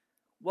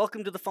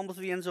Welcome to the Fumble to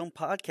the End Zone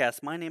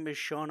podcast. My name is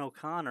Sean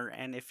O'Connor,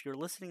 and if you're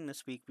listening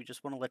this week, we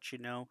just want to let you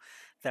know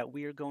that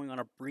we are going on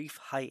a brief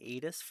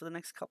hiatus for the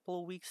next couple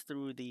of weeks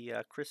through the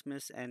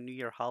Christmas and New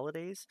Year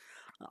holidays.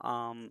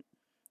 Um,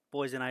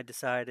 Boys and I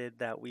decided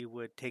that we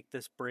would take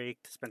this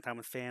break to spend time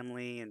with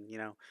family and,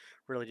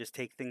 really just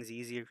take things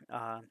easy.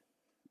 Now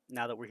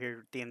that we're here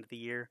at the end of the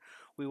year,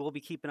 we will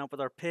be keeping up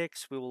with our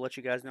picks. We will let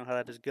you guys know how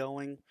that is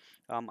going.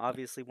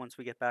 Obviously, once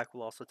we get back,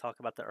 we'll also talk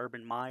about the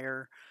Urban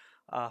Meyer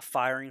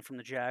firing from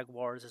the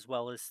Jaguars, as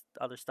well as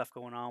other stuff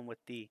going on with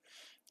the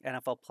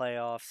NFL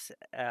playoffs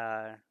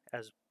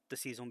as the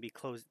season will be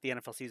closed. The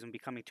NFL season will be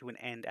coming to an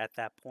end at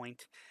that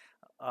point,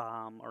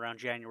 around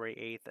January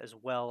 8th, as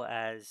well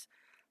as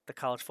the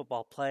college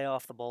football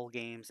playoff, the bowl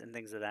games, and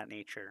things of that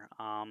nature.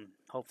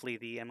 Hopefully,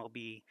 the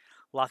MLB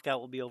lockout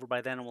will be over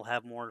by then, and we'll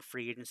have more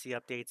free agency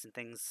updates and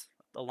things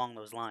along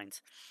those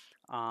lines.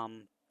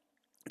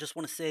 I just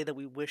want to say that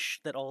we wish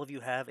that all of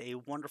you have a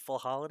wonderful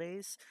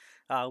holidays.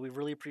 We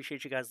really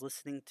appreciate you guys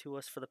listening to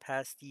us for the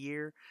past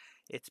year.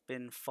 It's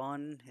been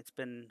fun. It's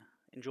been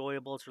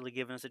enjoyable. It's really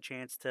given us a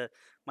chance to,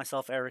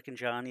 myself, Eric, and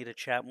Johnny, to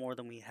chat more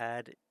than we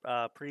had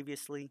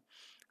previously.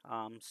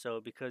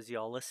 So because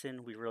y'all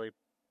listen, we really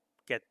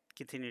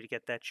continue to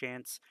get that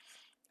chance.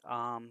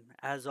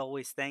 As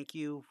always, thank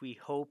you. We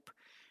hope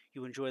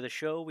you enjoy the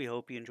show. We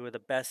hope you enjoy the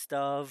best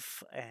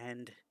of.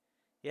 And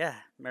yeah,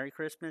 Merry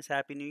Christmas,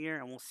 Happy New Year,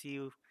 and we'll see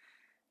you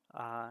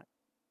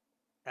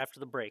after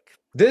the break.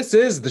 This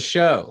is the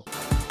show.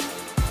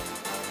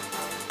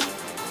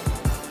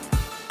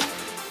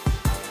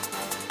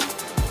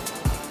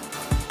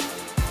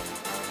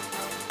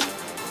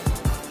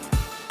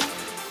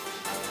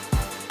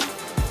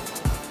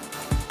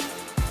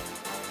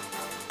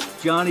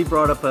 Johnny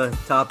brought up a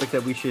topic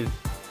that we should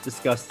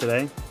discuss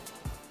today.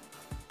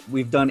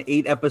 We've done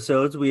 8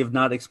 episodes. We have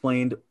not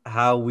explained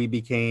how we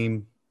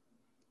became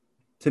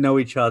to know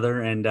each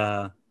other and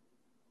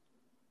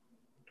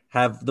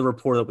have the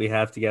rapport that we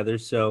have together.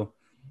 So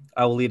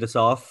I will lead us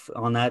off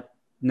on that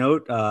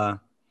note.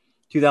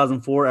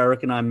 2004,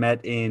 Eric and I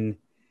met in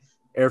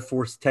Air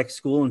Force Tech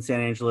School in San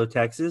Angelo,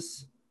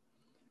 Texas.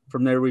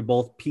 From there, we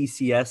both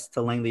PCS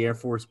to Langley Air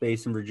Force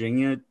Base in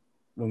Virginia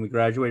when we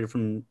graduated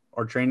from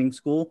our training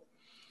school.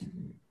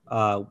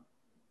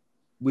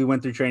 We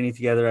went through training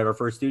together at our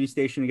first duty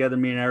station together,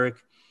 me and Eric.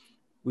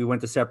 We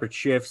went to separate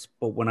shifts,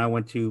 but when I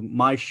went to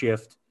my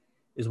shift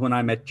is when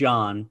I met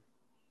John.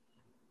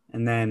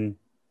 And then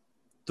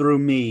through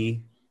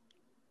me,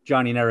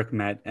 Johnny and Eric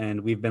met,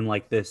 and we've been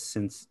like this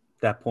since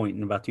that point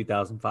in about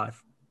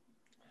 2005.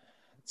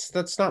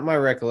 That's not my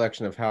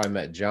recollection of how I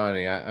met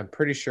Johnny. I'm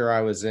pretty sure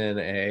I was in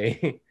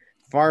a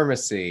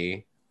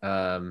pharmacy.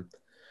 I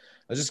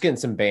was just getting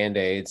some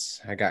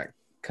Band-Aids. I got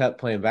cut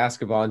playing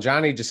basketball, and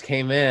Johnny just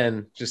came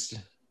in just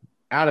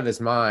out of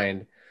his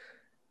mind,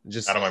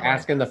 just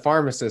asking the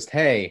pharmacist,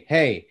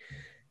 hey,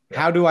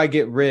 how do I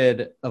get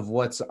rid of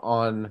what's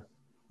on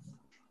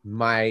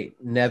my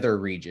nether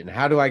region?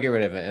 How do I get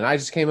rid of it? And I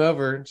just came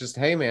over, just,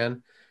 hey,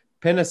 man,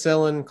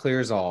 penicillin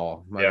clears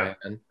all, my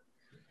man.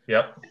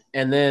 Yep.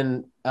 And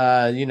then,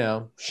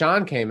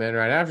 Sean came in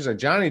right after. He's like,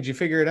 Johnny, did you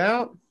figure it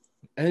out?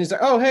 And he's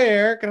like, oh, hey,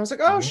 Eric. And I was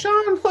like, oh,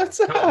 Sean, what's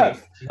up?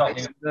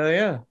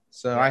 Yeah.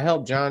 So I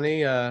helped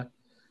Johnny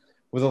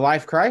with a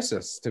life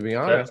crisis, to be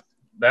honest.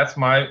 That's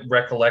my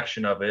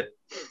recollection of it.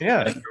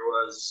 Yeah. And there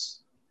was,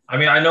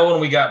 I know when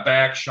we got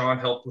back, Sean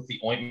helped with the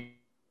ointment.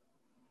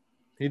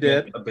 He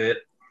did. A bit.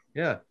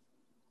 Yeah.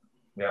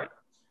 Yeah.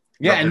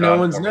 Yeah, and no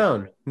one's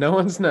known. No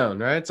one's known,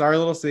 right? It's our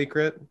little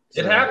secret.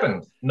 So. It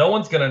happened. No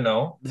one's going to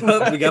know.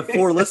 We got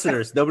 4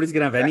 listeners. Nobody's going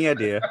to have any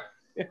idea.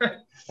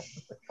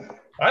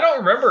 I don't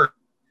remember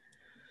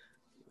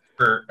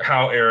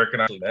how Eric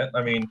and I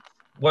met.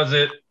 Was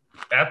it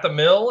at the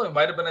mill? It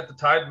might have been at the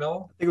Tide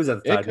Mill. I think it was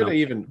at the Tide Mill.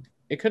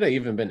 It could have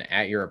even been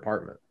at your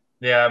apartment.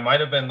 Yeah, it might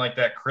have been like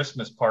that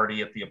Christmas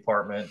party at the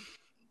apartment.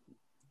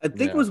 I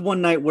think it was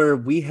one night where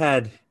we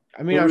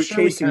were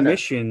chasing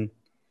Mission,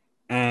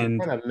 and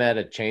kind of met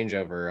a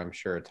changeover, I'm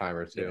sure, a time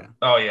or two. Yeah.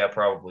 Oh yeah,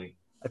 probably.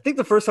 I think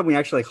the first time we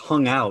actually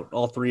hung out,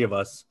 all 3 of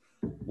us,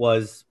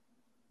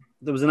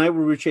 there was a night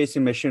where we were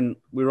chasing Mission.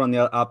 We were on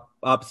the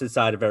opposite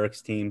side of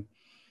Eric's team,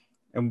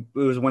 and it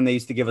was when they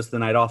used to give us the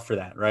night off for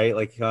that, right?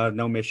 Like,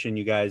 no Mission,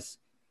 you guys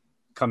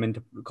come in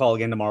to call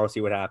again tomorrow, see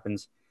what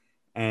happens.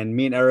 And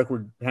me and Eric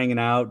were hanging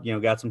out,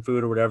 got some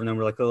food or whatever. And then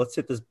we're like, oh, let's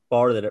hit this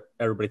bar that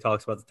everybody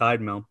talks about, the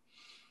Tide Mill.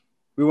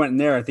 We went in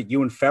there. I think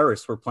you and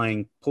Ferris were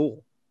playing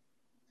pool.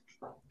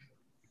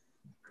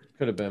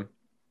 Could have been.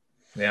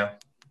 Yeah.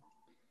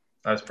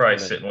 I was probably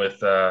sitting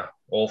with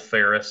old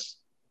Ferris.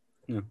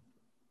 Yeah.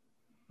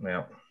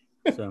 Yeah.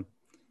 So.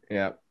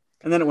 Yeah.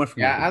 And then it went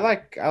from there. I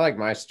like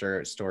my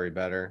story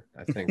better.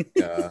 I think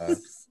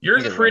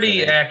yours is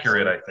pretty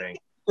accurate, I think.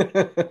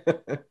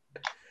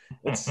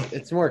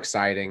 It's more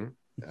exciting.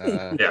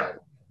 Yeah.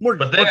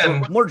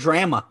 More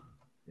drama.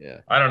 Yeah.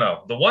 I don't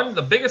know.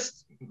 The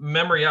biggest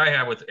memory I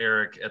have with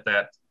Eric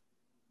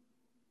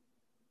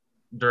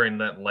during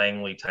that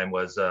Langley time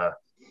was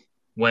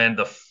when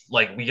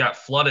we got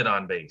flooded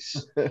on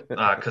base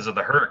because of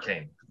the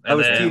hurricane. I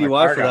was then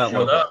TDY for that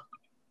showed one. up.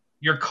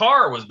 Your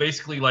car was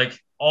basically like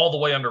all the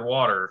way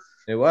underwater.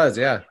 It was,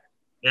 yeah.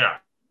 Yeah.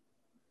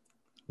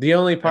 The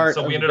only And part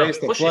so of we the ended up base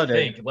that pushing flooded.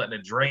 tank and letting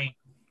it drain.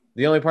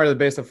 The only part of the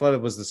base that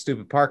flooded was the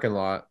stupid parking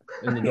lot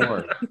in the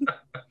dorm.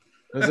 That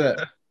was it.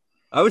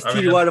 I was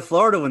TDY to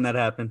Florida when that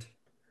happened.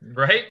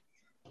 Right?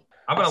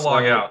 I'm going to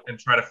log out and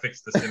try to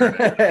fix this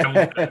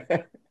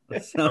internet.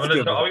 I'll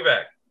be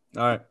back.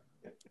 All right.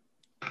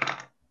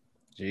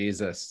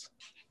 Jesus.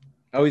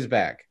 Oh, he's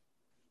back.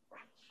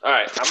 All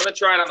right. I'm going to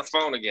try it on the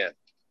phone again.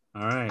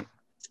 All right.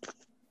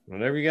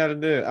 Whatever you got to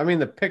do. I mean,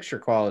 the picture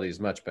quality is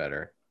much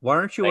better. Why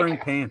aren't you wearing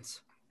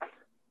pants?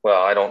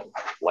 Well, I don't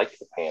like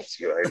the pants.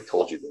 I already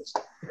told you this.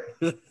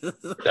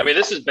 I mean,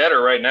 this is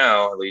better right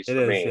now, at least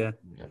for me. Yeah.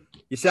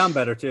 You sound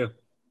better, too.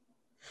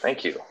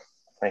 Thank you.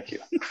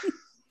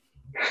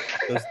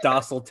 Those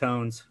docile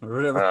tones or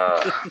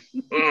whatever.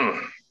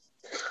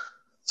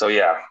 So,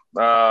 yeah.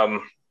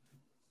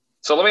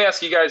 So let me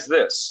ask you guys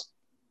this.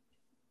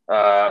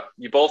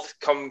 You both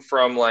come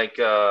from like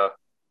a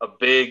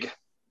big,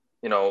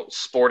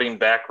 sporting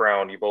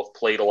background. You both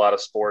played a lot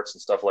of sports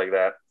and stuff like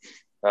that.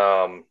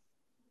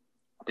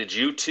 Did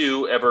you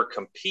two ever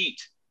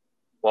compete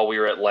while we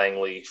were at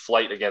Langley,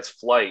 flight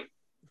against flight,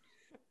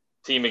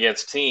 team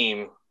against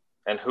team,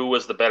 and who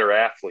was the better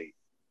athlete?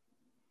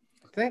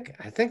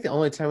 I think the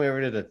only time we ever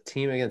did a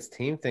team against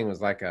team thing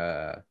was like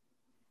a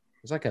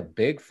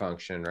big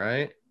function,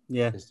 right?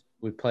 Yeah.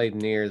 We played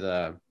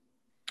near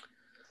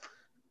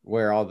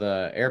where all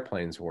the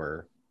airplanes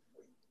were.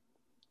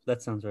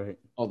 That sounds right.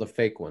 All the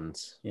fake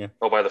ones. Yeah.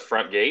 Oh, by the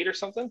front gate or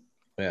something?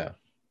 Yeah.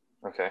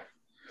 Okay.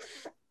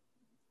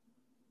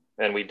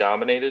 And we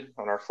dominated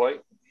on our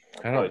flight?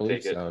 I don't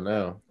believe so.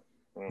 No.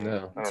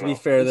 No. To be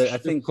fair, I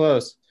think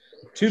close.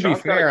 To Sean's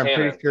be fair, got a I'm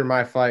pretty cannon. sure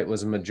my flight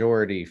was a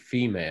majority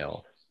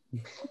female.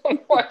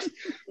 What?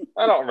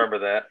 I don't remember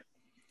that.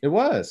 It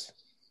was.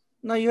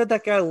 No, you had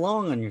that guy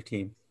Long on your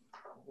team.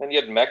 And you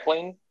had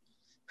Meckling.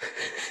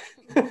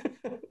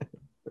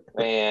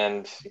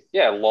 And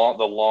yeah, the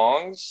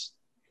Longs.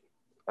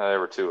 There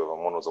were two of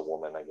them. One was a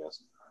woman, I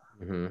guess.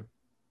 Mm-hmm.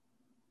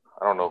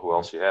 I don't know who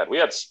else you had. We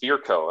had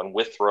Spearco and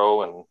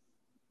Withrow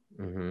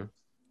and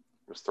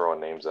just throwing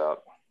names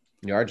out.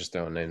 You are just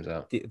throwing names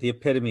out. The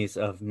epitomes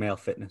of male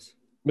fitness.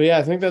 But yeah,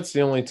 I think that's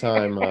the only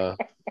time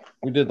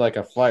we did like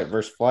a flight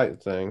versus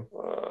flight thing.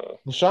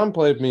 Sean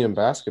played me in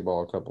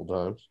basketball a couple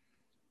times.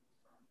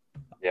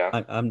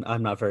 Yeah,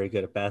 I'm not very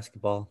good at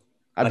basketball.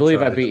 I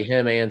believe I beat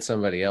him and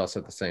somebody else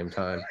at the same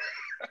time.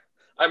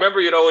 I remember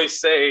you'd always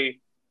say,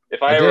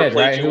 if I ever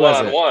played you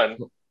one-on-one.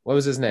 What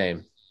was his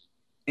name?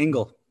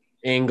 Ingle.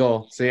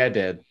 See, I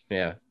did.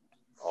 Yeah.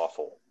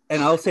 Awful.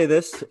 And I'll say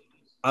this.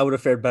 I would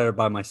have fared better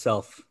by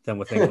myself than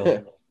with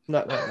Ingle.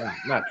 not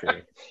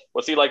true.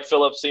 Was he like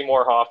Philip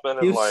Seymour Hoffman?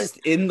 He was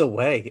just in the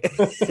way.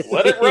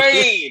 Let it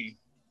rain.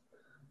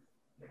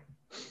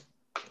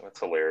 That's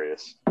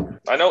hilarious.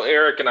 I know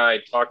Eric and I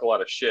talk a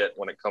lot of shit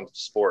when it comes to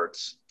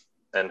sports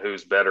and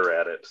who's better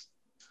at it.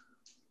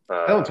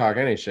 I don't talk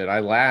any shit.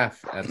 I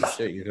laugh at the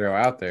shit you throw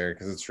out there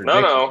because it's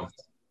ridiculous.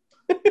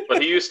 No.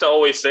 But he used to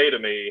always say to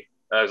me,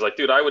 I was like,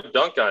 dude, I would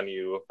dunk on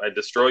you. I'd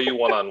destroy you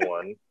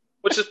one-on-one,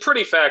 which is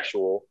pretty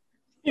factual.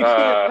 You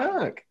can't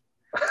dunk.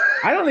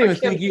 I don't even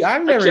think you.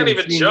 I've never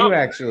even seen you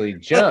actually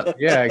jump.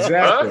 Yeah,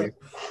 exactly.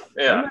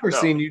 Yeah, I've never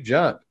seen you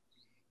jump.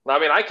 I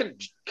mean, I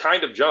could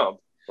kind of jump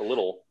a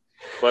little,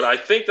 but I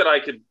think that I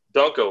could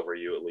dunk over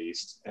you at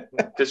least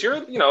because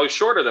you're,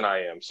 shorter than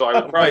I am. So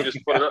I would probably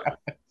just put it up.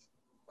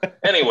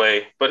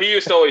 Anyway, but he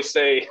used to always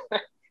say,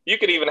 you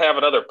could even have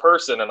another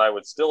person and I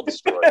would still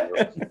destroy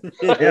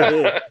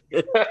you.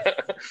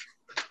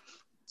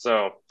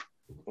 So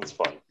it's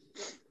fun.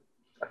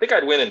 I think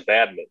I'd win in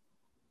badminton.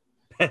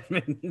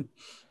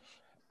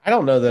 I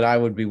don't know that I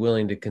would be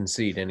willing to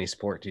concede any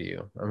sport to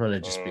you. I'm going to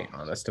just be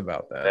honest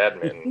about that.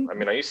 Badminton. I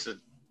mean, I used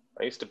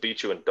to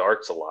beat you in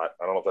darts a lot.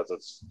 I don't know if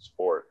that's a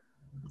sport.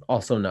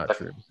 Also not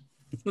true.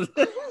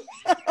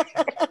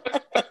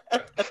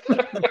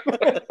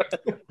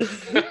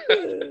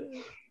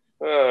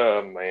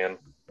 Oh, man.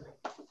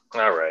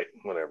 All right.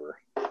 Whatever.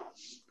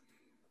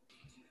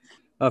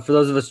 For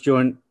those of us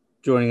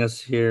joining us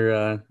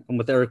here, I'm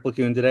with Eric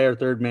Lacoon today. Our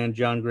third man,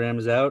 John Graham,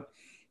 is out.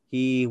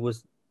 He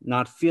was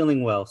not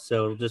feeling well,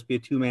 so it'll just be a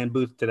two-man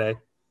booth today,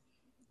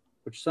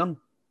 which some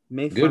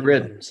may find good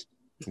riddance.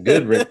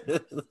 Good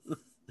riddance.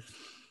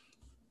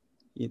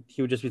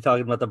 He would just be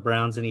talking about the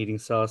Browns and eating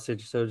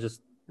sausage, so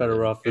just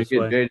better off this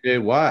way.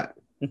 JJ Watt.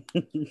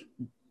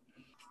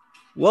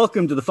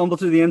 Welcome to the Fumble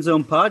to the End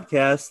Zone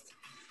podcast.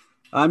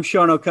 I'm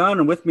Sean O'Connor,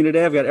 and with me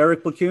today I've got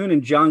Eric Lacoon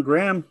and John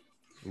Graham.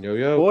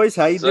 Yo. Boys,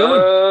 how you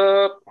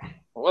doing?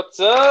 What's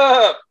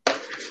up?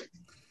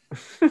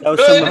 That was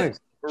good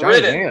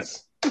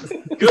riddance.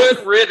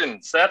 Good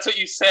riddance. That's what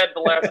you said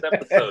the last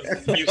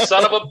episode. You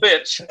son of a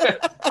bitch.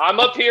 I'm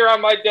up here on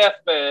my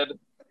deathbed.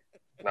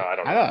 No, I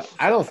don't know.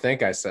 I don't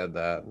think I said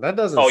that. That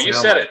doesn't you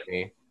sound said like it.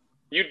 Me.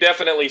 You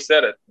definitely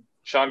said it.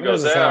 Sean That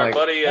goes, doesn't sound our like,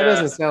 buddy, that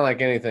doesn't sound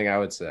like anything I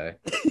would say.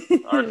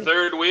 our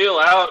third wheel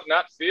out,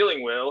 not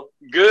feeling well.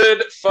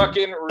 Good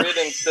fucking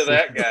riddance to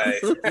that guy.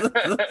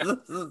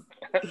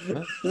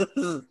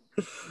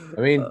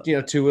 I mean,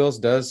 two wheels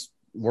does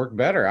work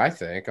better, I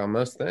think, on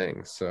most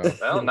things. So,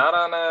 Well, not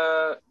on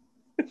a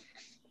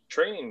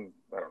train.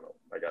 I don't know.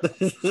 I got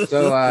it.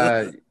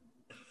 So,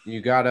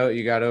 you got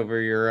over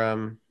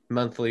your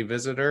monthly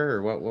visitor,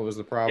 or what was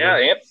the problem? Yeah,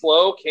 Aunt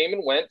Flo came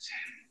and went,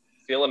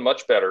 feeling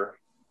much better.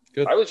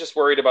 Good. I was just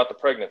worried about the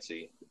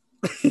pregnancy.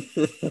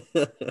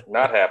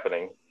 Not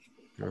happening.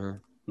 A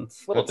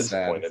little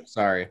disappointed. Sad.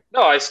 Sorry.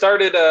 No, I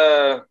started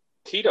a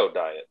keto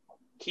diet.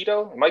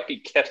 Keto? It might be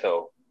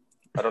keto.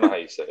 I don't know how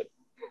you say it.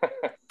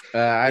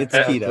 It's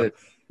keto.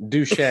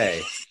 Douche.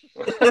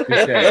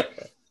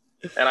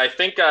 And I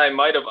think I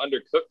might have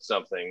undercooked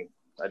something.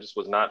 I just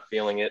was not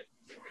feeling it.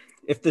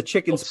 If the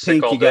chicken's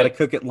pink, you got to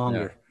cook it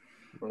longer.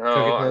 Yeah.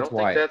 No, I don't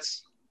think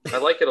that's... I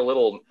like it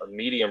a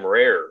medium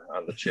rare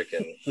on the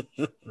chicken.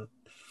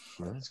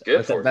 It's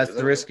good for you. That's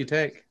the risk you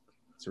take.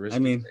 It's a risk. I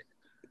mean,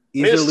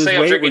 easier to lose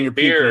I'm weight drinking when you're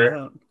beer,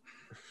 out.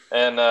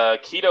 And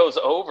keto's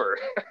over.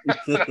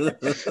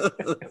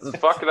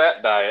 Fuck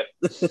that diet.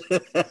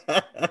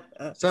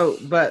 So,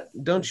 but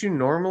don't you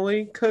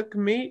normally cook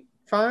meat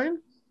fine?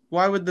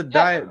 Why would the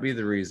diet be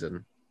the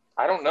reason?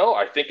 I don't know.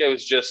 I think it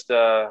was just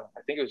a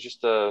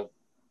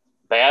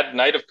bad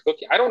night of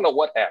cooking. I don't know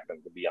what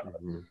happened, to be honest.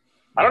 Mm-hmm.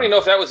 I don't even know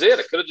if that was it.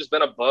 It could have just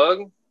been a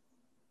bug.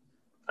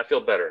 I feel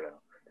better now.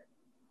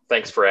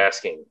 Thanks for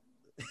asking.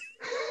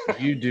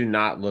 You do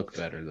not look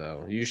better,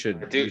 though. You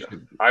should.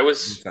 I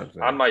was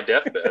on my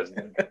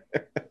deathbed.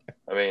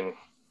 I mean,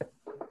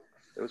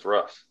 it was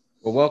rough.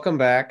 Well, welcome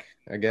back,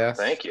 I guess.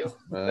 Thank you.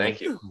 Thank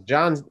you.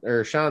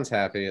 Sean's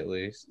happy, at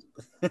least.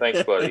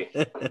 Thanks, buddy.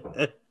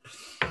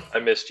 I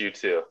missed you,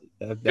 too.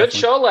 Good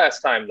show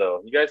last time,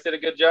 though. You guys did a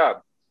good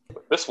job.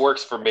 This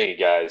works for me,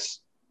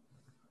 guys.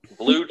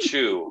 Blue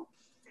Chew.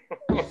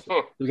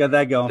 We got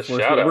that going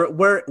for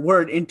us.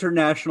 We're an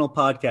international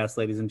podcast,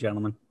 ladies and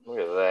gentlemen. Look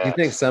at that. You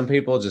think some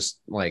people just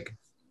like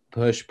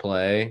push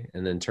play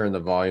and then turn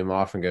the volume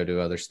off and go do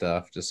other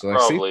stuff? Just like,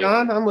 see,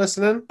 John, I'm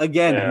listening.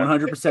 Again,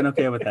 100%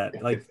 okay with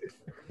that. Like,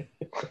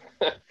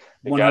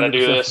 you gotta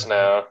do this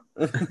now.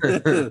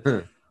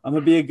 I'm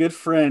gonna be a good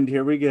friend.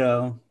 Here we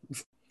go.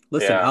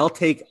 Listen, I'll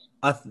take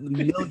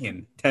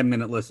 1,000,000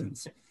 10-minute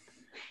listens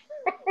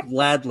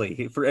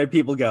gladly. For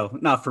people go,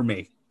 not for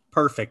me.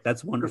 Perfect.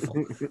 That's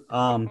wonderful.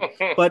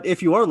 But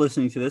if you are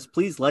listening to this,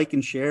 please like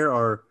and share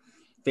our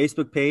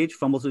Facebook page,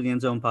 Fumble Through the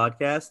End Zone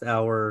Podcast,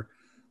 our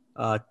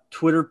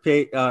Twitter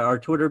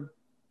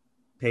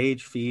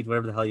page, feed,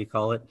 whatever the hell you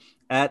call it,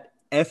 at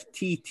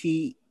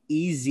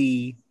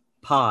FTTEZ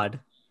Pod.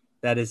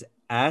 That is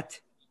at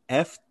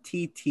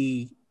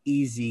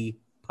FTTEZ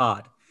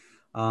Pod.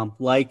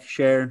 Like,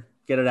 share,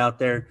 get it out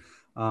there.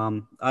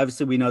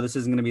 Obviously, we know this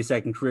isn't going to be a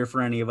second career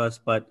for any of us,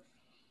 but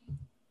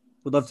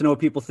we'd love to know what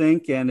people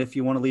think. And if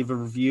you want to leave a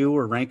review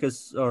or rank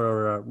us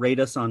or rate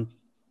us on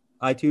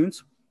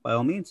iTunes, by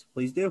all means,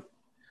 please do.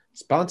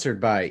 Sponsored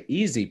by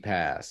Easy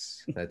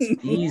Pass. That's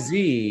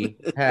Easy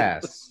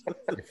Pass.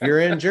 If you're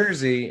in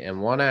Jersey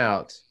and want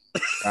out,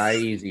 try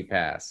Easy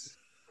Pass.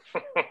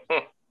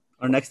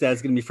 Our next ad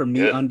is going to be from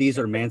Me Undies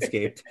or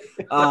Manscaped.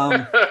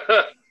 Let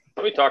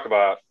me talk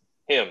about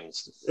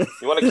hymns.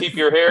 You want to keep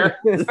your hair?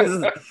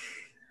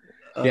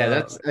 Yeah,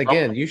 that's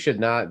again. You should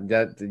not.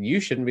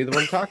 You shouldn't be the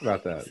one to talk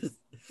about that.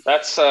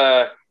 That's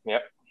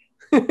yep.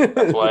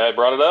 That's why I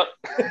brought it up.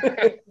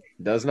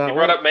 Does not. You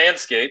brought up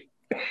Manscaped.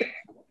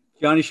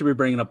 Johnny should be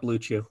bringing up Blue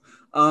Chew.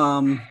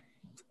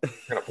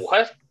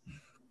 What?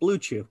 Blue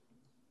Chew.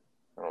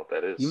 I don't know what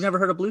that is. You've never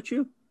heard of Blue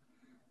Chew?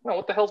 No.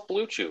 What the hell's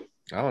Blue Chew?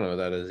 I don't know what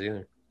that is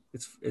either.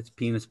 It's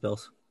penis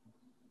pills.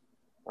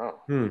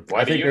 Oh.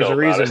 I think there's a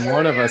reason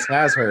one of us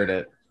has heard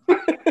it.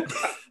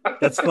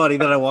 That's funny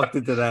that I walked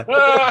into that.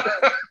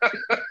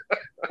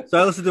 So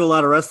I listen to a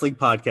lot of wrestling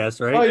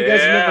podcasts, right? Oh, you guys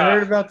have never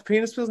heard about the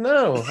penis pills?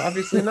 No,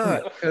 obviously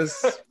not, because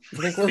I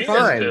think we're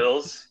fine.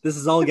 Pills? This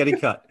is all getting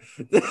cut.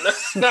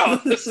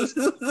 No, this is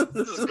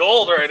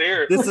gold right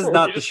here. This is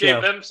not you just the show.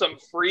 gave them some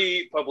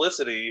free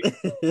publicity.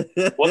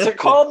 What's it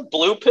called?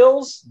 Blue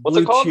pills? What's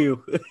Blue it called?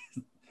 Chew.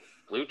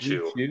 Blue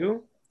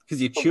Chew.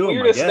 Because you chew them,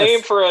 weirdest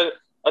name for a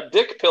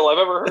dick pill I've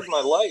ever heard in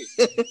my life.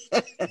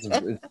 It's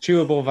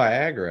chewable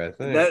Viagra, I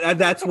think.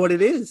 That's what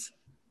it is.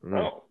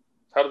 Oh,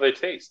 how do they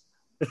taste?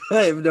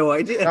 I have no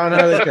idea. I don't know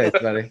how they taste,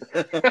 buddy.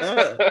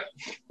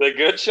 They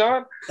good,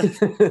 Sean?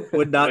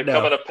 Would not they know.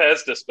 come in a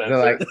Pez dispenser.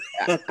 Like,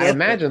 I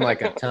imagine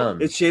like a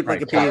tongue. It's shaped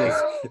like a penis.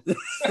 A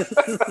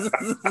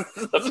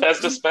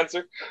Pez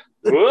dispenser?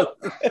 Yeah,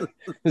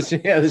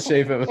 the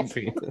shape of a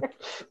penis.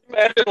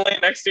 Imagine laying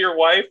next to your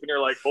wife and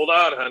you're like, hold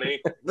on, honey.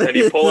 And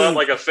you pull out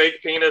like a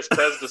fake penis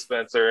Pez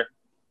dispenser.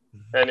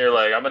 And you're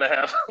like, I'm going to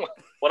have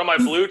one of my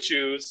Blue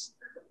Chews.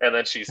 And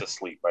then she's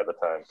asleep by the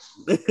time.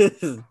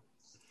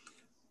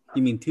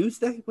 You mean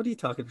Tuesday? What are you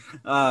talking?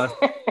 That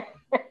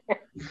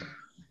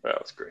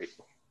was great.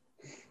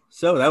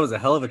 So that was a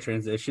hell of a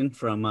transition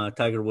from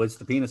Tiger Woods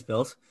to penis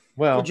pills.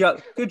 Well,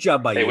 good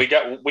job by you. Hey,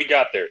 we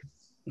got there.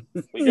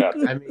 We got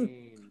I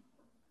mean,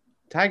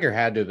 Tiger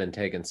had to have been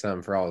taking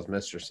some for all his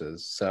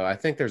mistresses, so I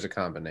think there's a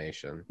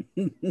combination.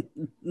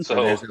 so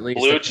There's at least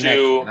Blue a connection,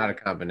 Chew not a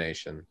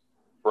combination.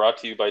 brought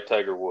to you by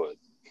Tiger Woods.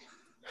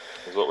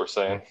 Is what we're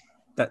saying.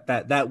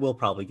 That will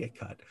probably get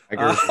cut.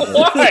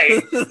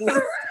 Why?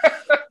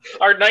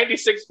 Our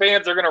 96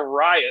 fans are going to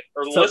riot,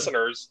 or So-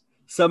 listeners.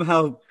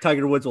 Somehow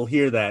Tiger Woods will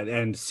hear that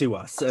and sue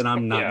us, and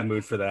I'm not in the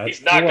mood for that.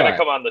 He's not For going to what?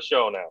 come on the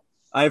show now.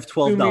 I have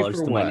 $12 Sue me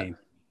for to my what? name.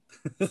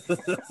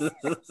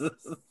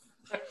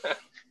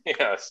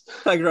 Yes.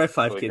 Tiger, I have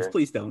 5 Really kids. great.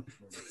 Please don't.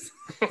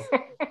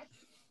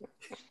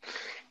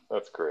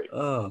 That's great.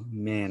 Oh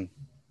man.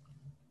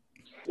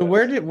 So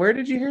where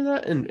did you hear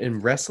that in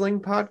wrestling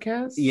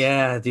podcasts?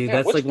 Yeah, dude, Yeah,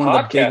 that's which like one of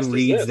the big podcast is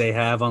reads this? they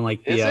have on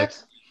like Is the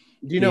it?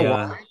 Do you know Yeah.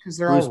 why? Because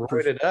they're all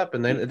Bruce roided up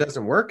and then it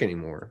doesn't work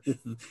anymore.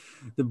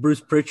 the Bruce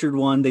Pritchard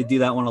one. They do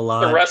that one a The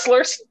lot.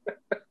 wrestlers?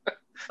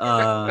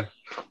 I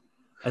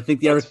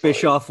think the That's Eric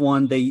Bischoff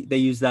one. They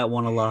use that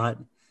one a lot.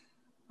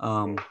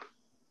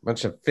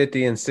 Bunch of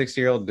 50 and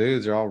 60-year-old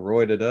dudes are all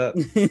roided up.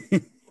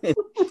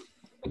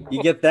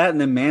 You get that,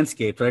 and then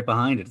Manscaped right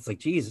behind it. It's like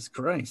Jesus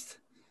Christ.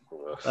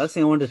 Last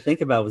thing I wanted to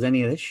think about was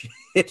any of this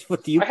shit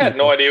with you. I had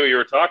no people. idea what you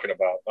were talking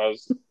about.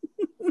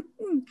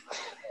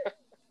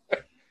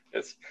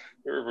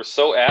 You were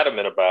so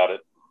adamant about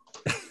it.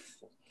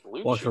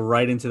 Blue Walked Chew.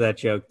 right into that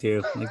joke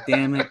too. Like,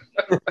 damn it.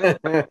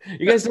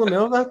 You guys don't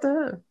know about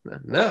that?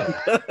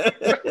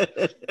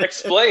 No.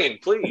 Explain,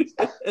 please.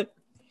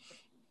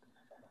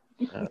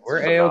 We're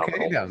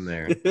A-okay down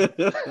there.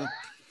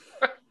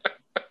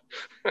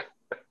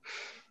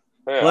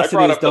 Yeah, I Lesson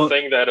brought is up don't- the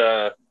thing that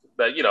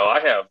I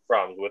have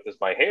problems with is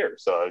my hair.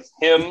 So it's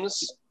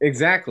hymns.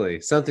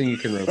 Exactly. Something you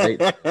can relate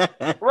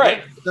to.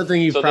 Right.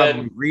 Something you've So probably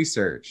then-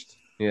 researched.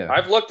 Yeah.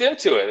 I've looked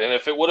into it, and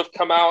if it would have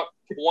come out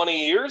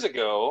 20 years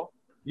ago,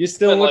 You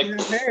still then, wouldn't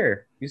like- have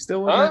hair. You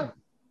still wouldn't huh? have.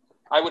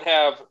 I would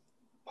have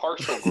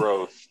partial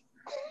growth.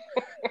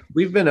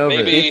 We've been over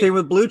Maybe- this. Same thing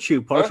with Blue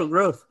Chew, partial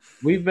growth.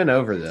 We've been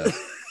over this.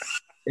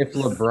 If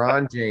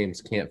LeBron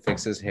James can't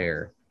fix his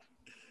hair,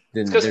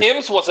 then Because there's,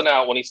 hymns wasn't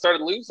out when he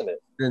started losing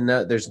it.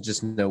 there's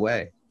just no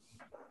way.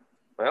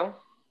 Well,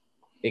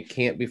 It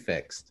can't be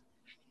fixed.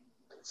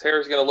 his hair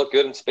is going to look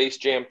good in Space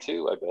Jam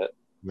 2, I bet.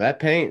 That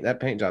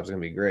paint job's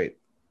gonna be great.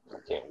 I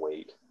can't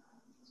wait.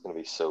 It's going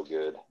to be so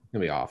good. It's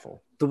gonna be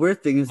awful. The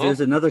weird thing is,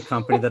 there's another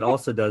company that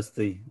also does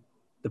the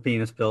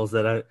penis pills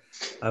that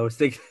I was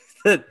thinking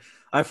that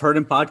I've heard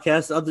in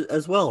podcasts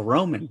as well.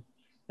 Roman,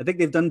 I think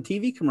they've done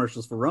TV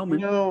commercials for You Roman.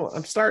 know,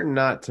 I'm starting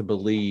not to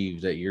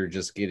believe that you're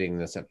just getting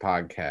this at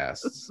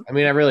podcasts. I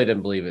mean, I really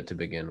didn't believe it to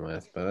begin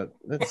with, but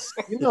that's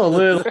a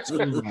little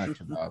too much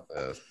about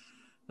this.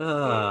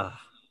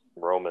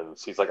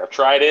 Romans. He's like, I've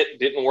tried it.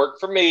 Didn't work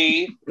for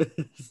me.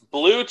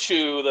 Blue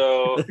Chew,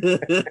 though,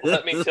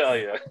 let me tell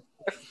you.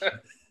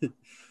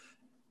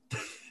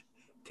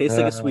 Tastes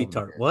like a sweet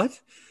tart. What?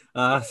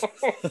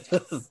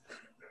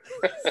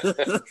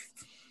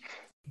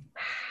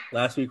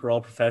 Last week we're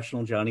all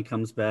professional. Johnny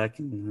comes back,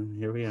 and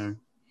here we are.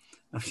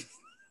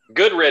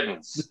 Good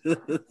riddance.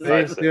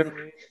 Thanks, dude.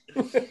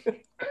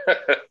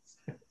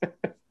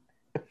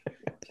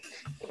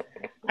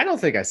 I don't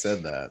think I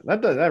said that.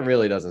 That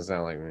really doesn't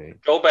sound like me.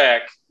 Go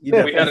back. You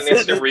We had an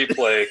instant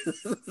replay.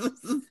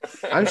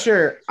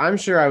 I'm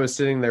sure I was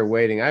sitting there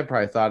waiting. I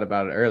probably thought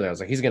about it earlier. I was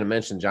like, he's going to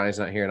mention Johnny's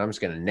not here, and I'm just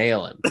going to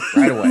nail him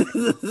right away.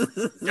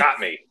 Got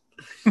me.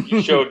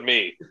 You showed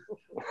me.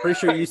 Pretty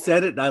sure you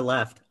said it, and I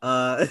left.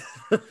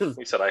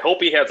 He said, I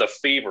hope he has a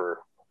fever.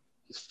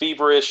 He's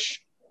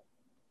feverish.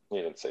 He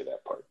didn't say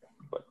that part.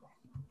 But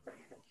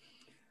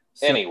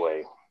So,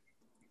 anyway,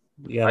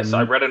 yeah,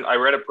 I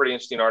read a pretty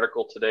interesting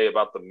article today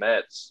about the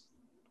Mets.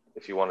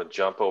 If you want to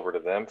jump over to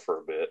them for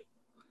a bit.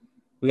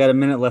 we got a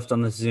minute left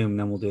on the Zoom,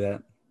 then we'll do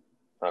that.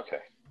 Okay.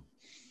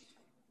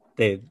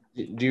 Dave.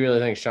 Do you really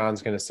think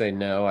Sean's going to say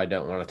no? I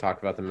don't want to talk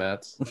about the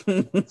Mets.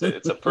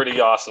 It's a pretty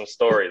awesome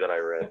story that I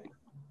read.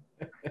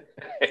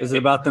 Is it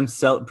about them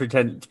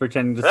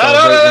pretending to No,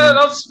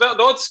 celebrate?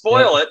 don't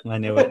spoil it. I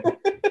knew it.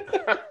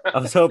 I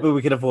was hoping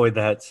we could avoid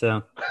that.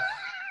 So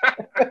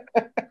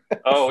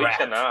Oh, we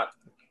cannot.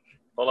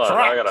 Hold on.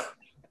 I gotta.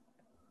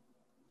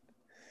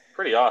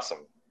 Pretty awesome.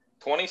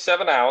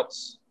 27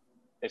 outs.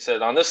 They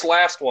said on this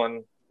last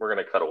one, we're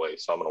going to cut away.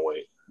 So I'm going to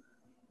wait.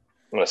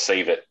 I'm going to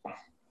save it.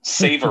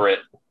 Savor it.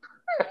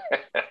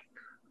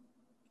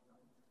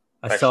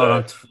 I saw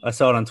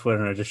it on Twitter,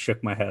 and I just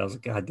shook my head. I was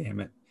like, God damn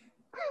it!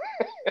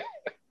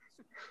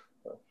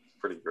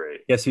 Pretty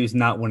great. Guess who's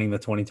not winning the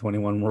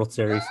 2021 World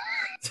Series?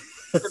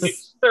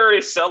 They're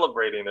already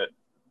celebrating it.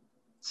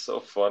 So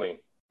funny.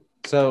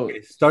 So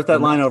Start that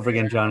line over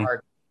again, Johnny.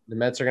 the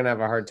Mets are going to have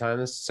a hard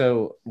time.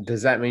 So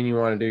does that mean you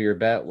want to do your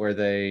bet where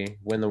they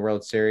win the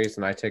World Series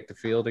and I take the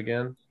field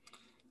again?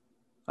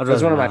 I'd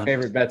That's rather one of my not.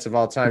 favorite bets of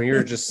all time. You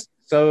were just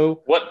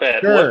so What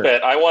bet? Sure. What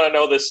bet? I want to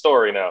know this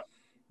story now.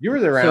 you were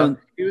around.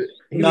 He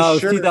No, was it was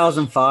sure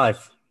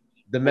 2005.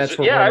 the Mets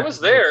were Yeah, I winning. was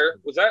there.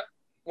 Was that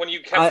when you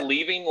kept I-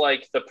 leaving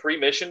like the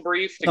pre-mission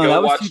brief to No, go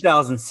that was watch?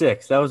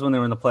 2006. That was when they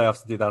were in the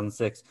playoffs in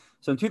 2006.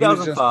 So in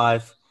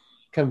 2005,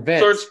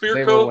 convinced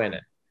they were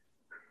winning.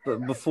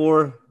 But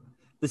before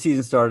the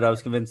season started, I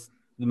was convinced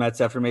the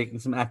Mets, after making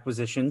some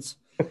acquisitions,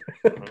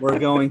 were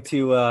going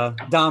to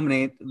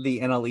dominate the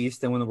NL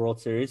East and win the World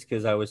Series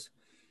because I was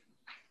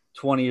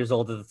 20 years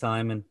old at the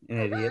time and an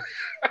idiot.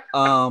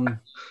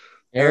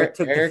 Eric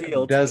took the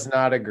field. Does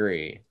not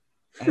agree.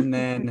 And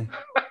then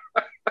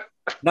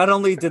not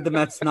only did the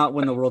Mets not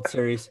win the World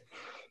Series,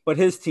 but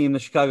his team, the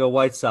Chicago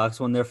White Sox,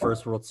 won their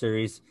first World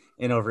Series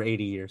in over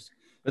 80 years.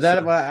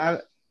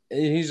 But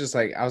he's just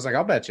like, I was like,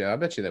 I'll bet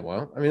you they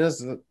won't. I mean, that's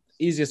the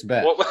easiest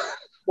bet.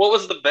 What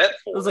was the bet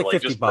for? It was like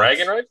 $50. Just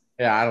bragging, right?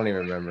 Yeah, I don't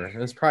even remember. It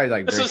was probably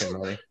like drinking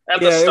money.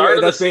 At the start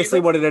of that's the basically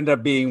season? what it ended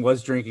up being,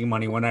 was drinking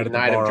money one night at the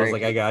bar. I was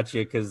like, I got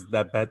you because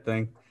that bet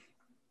thing.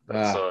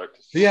 That sucked.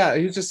 Yeah,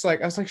 he was just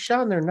like, I was like,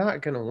 Sean, they're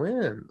not gonna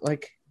win.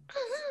 Like,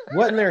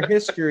 what in their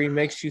history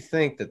makes you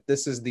think that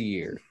this is the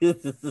year?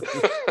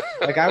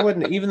 Like, I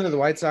wouldn't, even though the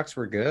White Sox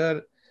were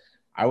good,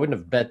 I wouldn't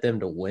have bet them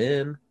to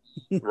win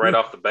right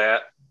off the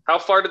bat. How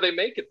far did they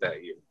make it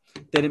that year?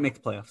 They didn't make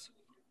the playoffs.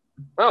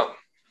 Oh.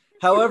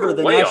 However,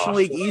 the National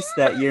League East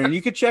that year, and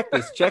you could check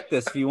this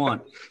if you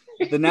want.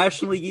 The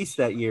National League East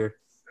that year,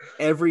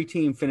 every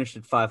team finished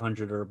at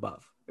 500 or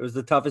above. It was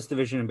the toughest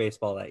division in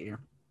baseball that year.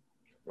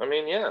 I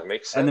mean, yeah, it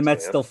makes sense. And the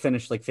Mets still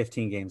finished like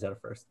 15 games out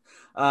of first.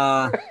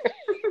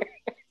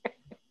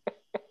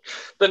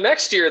 The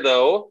next year,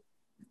 though,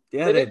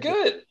 they did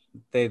good.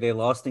 They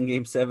lost in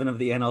Game 7 of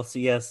the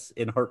NLCS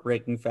in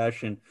heartbreaking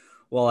fashion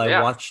while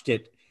I watched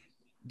it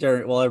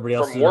while everybody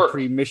else was in a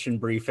pre-mission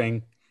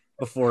briefing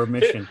before a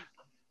mission.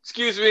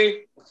 Excuse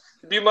me.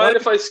 Do you mind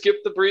if I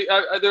skip the brief?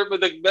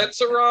 The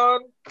Mets are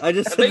on.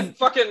 They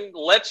fucking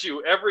let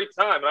you every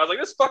time. And I was like,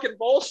 this fucking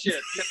bullshit.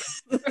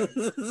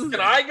 Can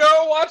I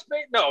go watch me?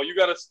 No, you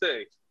got to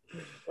stay.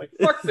 Like,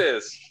 fuck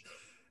this.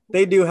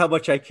 They knew how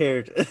much I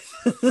cared.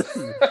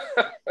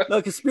 No,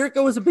 because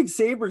Spirko was a big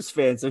Sabres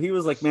fan. So he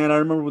was like, man, I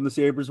remember when the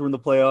Sabres were in the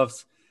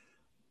playoffs.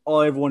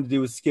 All I ever wanted to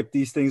do was skip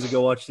these things and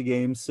go watch the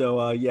games.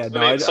 So, yeah.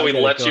 So he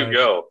let you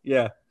go.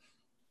 Yeah.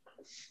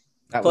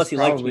 That Plus, was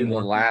probably the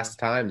last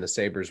time the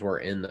Sabres were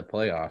in the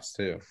playoffs,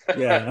 too.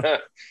 Yeah.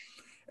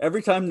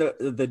 Every time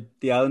the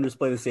Islanders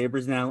play the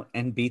Sabres now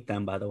and beat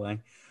them, by the way,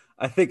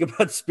 I think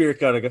about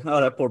Spirko. I go, oh,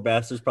 that poor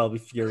bastard's probably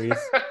furious.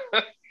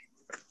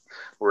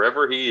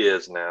 Wherever he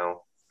is now.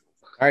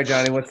 All right,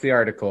 Johnny, what's the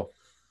article?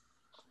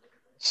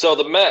 So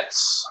the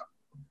Mets,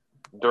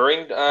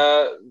 during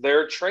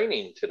their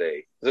training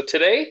today. Is it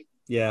today?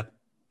 Yeah.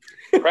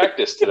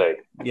 Practice today.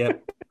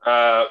 Yep.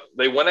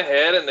 They went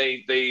ahead and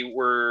they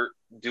were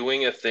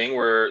doing a thing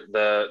where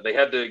they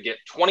had to get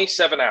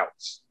 27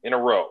 outs in a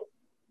row.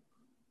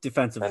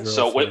 Defensive. And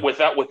so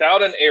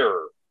without an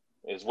error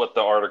is what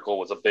the article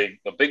was, a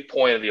big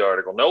point of the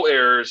article. No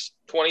errors,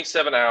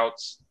 27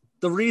 outs.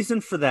 The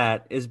reason for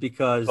that is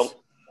because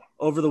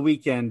over the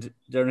weekend,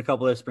 during a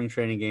couple of spring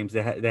training games,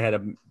 they had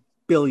a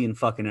billion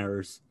fucking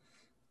errors,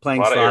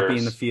 playing sloppy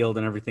in the field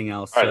and everything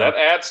else. All right, that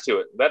adds to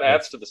it. That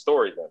adds to the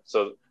story then.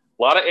 So a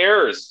lot of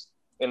errors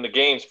in the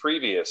games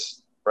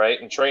previous,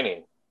 right, in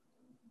training.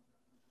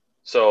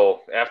 So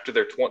after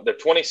their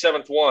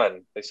 27th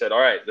one, they said, all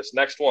right, this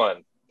next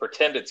one,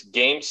 pretend it's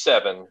Game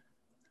 7,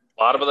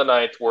 bottom of the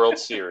ninth, World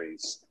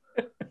Series.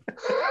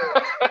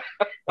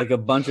 Like a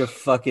bunch of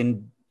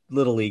fucking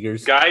little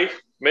leaguers. Guy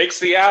makes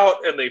the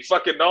out, and they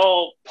fucking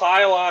all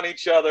pile on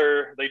each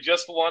other. They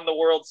just won the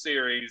World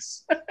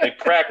Series. They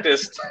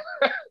practiced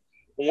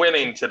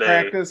winning today.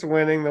 Practice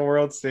winning the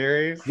World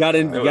Series. You got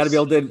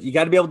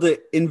to be able to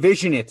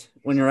envision it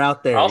when you're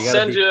out there. I'll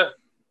send you.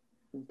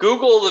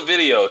 Google the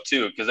video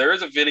too, because there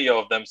is a video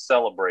of them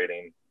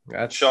celebrating.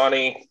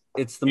 Shawnee,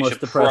 it's the most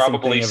depressing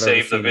probably thing I've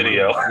save ever the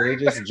video. They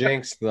just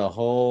jinxed the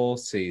whole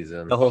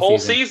season. The whole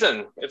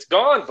season. It's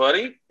gone,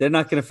 buddy. They're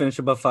not going to finish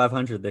above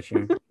 500 this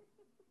year.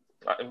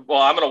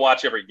 Well, I'm going to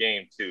watch every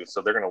game too,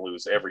 so they're going to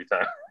lose every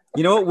time.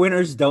 You know what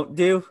winners don't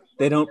do?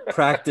 They don't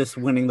practice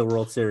winning the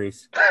World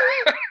Series.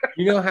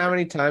 You know how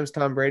many times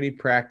Tom Brady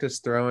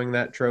practiced throwing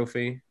that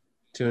trophy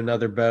to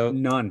another boat?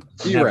 None.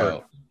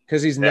 0.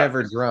 Because he's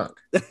never drunk.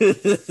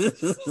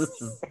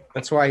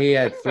 That's why he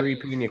had 3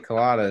 pina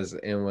coladas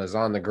and was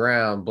on the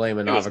ground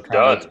blaming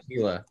avocado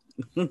tequila.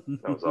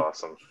 That was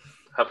awesome.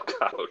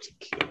 Avocado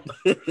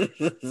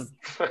tequila.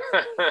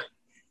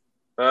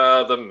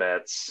 The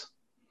Mets.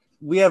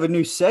 We have a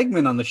new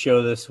segment on the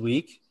show this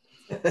week.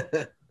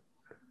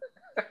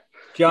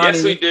 Johnny,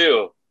 yes, we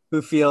do.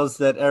 Who feels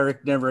that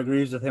Eric never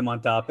agrees with him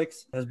on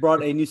topics, has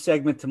brought a new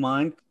segment to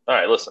mind. All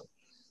right, listen.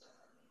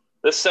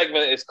 This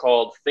segment is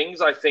called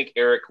Things I Think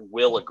Eric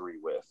Will Agree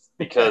With,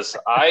 because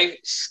I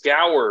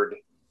scoured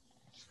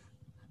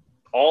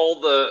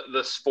all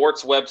the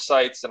sports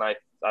websites, and I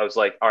was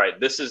like, all right,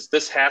 this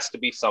has to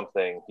be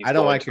something he's I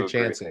don't like your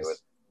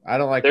chances. I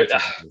don't like your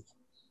chances.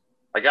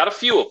 I got a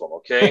few of them,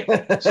 okay?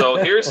 So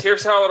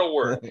here's how it'll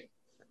work.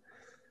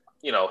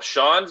 You know,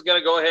 Sean's going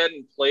to go ahead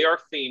and play our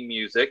theme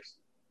music,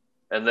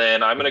 and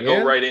then I'm going to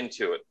go right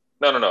into it.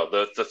 No.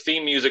 The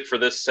theme music for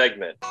this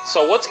segment.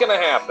 So what's going to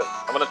happen?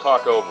 I'm going to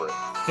talk over it.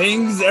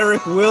 Things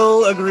Eric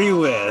will agree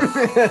with.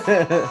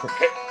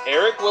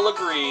 Eric will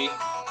agree,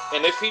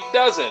 and if he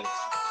doesn't,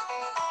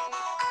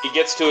 he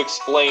gets to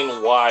explain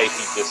why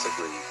he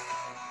disagrees.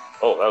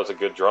 Oh, that was a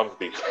good drum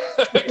beat.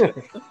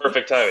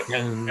 Perfect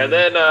timing. And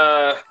then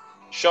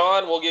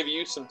Sean, will give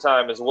you some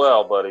time as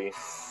well, buddy,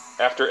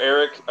 after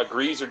Eric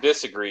agrees or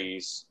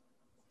disagrees,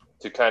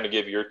 to kind of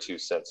give your 2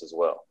 cents as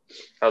well.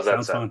 How's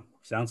that sound?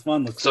 Sounds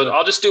fun. So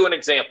I'll just do an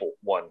example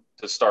one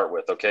to start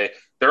with, okay?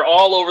 They're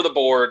all over the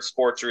board,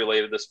 sports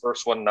related. This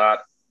first one, not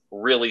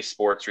really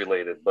sports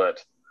related,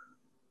 but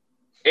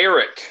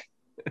Eric,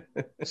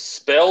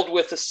 spelled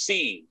with a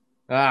C,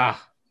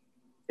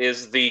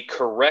 is the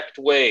correct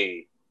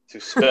way to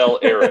spell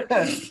Eric.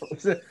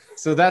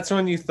 So that's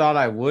one you thought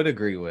I would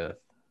agree with.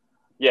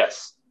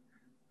 Yes.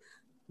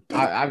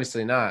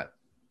 Obviously not.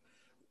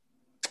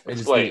 It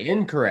is the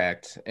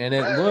incorrect, and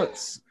it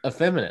looks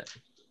effeminate.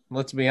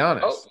 Let's be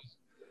honest.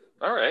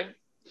 Oh, all right.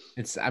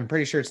 I'm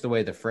pretty sure it's the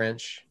way the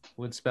French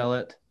would spell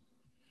it.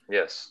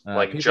 Yes,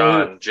 like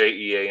John,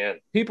 Jean.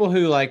 People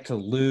who like to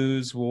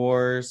lose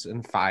wars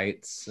and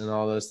fights and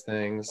all those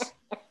things.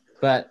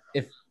 But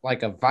if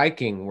like a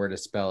Viking were to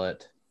spell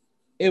it,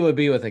 it would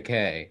be with a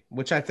K,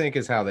 which I think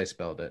is how they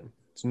spelled it.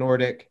 It's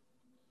Nordic.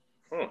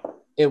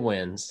 It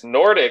wins.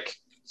 Nordic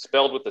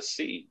spelled with a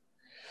C.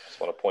 Just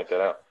want to point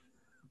that out.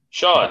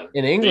 Sean,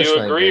 in English do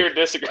you agree or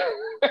disagree?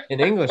 In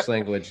English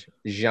language,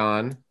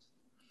 Jean.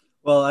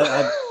 Well,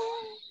 I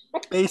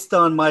based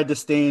on my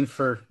disdain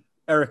for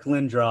Eric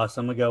Lindros,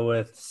 I'm going to go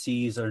with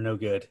C's are no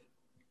good.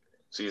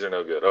 C's are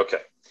no good. Okay.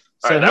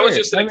 All right, that was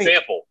just an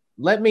example.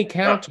 Let me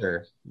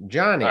counter.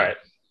 Johnny. All right.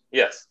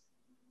 Yes.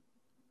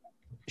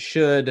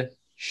 Should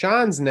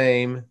Sean's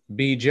name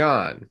be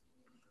John?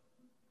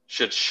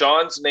 Should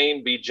Sean's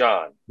name be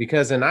John?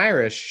 Because in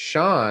Irish,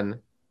 Sean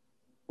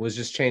was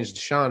just changed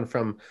to Sean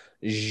from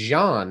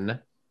Jean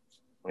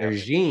or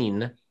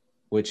Jean,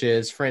 which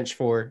is French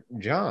for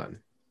John.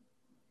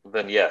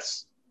 Then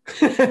yes.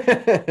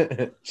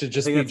 Should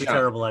just be that's John. A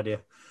terrible idea.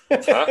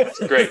 Huh? It's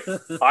great.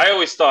 I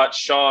always thought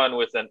Sean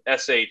with an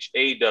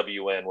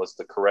SHAWN was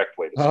the correct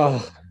way to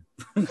spell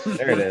it.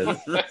 There it is.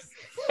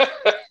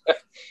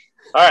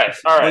 All right.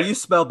 Well, you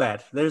spell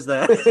bad. There's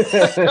that.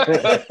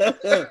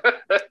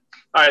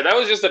 All right, that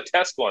was just a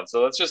test one,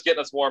 so let's just get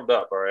us warmed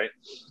up, all right?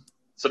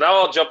 So now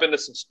I'll jump into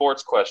some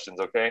sports questions,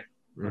 okay?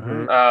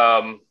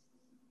 Mm-hmm.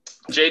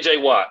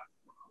 JJ Watt,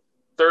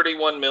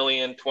 $31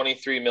 million,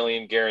 $23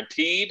 million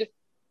guaranteed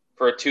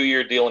for a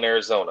 2-year deal in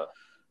Arizona.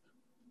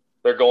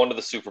 They're going to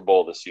the Super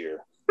Bowl this year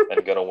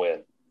and going to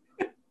win.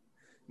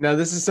 Now,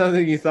 this is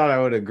something you thought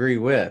I would agree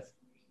with.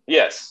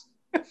 Yes.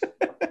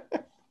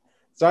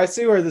 So I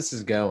see where this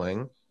is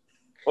going.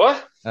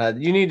 What?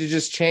 You need to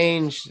just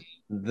change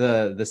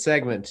the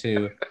segment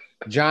to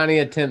Johnny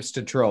attempts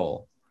to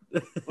troll.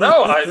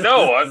 No,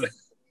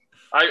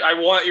 I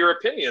want your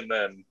opinion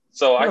then.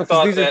 So I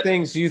thought these are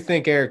things you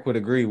think Eric would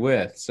agree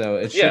with. So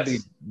it should be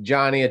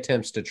Johnny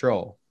attempts to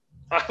troll.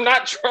 I'm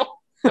not trolling.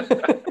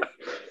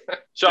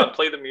 Sean,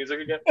 play the music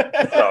again.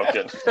 No, I'm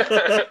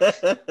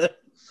kidding.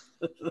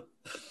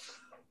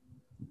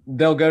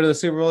 They'll go to the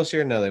Super Bowl this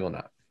year? No, they will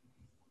not.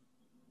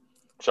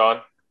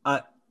 Sean?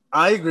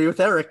 I agree with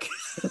Eric.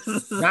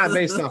 Not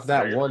based off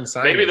that one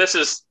sign. Maybe this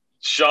is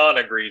Sean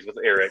agrees with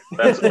Eric.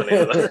 That's the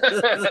name of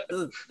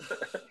it.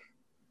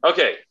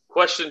 Okay,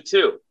 question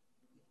 2.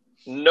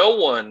 No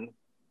one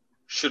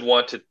should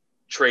want to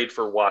trade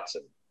for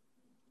Watson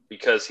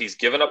because he's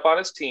given up on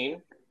his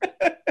team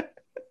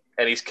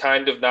and he's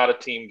kind of not a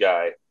team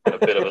guy and a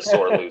bit of a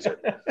sore loser.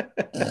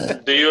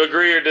 Do you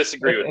agree or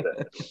disagree with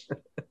that?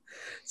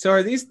 So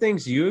are these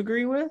things you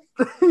agree with?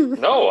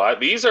 No,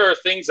 these are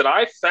things that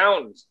I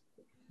found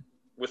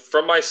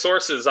from my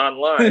sources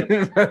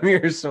online. From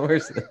your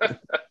sources.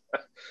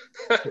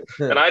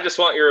 And I just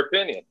want your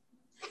opinion.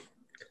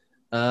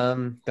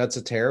 That's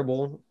a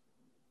terrible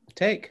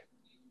take.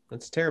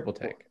 That's a terrible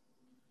take.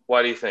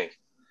 Why do you think?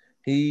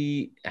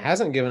 He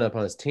hasn't given up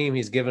on his team.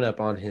 He's given up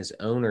on his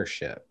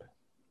ownership.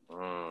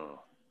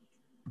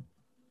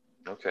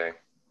 Okay.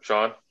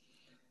 Sean?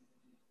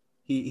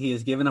 He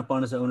has given up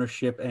on his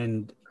ownership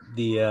and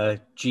the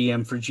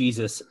GM for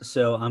Jesus.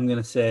 So I'm going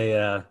to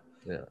say,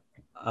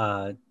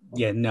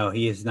 no,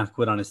 he has not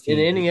quit on his team.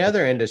 In any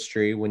other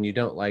industry, when you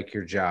don't like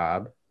your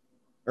job,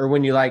 or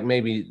when you like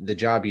maybe the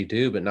job you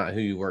do, but not who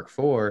you work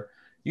for,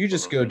 you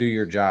just go do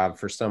your job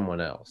for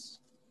someone else.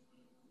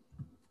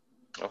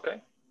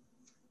 Okay.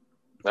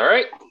 All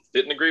right.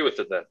 Didn't agree with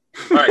it then.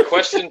 All right.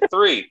 Question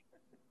 3.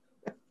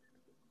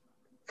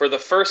 For the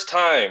first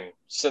time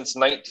since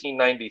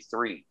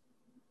 1993,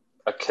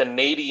 a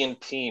Canadian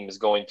team is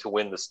going to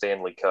win the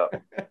Stanley Cup.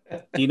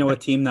 Do you know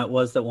what team that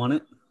was that won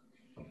it?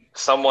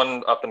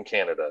 Someone up in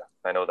Canada.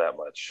 I know that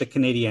much. The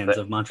Canadiens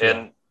of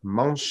Montreal.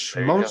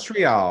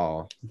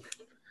 Montreal.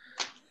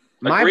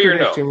 My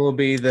prediction will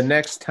be the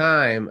next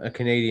time a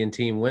Canadian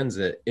team wins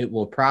it, it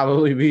will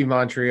probably be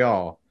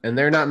Montreal. And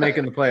they're not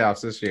making the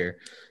playoffs this year.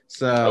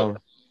 So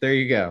there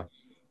you go.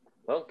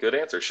 Well, good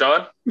answer.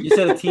 Sean? You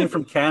said a team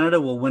from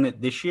Canada will win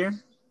it this year?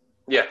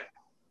 Yeah.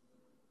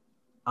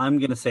 I'm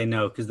going to say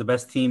no because the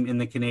best team in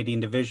the Canadian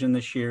division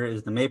this year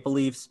is the Maple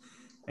Leafs,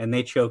 and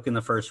they choke in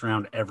the first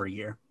round every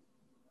year.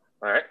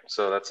 All right,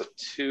 so that's a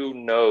 2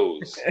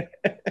 no's.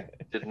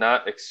 Did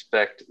not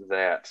expect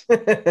that.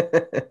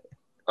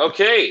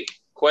 Okay,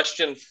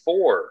 question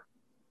 4.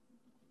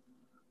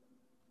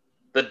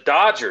 The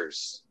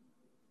Dodgers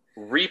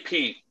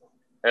repeat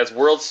as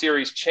World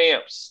Series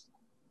champs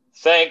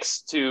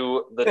thanks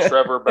to the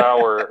Trevor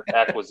Bauer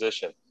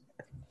acquisition.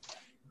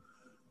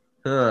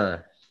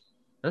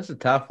 That's a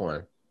tough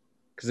one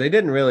because they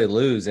didn't really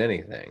lose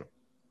anything.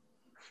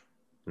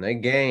 And they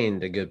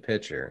gained a good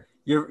pitcher.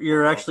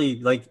 You're actually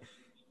like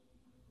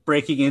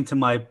breaking into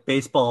my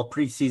baseball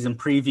preseason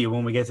preview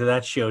when we get to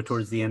that show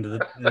towards the end of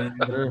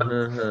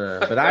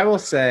the. But I will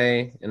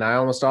say, and I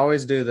almost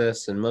always do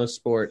this in most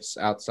sports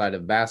outside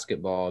of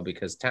basketball,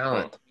 because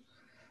talent,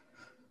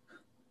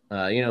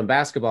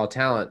 basketball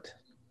talent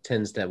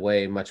tends to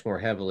weigh much more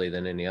heavily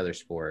than any other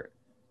sport.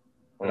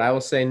 But I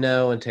will say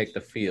no and take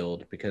the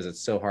field because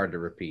it's so hard to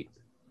repeat.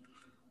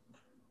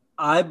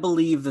 I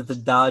believe that the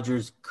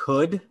Dodgers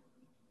could.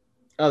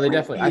 Oh, they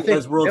definitely. I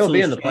think they'll be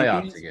in the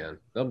playoffs again.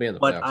 They'll be in the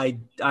playoffs.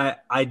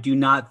 But I do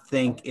not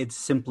think it's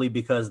simply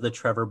because of the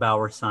Trevor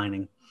Bauer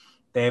signing.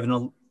 They have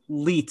an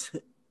elite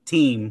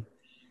team,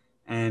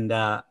 and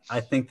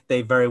I think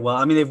they very well.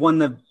 I mean, they've won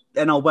the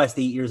NL West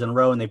 8 years in a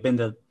row, and they've been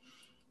to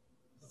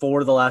 4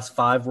 of the last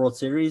 5 World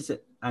Series.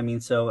 I mean,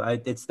 so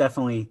it's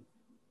definitely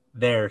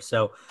there.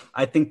 So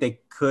I think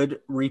they could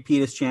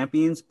repeat as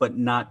champions, but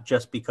not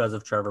just because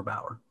of Trevor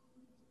Bauer.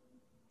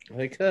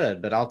 They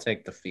could, but I'll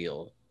take the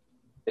field.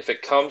 If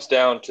it comes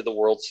down to the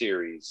World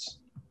Series,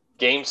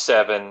 Game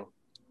 7,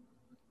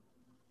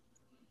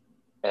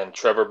 and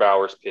Trevor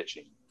Bauer's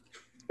pitching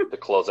to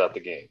close out the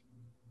game,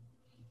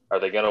 are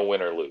they going to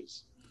win or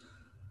lose?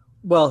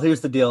 Well,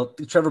 here's the deal.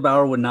 Trevor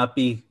Bauer would not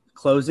be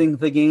closing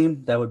the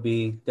game. That would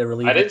be their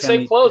reliever. I didn't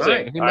say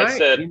closing. I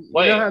said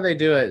playing. You know how they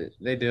do it?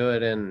 They do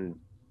it in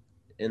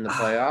the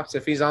playoffs.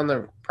 If he's on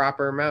the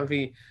proper amount, if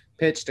he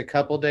pitched a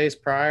couple days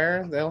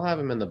prior, they'll have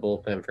him in the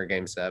bullpen for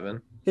Game 7.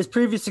 His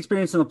previous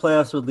experience in the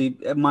playoffs would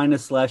lead,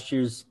 minus last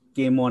year's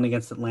Game 1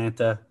 against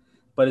Atlanta,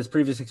 but his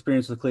previous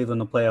experience with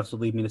Cleveland in the playoffs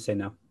would lead me to say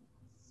no.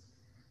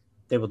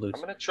 They would lose.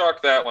 I'm going to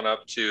chalk that one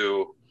up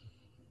to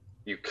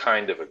you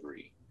kind of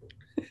agree.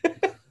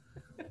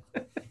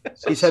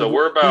 He's had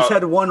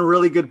one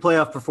really good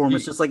playoff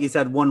performance, just like he's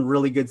had one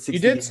really good 60. You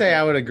did say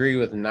I would agree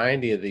with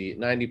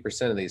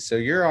 90% of these, so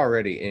you're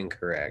already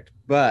incorrect.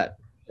 But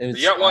you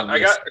got one. I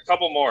got a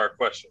couple more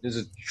questions.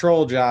 It's a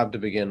troll job to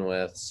begin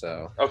with,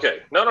 so. Okay,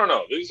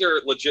 no. These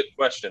are legit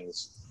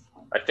questions.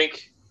 I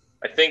think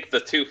the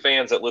 2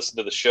 fans that listen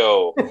to the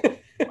show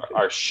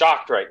are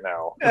shocked right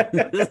now.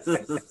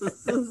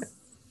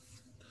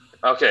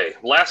 Okay,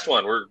 last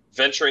one. We're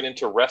venturing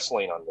into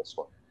wrestling on this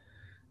one.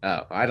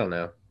 Oh, I don't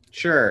know.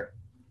 Sure.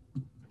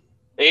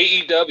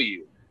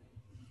 AEW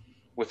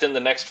within the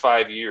next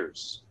 5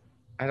 years.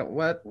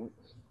 What?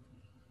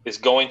 Is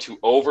going to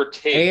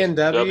overtake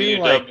A&W,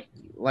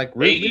 like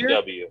root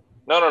AEW. Beer?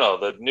 No.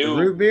 The new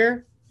root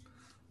beer.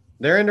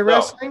 They're into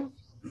wrestling.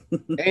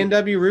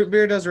 A&W root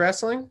beer does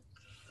wrestling.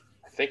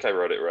 I think I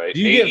wrote it right.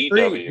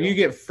 You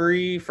get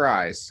free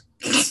fries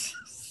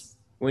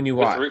when you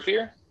watch with root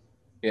beer.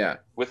 Yeah,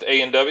 with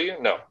A&W.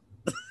 No,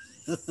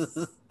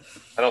 I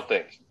don't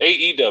think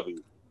AEW.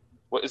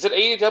 What is it?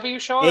 AEW,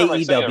 Sean?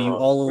 AEW,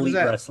 All Elite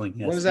Wrestling.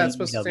 Yes. What is that AEW.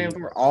 supposed to stand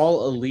for?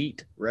 All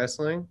Elite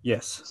Wrestling?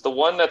 Yes. It's the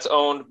one that's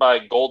owned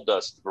by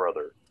Goldust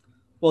brother.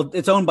 Well,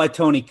 it's owned by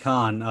Tony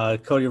Khan.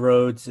 Cody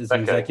Rhodes is the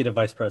executive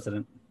vice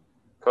president.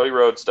 Cody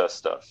Rhodes does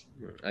stuff.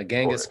 A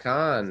Genghis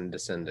Khan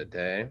descendant,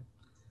 eh?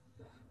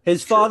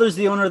 His father's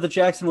the owner of the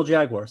Jacksonville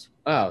Jaguars.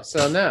 Oh,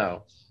 so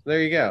no.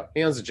 There you go.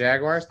 He owns the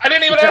Jaguars. I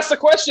didn't even ask the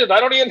question. I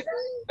don't even.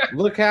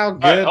 Look how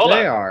good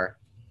they are.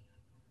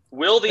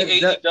 Will the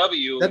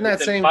AEW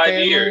within 5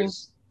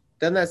 years?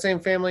 Doesn't that same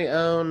family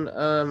own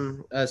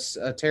a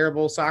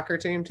terrible soccer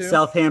team too?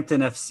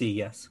 Southampton FC,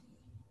 yes.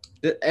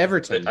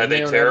 Everton. Are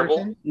they terrible?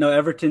 Everton? No,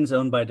 Everton's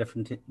owned by a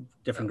different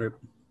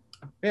group.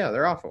 Yeah,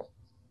 they're awful.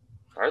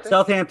 Are they?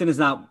 Southampton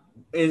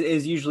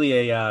is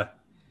usually a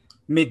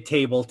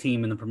mid-table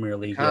team in the Premier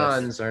League.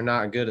 Cons are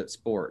not good at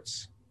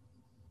sports.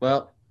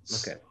 Well,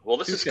 okay. Well,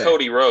 this is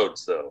Cody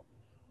Rhodes, though.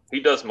 He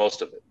does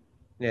most of it.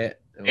 Yeah.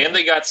 And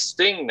they got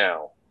Sting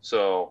now.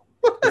 So,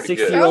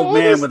 60-year-old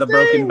man with a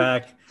broken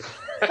back.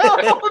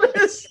 How old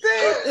is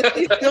Sting?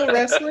 He's still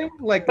wrestling?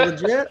 Like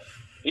legit?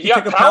 He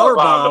got a power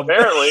bomb,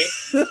 apparently.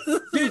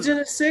 Dude's in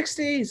his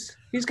 60s.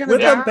 He's gonna with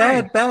die. a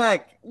bad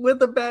back.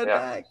 With a bad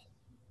back.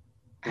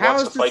 How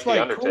is this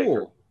like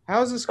cool?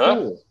 How is this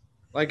cool?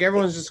 Like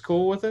everyone's just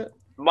cool with it?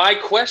 My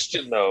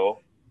question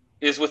though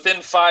is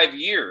within 5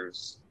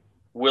 years,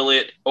 will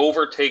it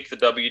overtake the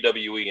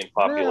WWE in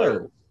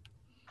popularity? No.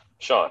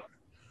 Sean.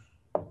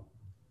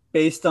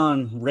 Based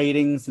on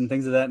ratings and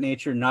things of that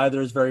nature, neither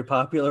is very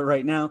popular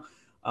right now.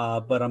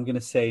 But I'm going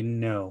to say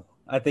no.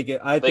 I think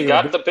they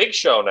got the Big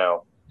Show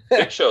now.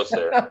 Big Show's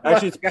there.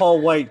 Actually, it's Paul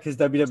White because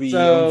WWE.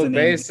 So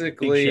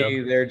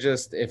basically, they're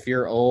just if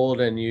you're old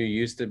and you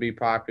used to be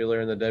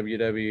popular in the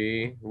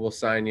WWE, we'll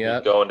sign you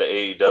up. Going to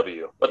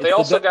AEW, but they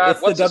also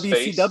got what's the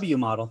WCW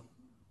model.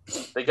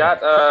 They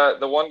got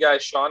the one guy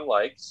Sean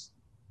likes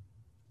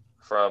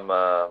from.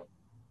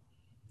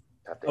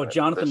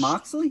 Jonathan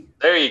Moxley.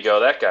 There you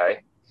go, that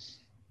guy.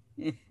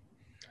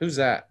 Who's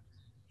that?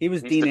 He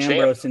was He's Dean the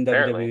Ambrose champ, in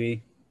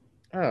WWE.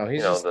 Oh,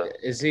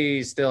 is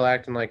he still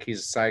acting like he's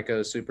a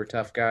psycho, super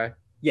tough guy?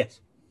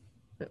 Yes.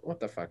 What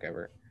the fuck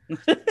ever? He's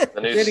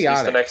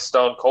the next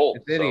Stone Cold.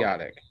 It's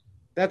idiotic.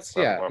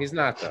 He's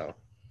not though.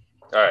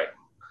 All right.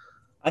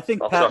 I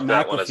think Pat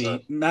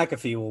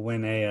McAfee will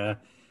win a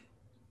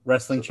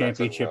wrestling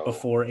championship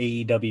before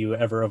AEW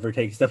ever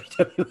overtakes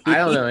WWE. I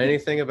don't know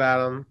anything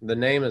about him. The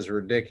name is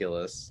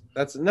ridiculous.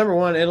 That's number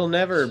one. It'll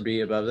never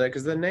be above that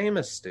because the name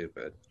is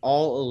stupid.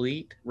 All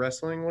Elite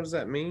Wrestling. What does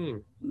that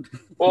mean?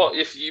 Well,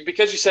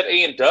 because you said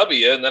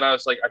A&W, and then I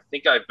was like, I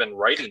think I've been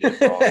writing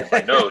it wrong in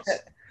my notes.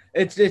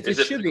 It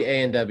should be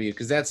A&W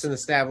because that's an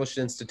established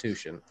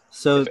institution.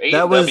 So if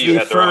that was the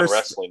first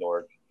wrestling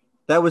org.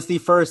 That was the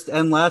first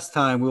and last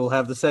time we will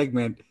have the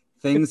segment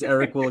Things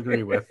Eric will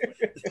agree with.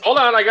 Hold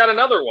on, I got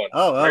another one.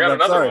 I got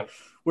another one.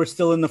 We're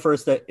still in the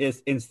first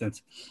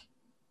instance.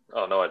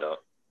 Oh, no, I don't.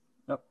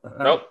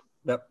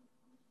 Nope.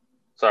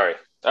 Sorry.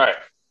 All right.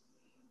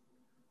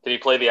 Can you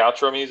play the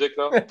outro music,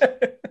 though?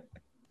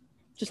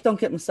 Just don't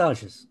get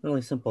massages.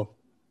 Really simple.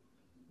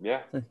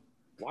 Yeah.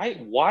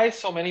 Why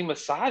so many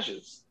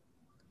massages?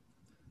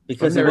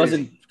 Because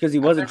he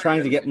wasn't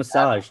trying to get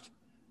massaged.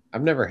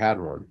 I've never had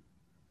one.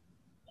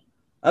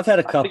 I've had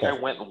a couple. I think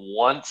I went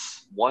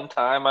once. One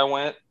time I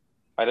went.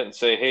 I didn't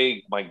say,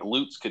 hey, my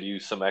glutes could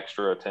use some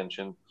extra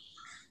attention.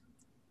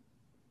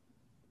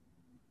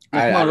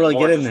 Come on, really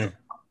get in there.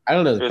 I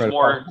don't know. It was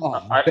more.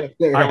 I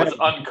was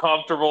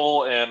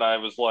uncomfortable, and I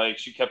was like,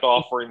 she kept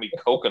offering me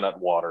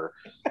coconut water,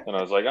 and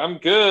I was like, I'm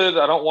good.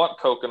 I don't want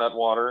coconut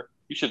water.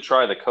 You should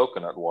try the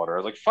coconut water. I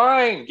was like,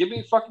 fine, give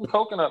me fucking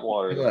coconut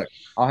water. Look,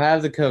 I'll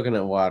have the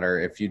coconut water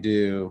if you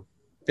do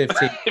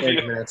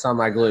 15 minutes on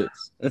my glutes.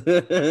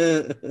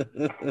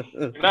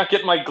 You're not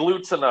getting my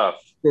glutes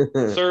enough,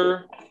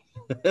 sir.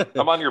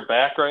 I'm on your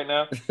back right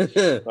now.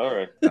 All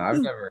right. No, I've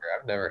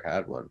never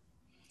had one.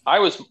 I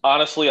was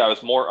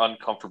more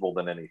uncomfortable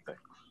than anything.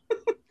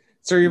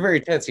 Sir, you're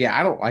very tense. Yeah,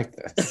 I don't like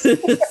this.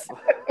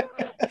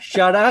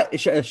 Sade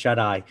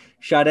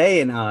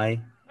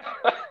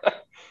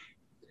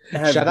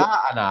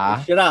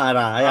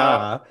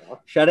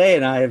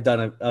and I have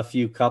done a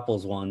few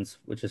couples ones,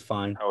 which is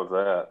fine. How was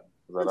that?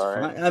 Is that all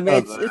right? Fine. I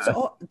mean,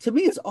 to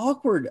me, it's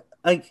awkward.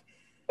 Like,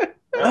 I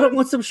don't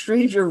want some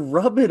stranger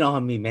rubbing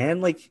on me,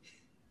 man. Like,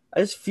 I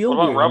just feel. What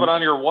about weird. rubbing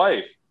on your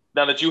wife?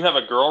 Now, did you have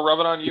a girl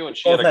rubbing on you and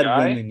she had a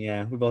guy? Women,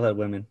 yeah, we both had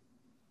women.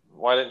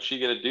 Why didn't she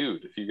get a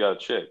dude if you got a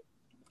chick?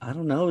 I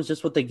don't know. It's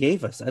just what they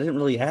gave us. I didn't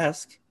really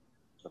ask.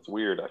 That's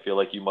weird. I feel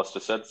like you must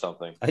have said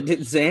something. I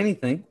didn't say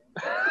anything.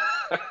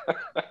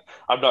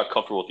 I'm not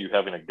comfortable with you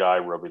having a guy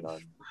rubbing on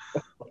you.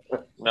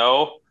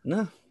 No?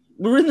 No.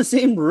 We're in the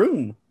same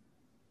room.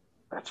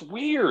 That's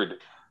weird.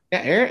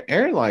 Yeah,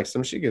 Erin likes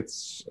them. She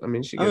gets.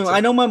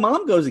 I know my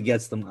mom goes and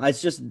gets them.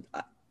 It's just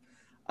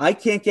I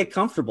can't get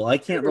comfortable. I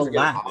can't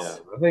relax. Yeah.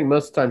 I think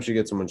most of the time she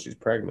gets them when she's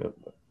pregnant.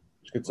 But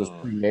she gets those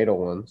prenatal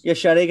ones. Yeah,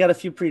 Sade got a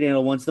few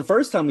prenatal ones. The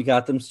first time we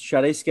got them,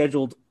 Sade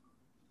scheduled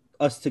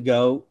us to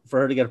go for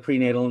her to get a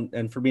prenatal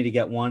and for me to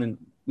get one. And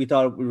we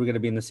thought we were going to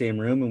be in the same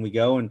room. And we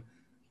go and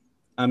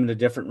I'm in a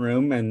different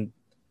room. And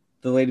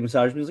the lady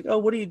massaged me. Was like, oh,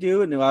 what do you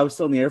do? And I was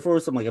still in the Air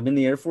Force. I'm like, I'm in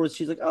the Air Force.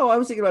 She's like, oh, I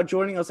was thinking about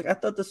joining. I was like, I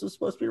thought this was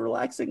supposed to be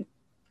relaxing.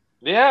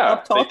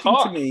 Yeah. Stop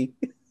talking to me.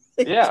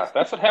 Yeah,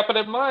 that's what happened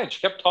in mine.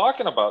 She kept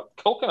talking about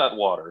coconut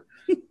water.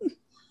 It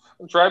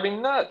drive me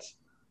nuts.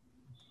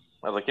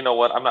 I was like, you know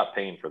what? I'm not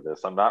paying for this.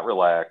 I'm not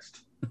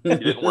relaxed. You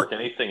didn't work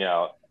anything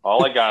out.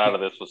 All I got out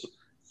of this was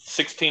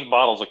 16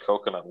 bottles of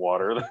coconut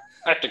water that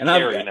I have to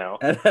carry now.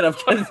 And I'm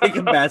trying to take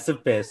a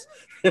massive piss.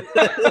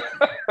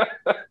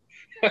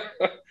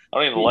 I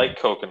don't even like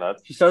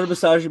coconuts. She started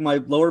massaging my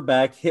lower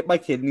back, hit my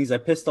kidneys. I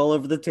pissed all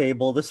over the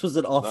table. This was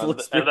an awful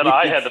experience. And then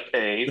I had to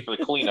pay for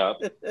the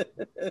cleanup.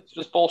 It's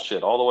just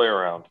bullshit all the way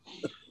around.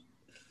 Is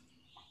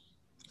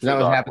that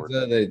what happens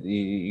though? That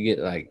you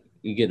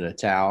get in a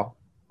towel,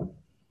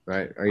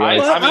 right?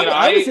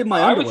 I was in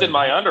my underwear. I was in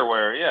my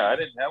underwear. Yeah,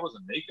 I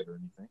wasn't naked or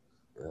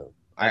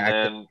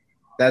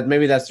anything.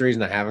 Maybe that's the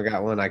reason I haven't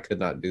got one. I could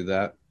not do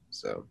that.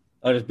 So.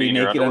 Oh, just be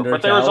naked under a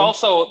But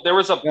towel? there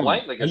was a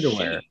blanket, like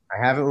underwear. A sheet.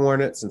 I haven't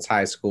worn it since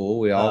high school.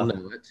 We all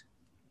know it.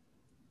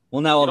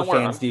 Well, now all the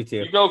fans do too.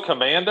 You go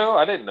commando?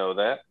 I didn't know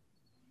that.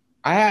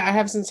 I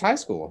have since high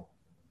school.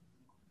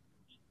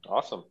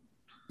 Awesome.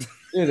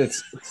 Dude,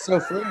 it's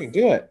so free.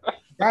 Do it.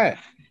 Try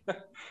it.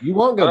 You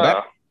won't go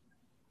back.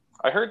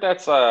 I heard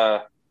that's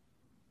I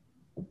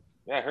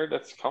heard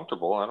that's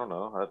comfortable. I don't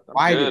know.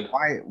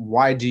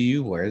 Why do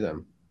you wear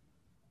them?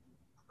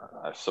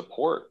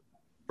 Support.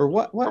 For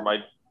what? For my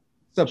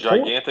support?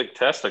 Gigantic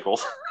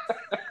testicles.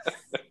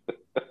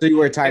 So you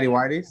wear tighty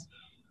whities?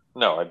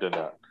 No, I did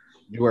not.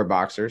 You wear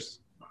boxers?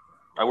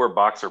 I wear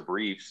boxer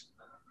briefs.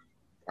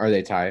 Are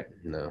they tight?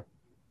 No.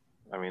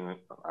 I mean,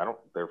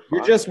 they're fine.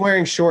 You're just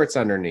wearing shorts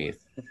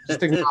underneath.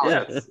 Just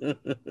acknowledge it.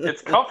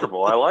 It's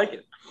comfortable. I like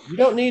it. You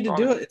don't need to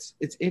do it.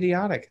 It's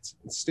idiotic.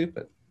 It's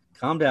stupid.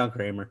 Calm down,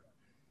 Kramer.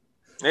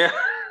 Yeah.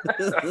 All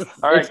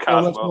right, It's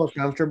so much Cosmo. more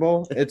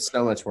comfortable. It's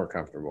so much more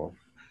comfortable.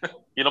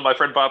 You know my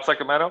friend Bob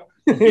Sacramento?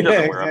 He doesn't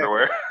wear Exactly.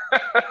 underwear.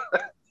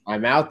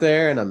 I'm out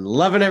there and I'm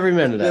loving every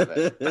minute of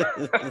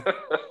it.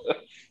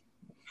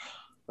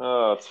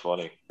 Oh, it's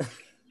funny.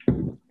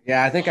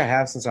 Yeah, I think I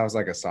have since I was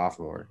like a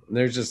sophomore. And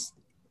there's just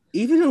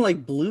Even in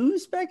like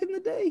blues back in the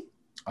day.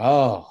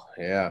 oh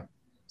yeah.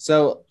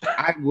 So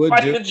I would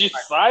Why do did you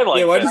sigh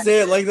like why'd you that?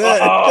 say it like that?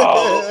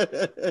 Oh.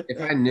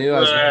 if I knew I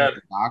was going Brad. to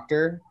the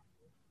doctor,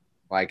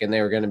 like, and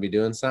they were going to be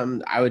doing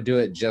something, I would do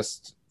it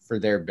just for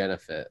their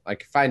benefit.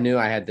 Like, if I knew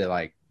I had to,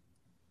 like,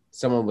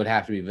 someone would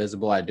have to be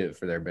visible, I'd do it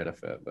for their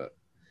benefit. But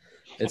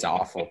it's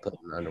awful putting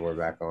underwear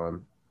back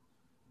on.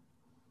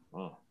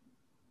 Oh.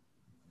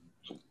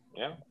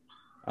 Yeah.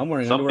 I'm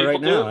wearing Some underwear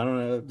right people now. do. I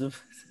don't know.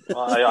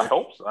 Well, I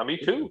hope so. Me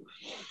too.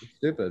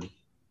 Stupid.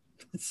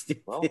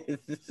 Stupid. Well,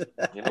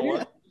 you know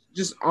what?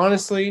 Just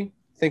honestly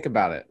think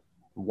about it.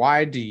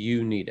 Why do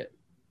you need it?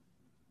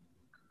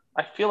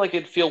 I feel like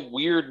it'd feel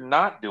weird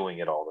not doing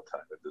it all the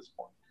time at this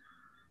point.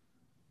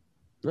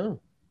 No.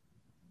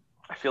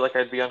 I feel like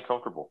I'd be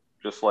uncomfortable.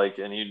 Just like,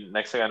 and you,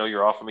 next thing I know,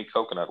 you're offering me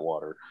coconut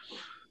water.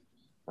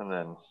 And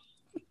then,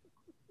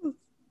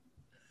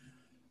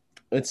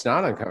 It's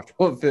not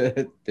uncomfortable.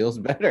 It feels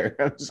better.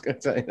 I'm just going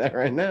to tell you that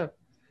right now.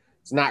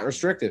 It's not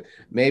restrictive.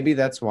 Maybe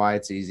that's why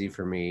it's easy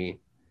for me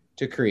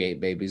to create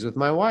babies with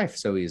my wife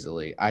so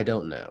easily. I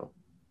don't know.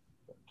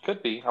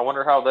 could be. I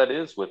wonder how that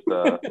is with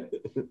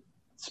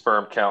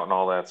sperm count and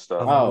all that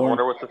stuff. I Oh,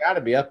 wonder what the. got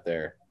to be up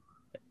there.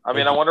 I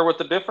mean, I wonder what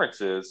the difference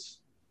is.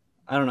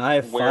 I don't know. I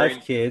have Wearing-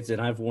 5 kids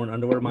and I've worn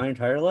underwear my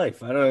entire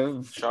life. I don't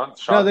know.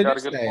 Sean they got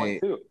a do good say-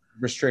 point too.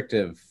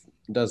 Restrictive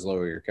does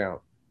lower your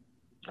count.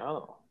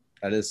 Oh,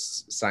 That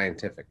is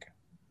scientific.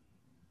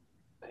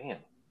 damn.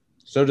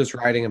 So does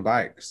riding a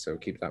bike. So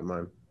keep that in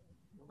mind.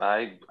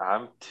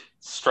 I'm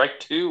strike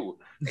 2.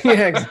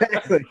 Yeah,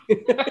 exactly.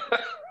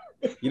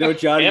 You know what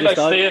Johnny And I just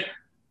thought? stay You it.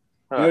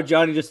 know what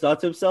Johnny just thought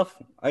to himself?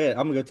 I'm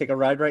gonna go take a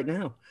ride right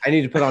now. I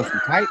need to put on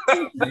some tights.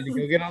 I need to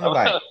go get on the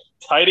bike.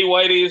 Tidy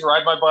whities,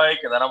 ride my bike,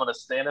 and then I'm going to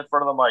stand in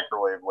front of the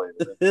microwave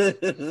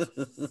later.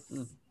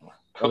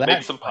 Well, Make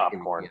that some might give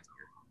me popcorn. cancer.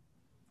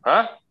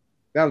 Huh?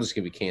 That'll just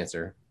give you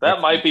cancer.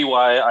 That might be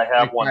why I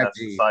have Like one that's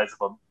the 5G. size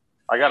of a.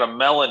 I got a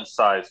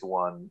melon-sized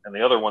one, and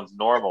the other one's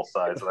normal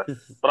size.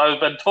 But I've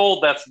been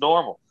told that's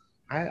normal.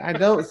 I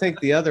don't think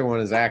the other one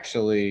is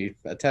actually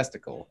a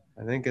testicle.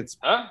 I think it's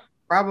Huh?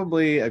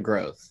 probably a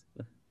growth.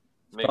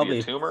 Maybe Probably.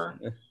 a tumor?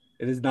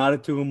 It is not a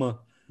tumor.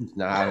 It's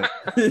not.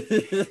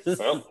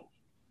 Well,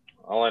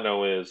 all I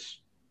know is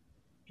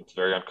it's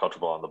very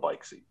uncomfortable on the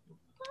bike seat.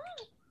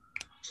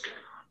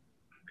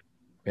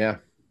 Yeah.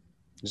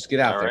 Just get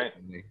out All there.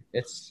 right.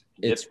 It's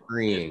Get-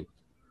 freeing.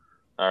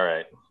 All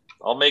right.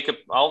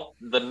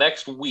 The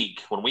next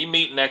week, when we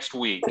meet next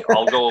week,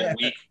 I'll go a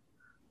week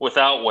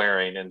without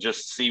wearing and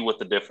just see what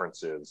the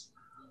difference is.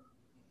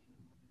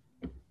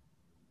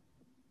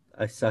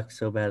 I suck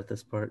so bad at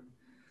this part.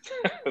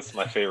 That's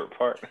my favorite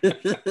part.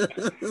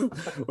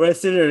 Where I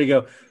sit there and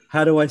go,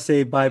 how do I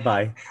say bye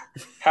bye?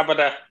 How about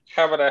that?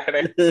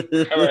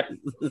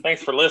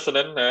 Thanks for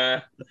listening.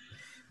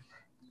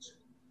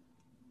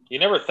 You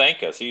never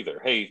thank us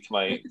either. Hey,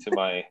 to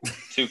my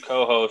 2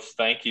 co-hosts,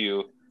 thank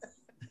you.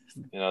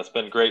 You know, it's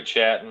been great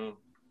chatting.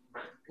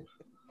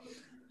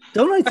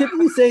 Don't I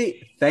typically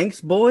say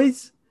thanks,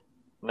 boys?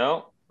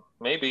 No,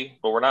 maybe,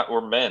 but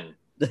we're men.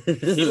 He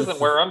doesn't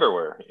wear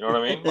underwear. You know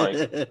what I mean?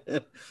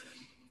 Like,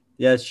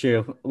 yeah, it's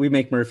true. We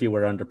make Murphy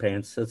wear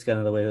underpants. That's kind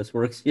of the way this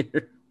works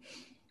here.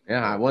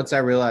 Yeah. Once I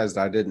realized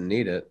I didn't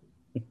need it,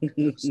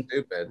 it was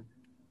stupid.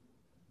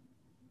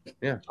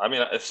 I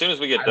mean, as soon as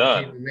we get I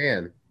done, became a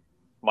man.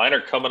 mine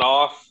are coming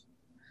off.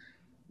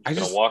 I I'm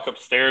just gonna walk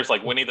upstairs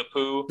like Winnie the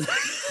Pooh.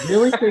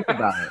 really think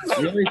about it.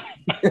 Really,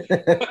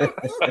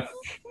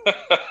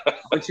 I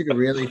want you to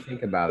really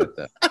think about it,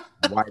 though.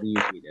 Why do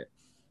you need it?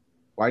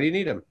 Why do you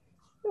need them?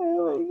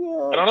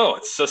 Oh I don't know.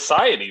 It's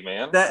society,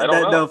 man. That, I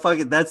don't know. No, fuck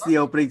it. That's the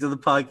opening to the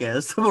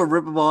podcast. We'll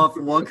rip them off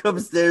and walk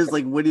upstairs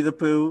like Winnie the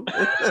Pooh.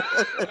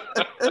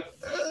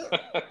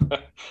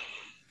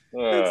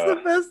 That's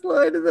the best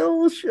line of the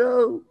whole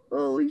show.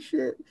 Holy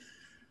shit.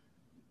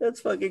 That's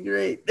fucking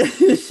great.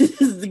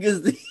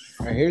 Because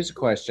All right, here's a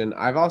question.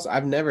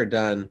 I've never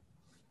done,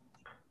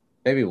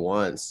 maybe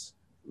once,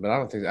 but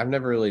I've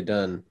never really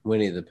done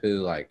Winnie the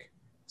Pooh like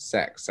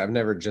sex. I've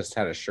never just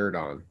had a shirt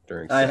on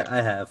during sex.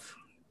 I have.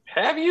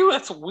 Have you?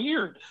 That's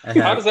weird. I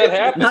have. How does that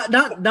happen?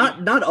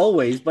 Not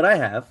always, but I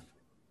have.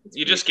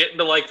 You just get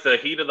into like the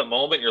heat of the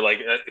moment. You're like,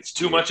 it's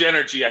too much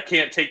energy. I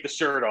can't take the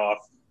shirt off.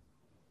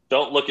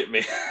 Don't look at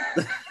me.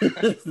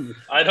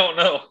 I don't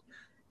know.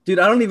 Dude,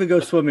 I don't even go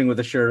swimming with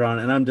a shirt on,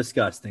 and I'm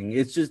disgusting.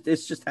 It's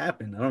just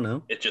happened. I don't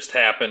know. It just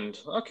happened.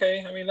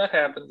 Okay. I mean, that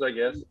happens, I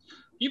guess.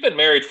 You've been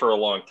married for a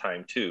long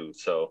time too.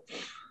 So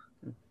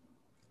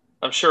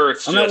I'm sure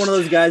it's I'm not one of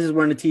those guys who's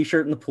wearing a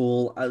t-shirt in the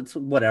pool. It's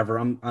whatever.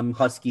 I'm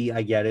husky.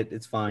 I get it.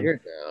 It's fine.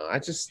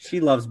 She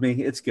loves me.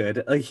 It's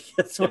good. Like,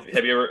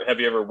 have you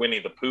ever Winnie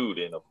the Pooh'd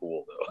in a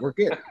pool though? We're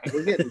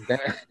getting down.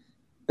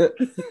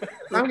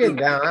 I'm getting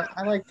down.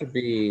 I like to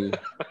be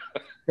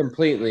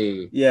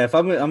completely. Yeah, if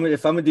I'm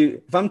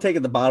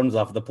taking the bottoms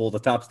off of the pool, the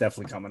top's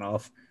definitely coming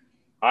off.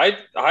 I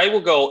will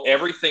go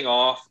everything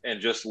off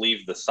and just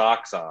leave the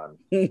socks on.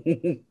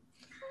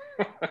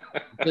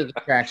 Get the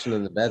traction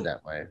in the bed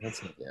that way.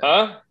 That's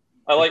Huh?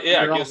 I like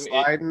it gives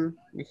sliding.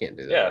 You can't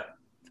do that. Yeah,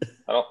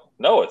 I don't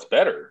know. It's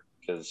better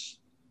because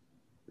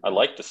I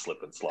like to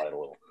slip and slide a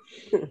little.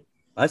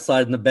 I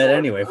slide in the bed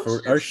anyway.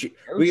 For our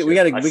we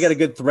got a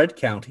good thread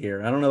count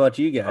here. I don't know about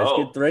you guys.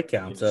 Good thread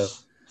count. So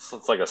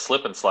it's like a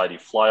slip and slide. You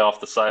fly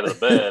off the side of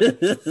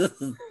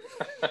the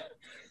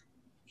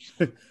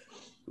bed.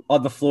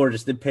 On the floor,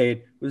 just in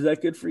pain. Was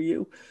that good for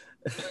you?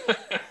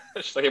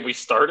 She's like, have we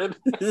started?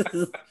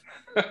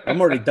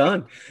 I'm already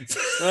done.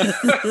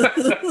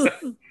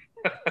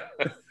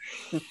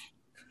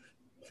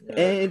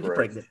 And you're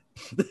pregnant.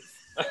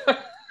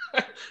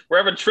 We're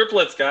having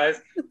triplets,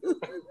 guys.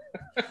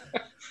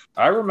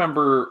 I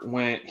remember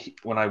when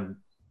I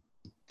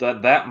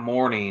that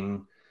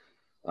morning,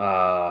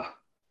 my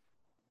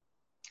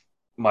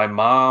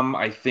mom,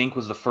 I think,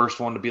 was the first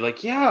one to be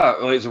like, yeah,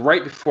 it was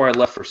right before I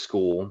left for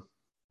school.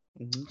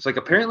 Mm-hmm. It's like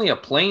apparently a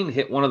plane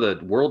hit one of the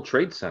World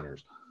Trade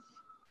Centers.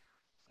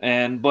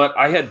 But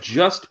I had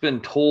just been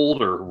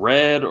told or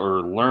read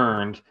or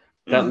learned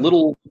that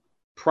little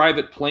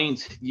private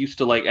planes used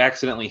to like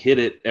accidentally hit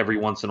it every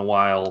once in a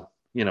while,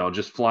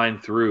 just flying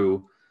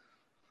through.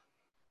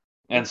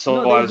 And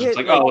so I was just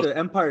like, the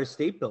Empire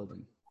State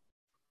Building.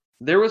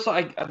 There was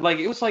like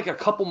it was like a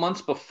couple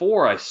months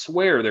before, I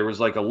swear, there was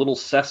like a little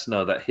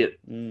Cessna that hit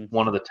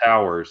one of the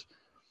towers.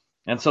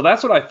 And so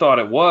that's what I thought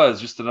it was,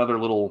 just another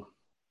little,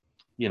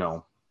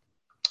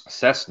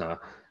 Cessna.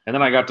 And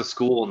then I got to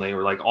school and they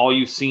were like, all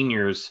you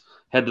seniors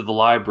head to the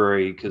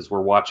library because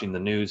we're watching the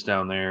news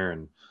down there.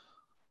 And I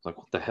was like,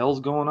 what the hell's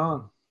going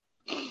on?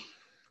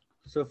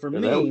 So for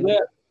me,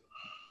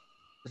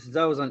 since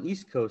I was on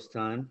East Coast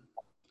time,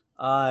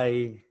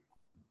 it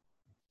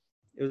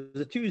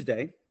was a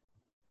Tuesday.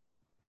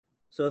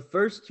 So the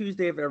first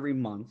Tuesday of every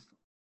month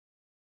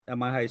at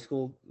my high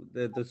school,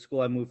 the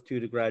school I moved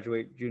to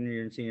graduate junior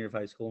year and senior year of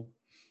high school,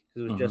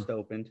 because it was just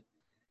opened.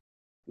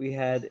 We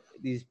had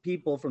these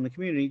people from the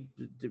community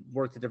that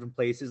worked at different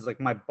places. Like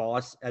my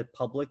boss at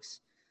Publix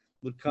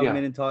would come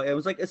in and talk. It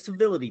was like a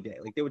civility day.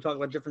 Like they would talk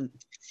about different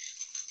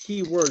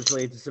key words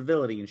related to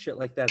civility and shit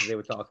like that they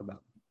would talk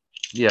about.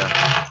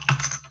 Yeah.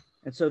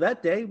 And so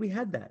that day we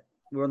had that.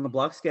 We were on the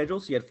block schedule.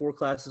 So you had 4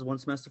 classes one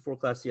semester, 4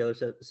 classes the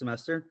other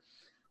semester.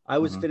 I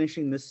was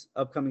finishing this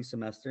upcoming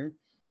semester.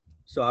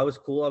 So I was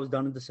cool. I was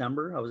done in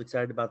December. I was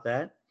excited about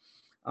that.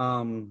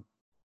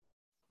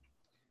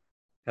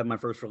 Had my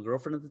first real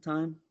girlfriend at the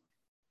time.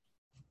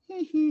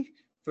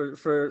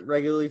 for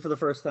regularly for the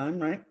first time,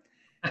 right?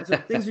 And so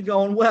things are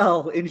going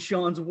well in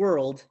Sean's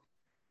world.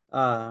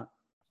 So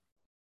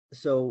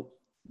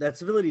that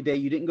civility day,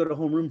 you didn't go to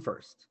homeroom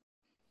first.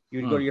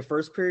 You would go to your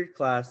first period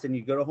class, then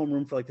you'd go to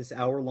homeroom for like this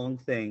hour-long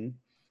thing,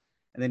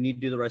 and then you'd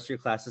do the rest of your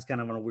classes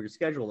kind of on a weird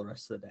schedule the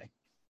rest of the day.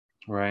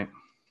 Right.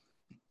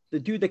 The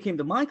dude that came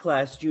to my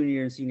class junior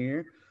year and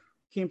senior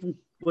year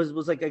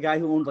was like a guy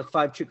who owned like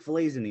 5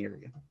 Chick-fil-A's in the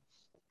area.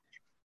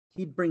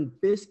 He'd bring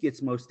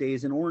biscuits most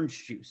days and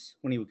orange juice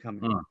when he would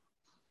come in.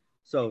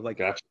 So like,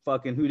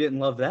 fucking who didn't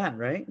love that,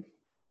 right?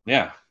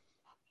 Yeah.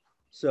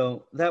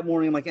 So that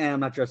morning I'm like, I'm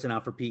not dressing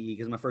out for PE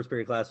because my first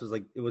period class was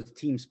like, it was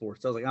team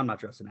sports. So I was like, I'm not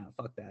dressing out.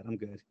 Fuck that. I'm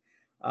good.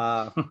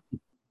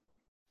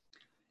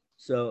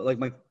 So like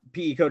my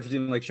PE coach was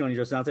even like, showing you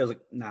dressing out there. I was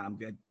like, nah, I'm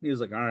good. He was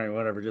like, all right,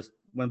 whatever. Just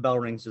when bell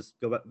rings, just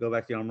go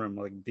back to your homeroom.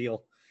 Like,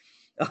 deal.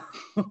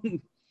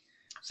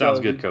 Sounds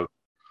good, coach.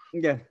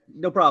 Yeah,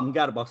 no problem.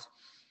 Got it, boss.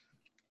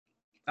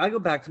 I go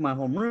back to my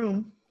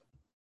homeroom,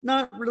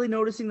 not really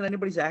noticing that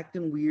anybody's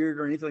acting weird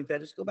or anything like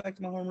that. Just go back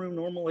to my homeroom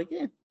normal, like,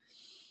 get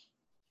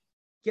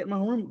in my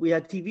homeroom. We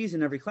had TVs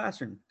in every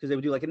classroom because they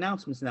would do like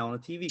announcements now on the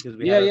TV because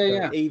we had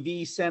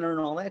AV center and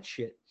all that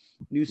shit.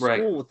 New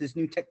school with this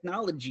new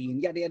technology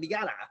and yada, yada,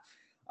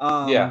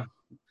 yada.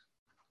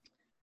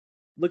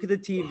 Look at the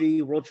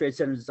TV. World Trade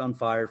Center is on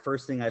fire.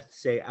 First thing I have to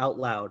say out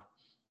loud,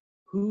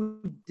 who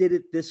did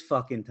it this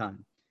fucking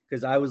time?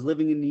 Because I was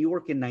living in New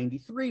York in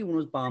 93 when it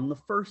was bombed the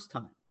first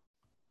time.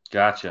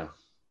 Gotcha.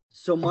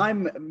 So my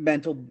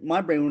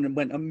brain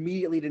went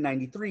immediately to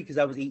 93 because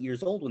I was 8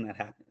 years old when that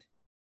happened.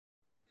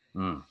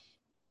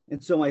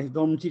 And so my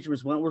dorm teacher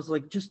was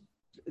like, just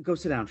go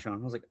sit down,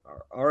 Sean. I was like,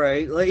 all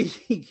right.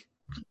 Like,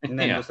 and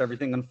then just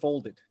everything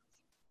unfolded.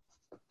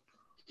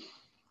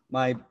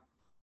 My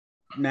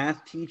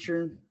math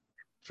teacher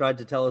tried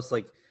to turn off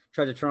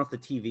the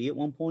TV at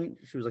one point.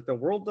 She was like, the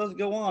world does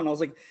go on. I was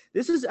like,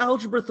 this is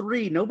algebra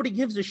 3. Nobody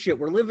gives a shit.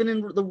 We're living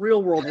in the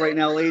real world right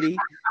now, lady.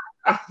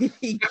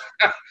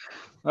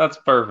 That's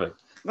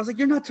perfect. I was like,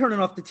 you're not turning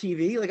off the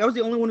TV. Like, I was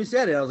the only one who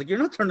said it. I was like, you're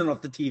not turning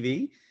off the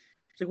TV.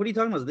 She's like, what are you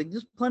talking about? I was like,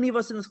 there's plenty of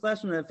us in this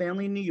classroom that have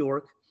family in New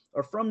York.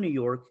 are from New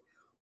York,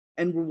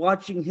 and we're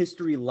watching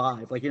history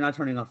live. Like, you're not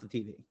turning off the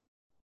TV.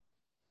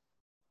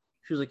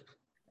 She was like,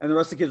 and the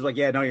rest of the kids were like,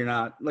 yeah, no, you're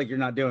not. Like, you're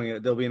not doing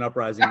it. There'll be an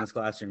uprising in this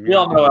classroom. We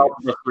all know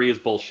Algebra 3 is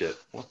bullshit.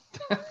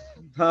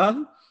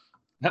 Huh?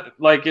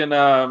 Like in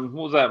what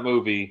was that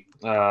movie?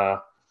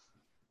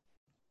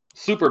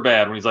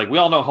 Superbad, when he's like, we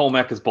all know home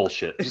ec is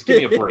bullshit. Just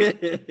give me a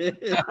break.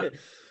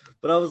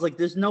 But I was like,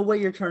 there's no way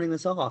you're turning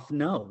this off.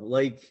 No,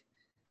 like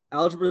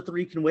Algebra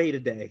 3 can wait a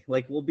day.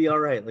 Like, we'll be all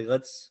right. Like,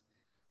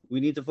 we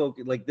need to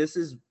focus. Like, this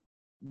is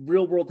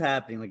real world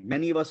happening. Like,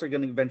 many of us are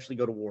going to eventually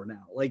go to war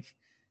now. Like,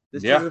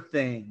 this is a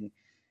thing.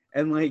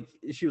 And like,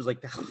 she was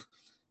like,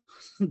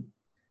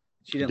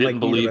 she didn't like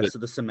me the rest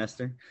of the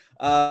semester.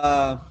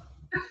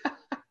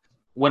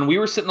 When we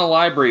were sitting in the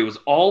library, it was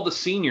all the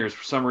seniors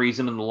for some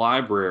reason in the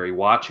library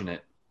watching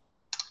it.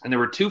 And there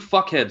were two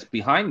fuckheads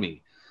behind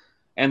me.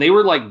 And they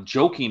were like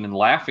joking and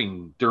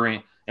laughing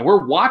during, and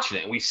we're watching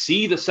it. And we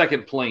see the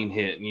second plane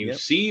hit, and you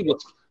see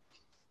what's,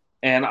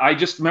 and I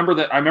just remember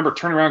that. I remember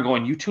turning around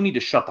going, you two need to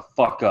shut the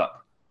fuck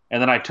up.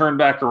 And then I turned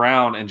back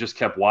around and just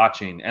kept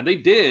watching. And they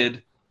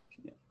did.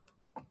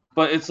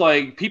 But it's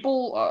like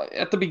people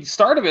at the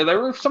start of it, there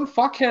were some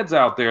fuckheads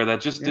out there that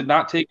just did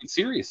not take it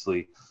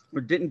seriously. Or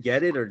didn't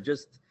get it, or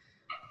just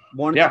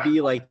wanted to be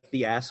like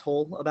the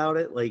asshole about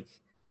it. Like,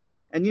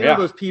 and you know,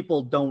 those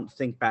people don't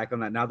think back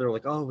on that now. They're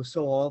like, oh, it was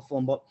so awful.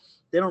 But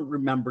they don't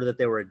remember that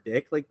they were a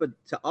dick. Like, but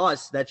to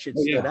us, that shit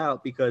stood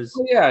out because.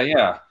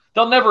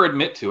 They'll never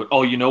admit to it.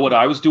 Oh, you know what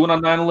I was doing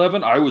on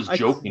 9/11? I was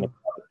joking about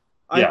it.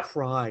 I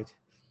cried.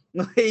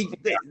 Like,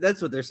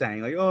 that's what they're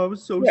saying. Like, oh, I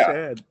was so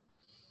sad.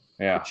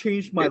 Yeah. It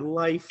changed my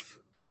life.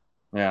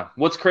 Yeah.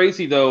 What's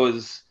crazy, though,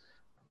 is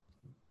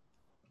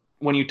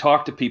when you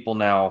talk to people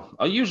now,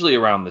 usually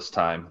around this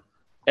time,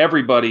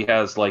 everybody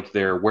has like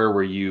their "Where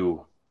were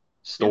you?"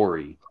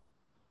 story.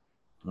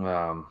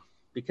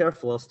 Be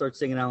careful. I'll start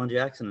singing Alan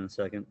Jackson in a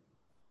second.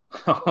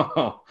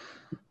 What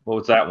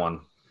was that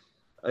one?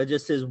 It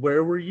just says,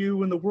 "Where were you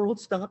when the world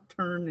stopped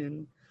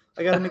turning?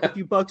 I got to make a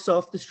few bucks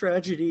off this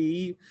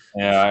tragedy."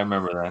 Yeah, I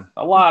remember that.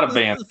 A lot of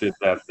bands did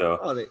that, though.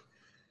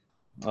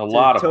 A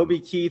lot of Toby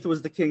Keith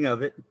was the king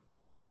of it.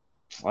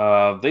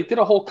 They did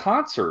a whole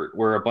concert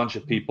where a bunch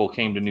of people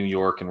came to New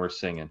York and were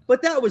singing.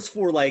 But that was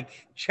for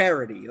like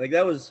charity. Like,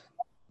 that was.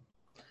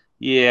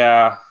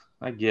 Yeah,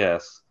 I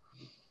guess.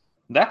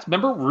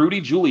 Remember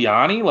Rudy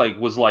Giuliani? Like,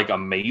 was like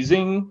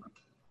amazing.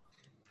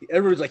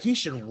 Everyone's like, he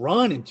should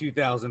run in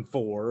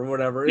 2004 or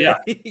whatever. Yeah.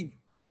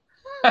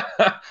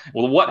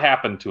 Well, what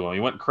happened to him? He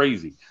went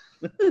crazy.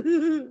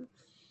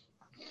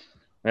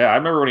 Yeah, I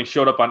remember when he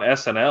showed up on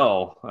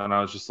SNL, and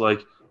I was just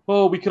like,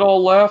 "Oh, we could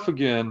all laugh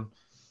again."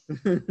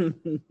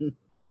 That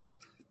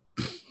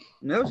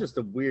was just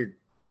a weird.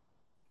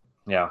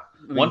 Yeah,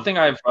 one thing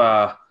I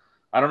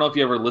don't know if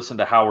you ever listened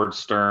to Howard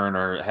Stern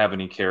or have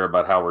any care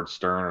about Howard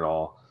Stern at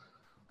all,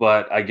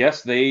 but I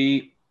guess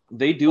they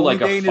do only like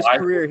day in his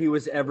career he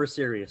was ever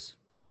serious.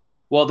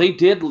 Well, they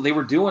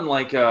were doing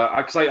like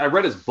because I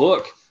read his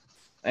book,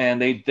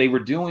 and they were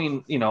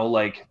doing, you know,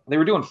 like they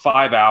were doing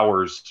 5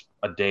 hours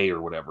a day or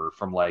whatever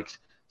from like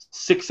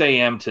 6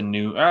 a.m. to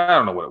noon. I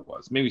don't know what it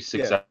was, maybe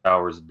 6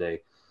 hours a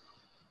day.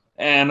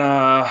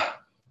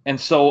 And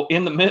so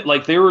in the mid,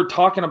 like they were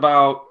talking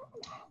about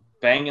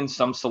banging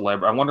some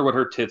celebrity. I wonder what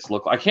her tits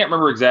look like. I can't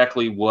remember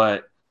exactly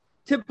what.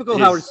 Typical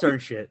Howard Stern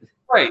shit.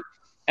 Right.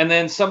 And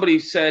then somebody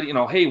said, you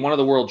know, hey, one of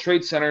the World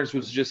Trade Centers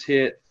was just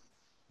hit.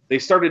 They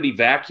started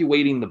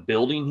evacuating the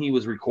building he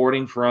was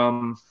recording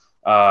from.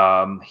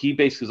 He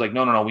basically was like,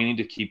 no, we need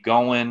to keep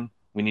going.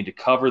 We need to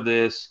cover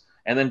this.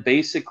 And then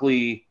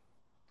basically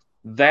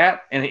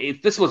that, and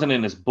this wasn't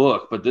in his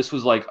book, but this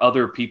was like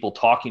other people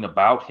talking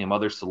about him,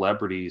 other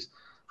celebrities.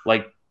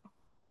 Like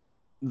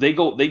they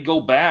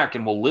go back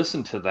and will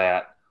listen to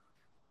that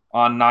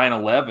on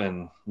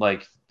 9/11,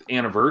 like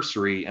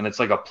anniversary, and it's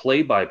like a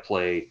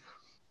play-by-play.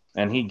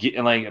 And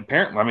like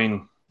apparently, I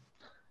mean,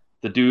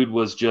 the dude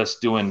was just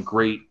doing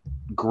great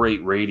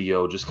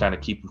radio, just kind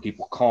of keeping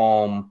people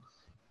calm.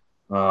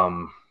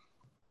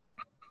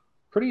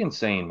 Pretty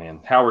insane, man.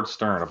 Howard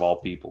Stern, of all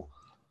people.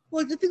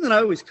 Well, the thing that I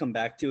always come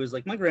back to is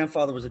like my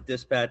grandfather was a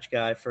dispatch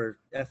guy for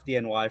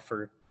FDNY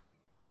for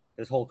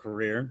his whole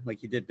career. Like,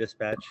 he did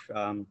dispatch.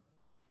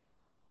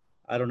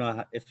 I don't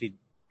know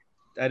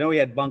I know he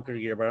had bunker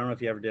gear, but I don't know if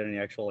he ever did any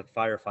actual like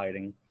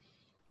firefighting.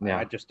 Yeah.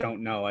 I just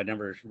don't know. I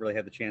never really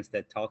had the chance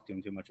to talk to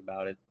him too much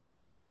about it.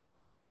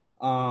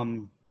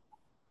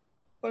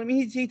 But I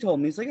mean, he told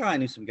me, he's like, oh, I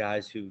knew some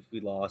guys who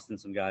we lost and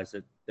some guys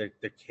that their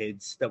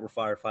kids that were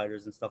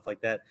firefighters and stuff like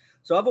that.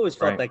 So I've always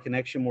felt that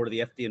connection more to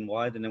the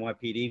FDNY than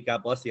NYPD.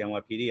 God bless the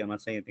NYPD. I'm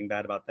not saying anything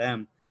bad about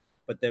them,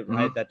 but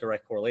I had that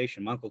direct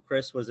correlation. My Uncle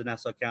Chris was a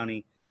Nassau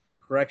County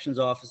corrections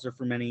officer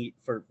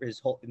for his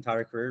whole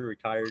entire career,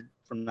 retired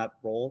from that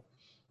role.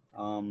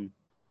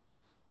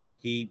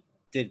 He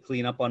did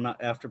clean up on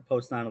after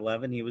post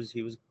 9/11. He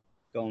was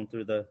going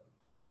through the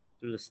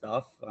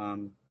stuff.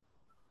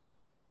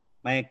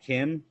 My Aunt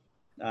Kim,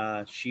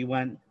 she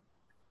went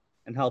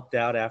and helped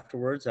out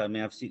afterwards. I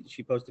mean,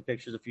 she posted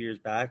pictures a few years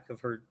back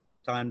of her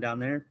time down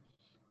there.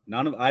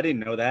 I didn't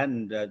know that,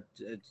 and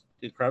it's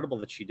incredible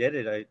that she did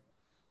it. I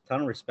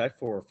ton of respect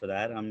for her for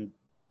that.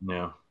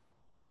 Yeah.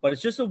 But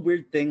it's just a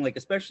weird thing, like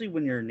especially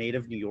when you're a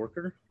native New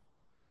Yorker.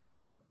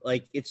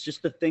 Like it's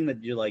just the thing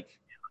that you're like.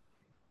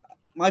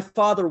 My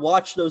father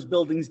watched those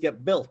buildings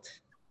get built.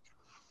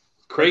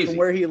 Crazy. Like from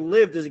where he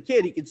lived as a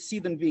kid, he could see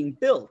them being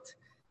built,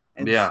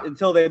 and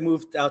until they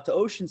moved out to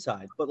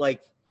Oceanside. But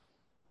like,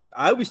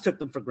 I always took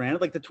them for granted.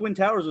 Like the Twin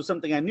Towers was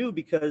something I knew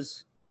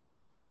because,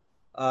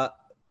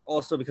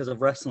 also because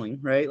of wrestling,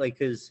 right? Like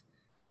because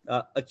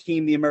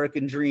Akeem the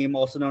American Dream,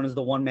 also known as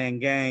the One Man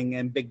Gang,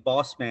 and Big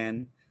Boss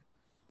Man,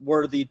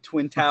 were the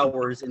Twin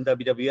Towers in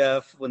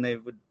WWF when they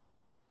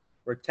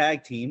were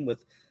tag team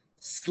with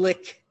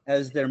Slick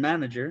as their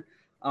manager.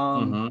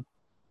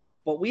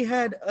 But we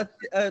had a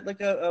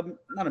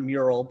not a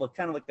mural, but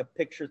kind of like a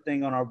picture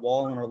thing on our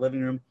wall in our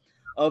living room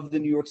of the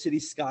New York City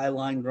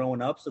skyline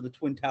growing up. So the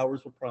Twin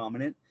Towers were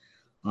prominent.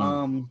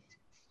 That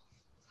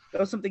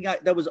was something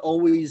that was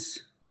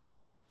always,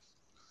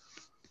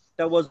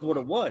 that was what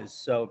it was.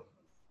 So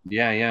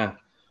yeah.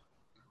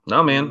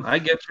 No, man, I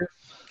get you.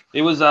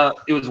 It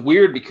was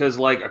weird because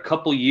like a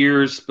couple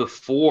years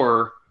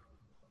before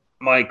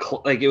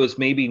it was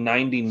maybe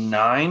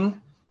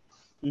 99.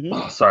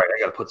 Oh, sorry, I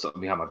gotta put something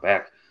behind my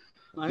back.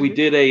 We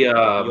did a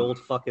the old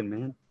fucking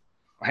man.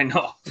 I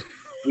know.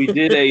 We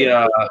did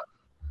a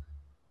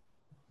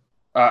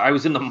I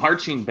was in the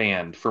marching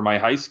band for my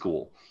high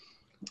school.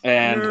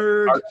 And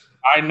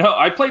I know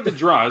I played the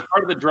drum. I was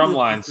part of the drum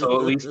line, so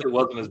at least it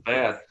wasn't as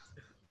bad.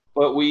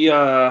 But we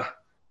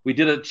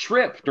did a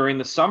trip during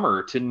the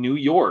summer to New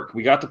York.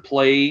 We got to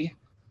play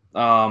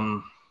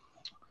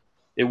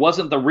it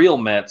wasn't the real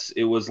Mets,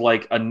 it was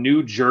like a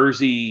New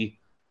Jersey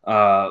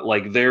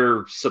like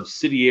their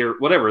subsidiary,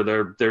 whatever,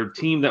 their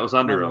team that was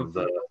under them.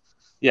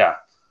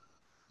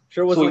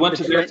 Sure was so we like went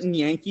the to Trenton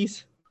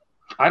Yankees.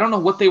 I don't know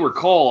what they were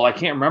called. I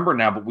can't remember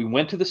now, but we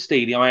went to the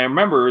stadium. I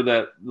remember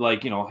that,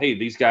 like, hey,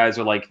 these guys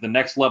are like the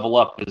next level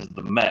up is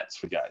the Mets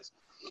for guys.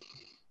 I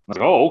was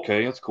like, oh,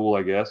 okay, that's cool,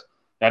 I guess.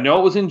 I know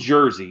it was in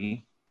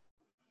Jersey,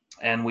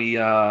 and we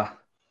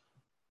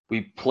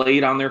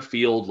played on their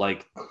field,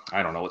 like,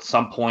 I don't know, at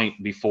some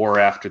point before or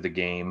after the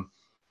game.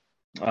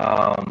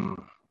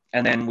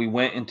 And then we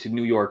went into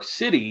New York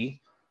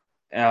City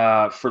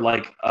for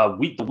like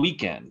the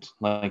weekend.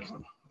 Like,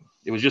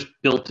 it was just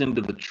built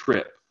into the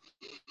trip.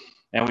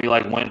 And we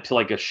like went to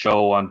like a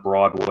show on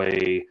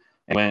Broadway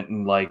and went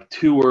and like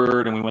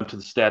toured, and we went to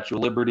the Statue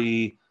of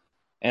Liberty.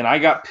 And I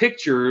got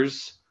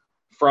pictures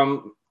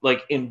from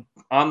like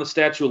on the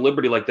Statue of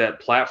Liberty, like that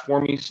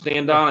platform you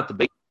stand on at the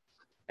base,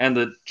 and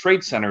the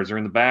trade centers are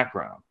in the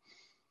background.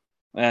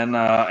 And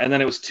then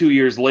it was 2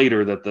 years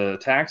later that the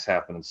attacks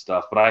happened and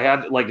stuff. But I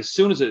had, like, as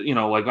soon as it,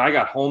 like when I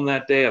got home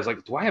that day, I was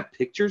like, do I have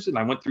pictures? And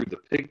I went through the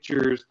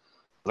pictures.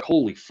 Like,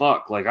 holy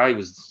fuck! Like,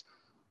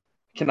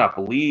 cannot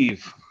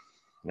believe.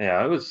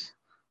 Yeah, it was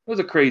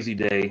a crazy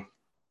day.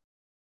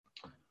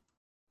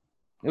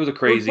 It was a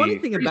crazy. The funny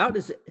thing about it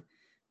is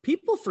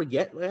people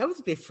forget. I don't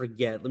think they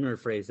forget. Let me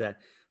rephrase that.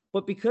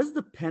 But because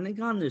the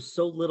Pentagon, there's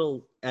so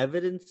little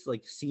evidence,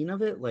 like seen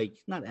of it, like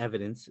not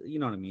evidence, you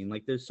know what I mean?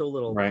 Like there's so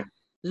little. Right.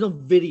 There's no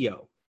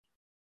video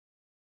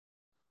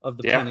of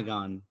the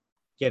Pentagon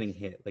getting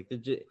hit. Like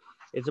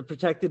it's a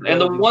protected.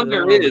 And the one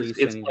there is, it's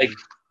anything. Like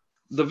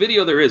the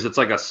video there is. It's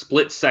like a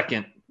split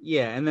second.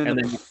 Yeah, and then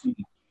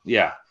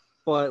yeah.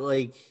 But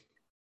like,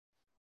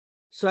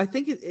 so I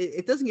think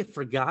it doesn't get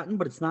forgotten,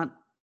 but it's not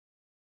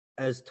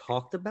as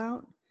talked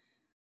about.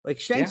 Like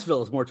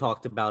Shanksville is more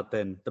talked about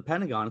than the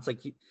Pentagon. It's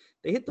like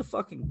they hit the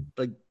fucking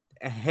like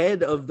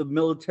ahead of the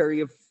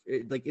military of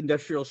like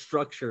industrial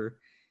structure.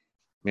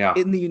 Yeah.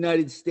 In the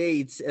United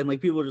States, and like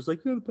people are just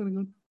like, the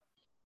Pentagon.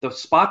 The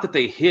spot that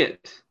they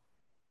hit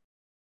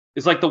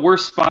is like the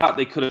worst spot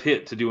they could have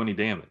hit to do any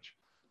damage.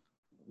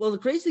 Well, the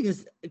crazy thing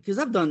is, because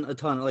I've done a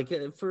ton, like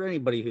for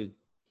anybody who,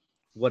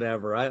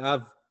 whatever,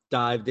 I've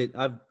dove deep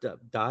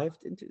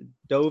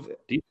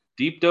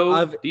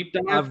dive.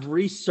 I've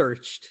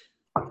researched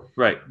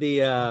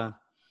the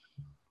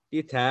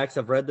attacks.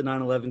 I've read the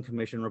 9/11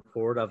 Commission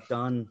report. I've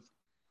done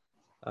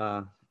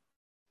a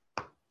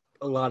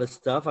lot of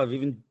stuff. I've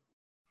even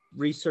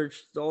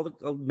researched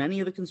many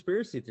of the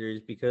conspiracy theories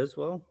because,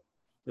 well,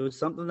 it was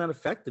something that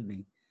affected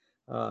me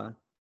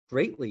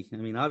greatly. I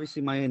mean,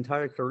 obviously, my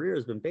entire career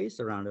has been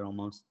based around it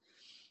almost.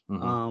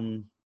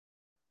 And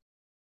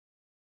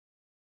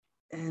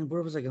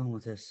where was I going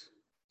with this?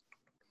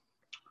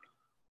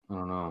 I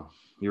don't know.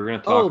 You were going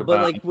to talk about.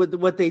 But like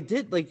what they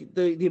did, like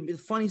the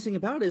funniest thing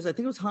about it is, I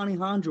think it was Hani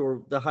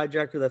Hanjour, the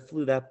hijacker that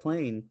flew that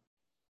plane.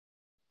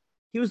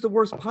 He was the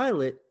worst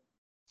pilot.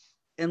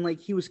 And like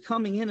he was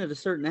coming in at a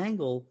certain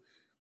angle,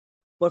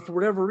 but for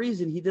whatever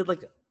reason, he did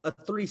like a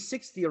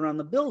 360 around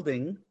the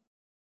building,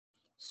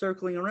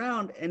 circling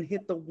around, and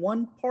hit the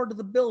one part of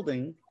the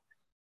building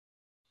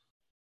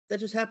that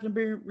just happened to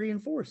be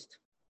reinforced.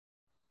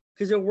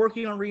 Because they're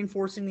working on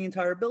reinforcing the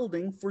entire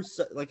building for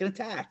like an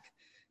attack.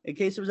 In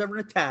case there was ever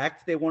an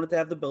attack, they wanted to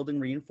have the building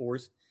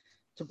reinforced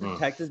to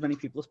protect as many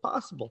people as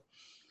possible.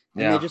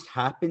 and they just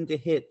happened to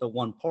hit the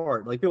one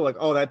part. Like people are like,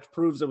 oh, that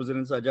proves it was an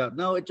inside job.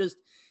 No, it just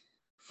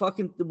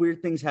fucking the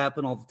weird things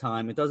happen all the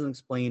time. It doesn't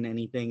explain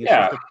anything. It's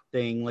just a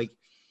thing. Like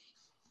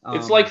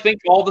it's like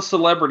think all the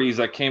celebrities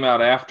that came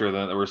out after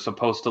that were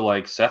supposed to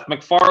like Seth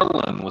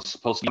MacFarlane was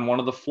supposed to be on one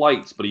of the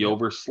flights, but he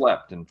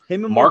overslept, and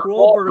him and Mark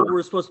Wahlberg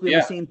were supposed to be on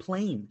the same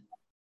plane.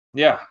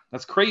 Yeah,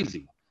 that's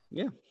crazy.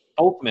 Yeah,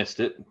 both missed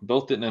it.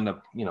 Both didn't end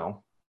up,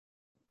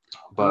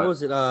 But what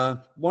was it? I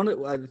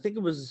think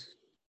it was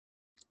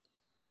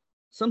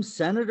some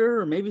senator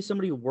or maybe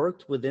somebody who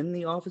worked within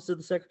the office of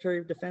the Secretary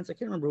of Defense. I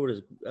can't remember who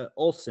it is.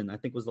 Olson, I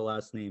think was the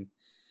last name.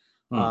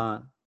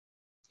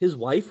 His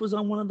wife was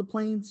on one of the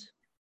planes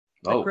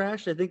that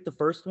crashed. I think the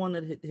first one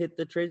that hit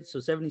the trade. So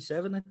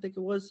 77, I think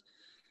it was.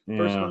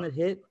 First one that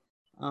hit.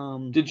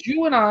 Did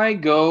you and I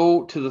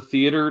go to the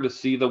theater to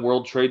see the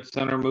World Trade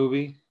Center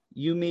movie?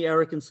 You, me,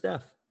 Eric, and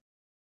Steph.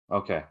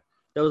 Okay.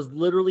 That was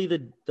literally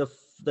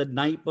the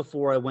night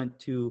before I went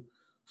to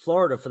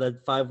Florida for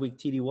that 5-week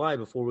TDY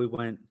before we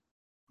went.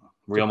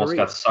 We almost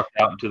got sucked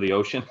out into the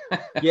ocean.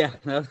 Yeah,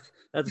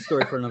 that's a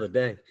story for another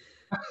day.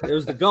 It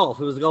was the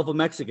Gulf. It was the Gulf of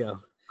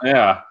Mexico.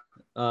 Yeah.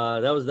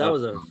 That was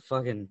a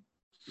fucking.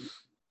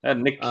 Had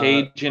Nick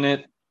Cage in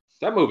it.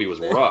 That movie was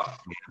rough.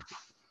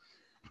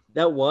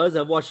 I've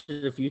watched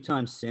it a few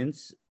times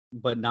since,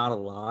 but not a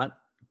lot.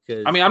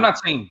 I mean, I'm not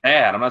saying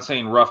bad. I'm not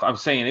saying rough. I'm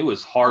saying it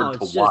was hard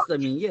to watch. I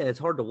mean, yeah, it's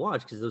hard to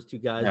watch because those two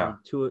guys were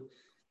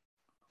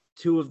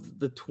two of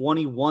the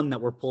 21 that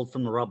were pulled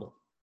from the rubble,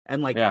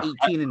 and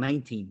 18 and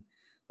 19.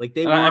 Like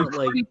they weren't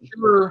pretty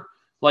sure,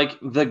 like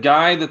the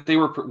guy that they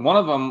were, one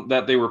of them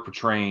that they were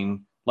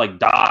portraying,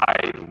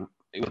 died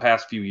in the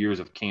past few years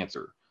of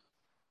cancer.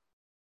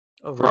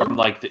 Oh, really? From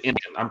the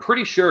engine. I'm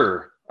pretty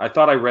sure. I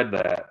thought I read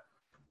that.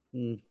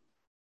 Well,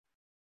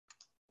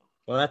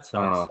 that sucks.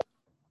 I don't know.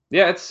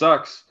 Yeah, it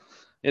sucks.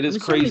 It is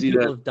crazy so many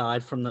people have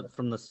died from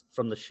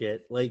the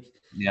shit.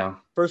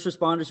 First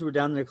responders who were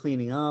down there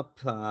cleaning up.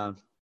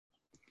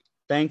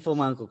 Thankful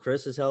my Uncle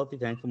Chris is healthy.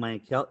 Thankful my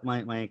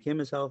Aunt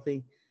Kim is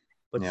healthy.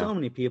 But so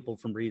many people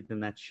from breathing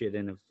that shit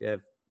in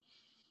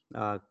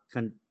have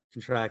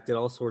contracted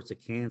all sorts of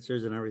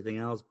cancers and everything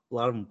else. A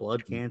lot of them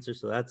blood cancer.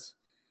 So that's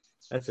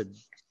a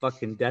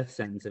fucking death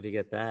sentence if you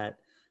get that.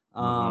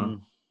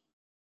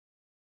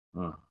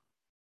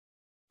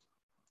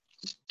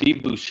 Steve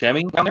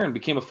Buscemi down there and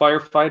became a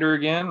firefighter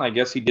again. I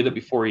guess he did it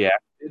before he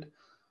acted.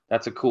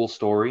 That's a cool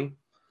story.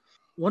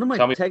 One of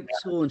my tech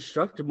school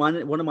instructors, one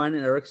of mine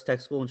and Eric's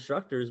tech school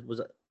instructors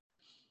was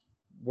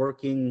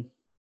working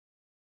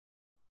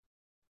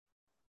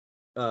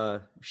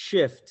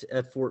shift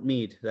at Fort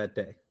Meade that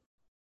day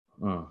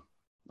on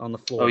the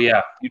floor. Oh,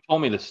 yeah. You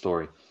told me this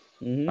story.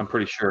 Mm-hmm. I'm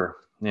pretty sure.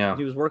 Yeah.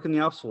 He was working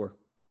the ops floor.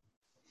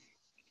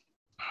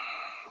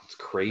 It's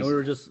crazy.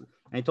 And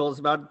he told us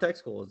about it at tech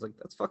school. It's like,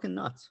 that's fucking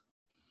nuts.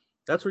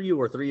 That's where you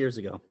were 3 years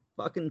ago.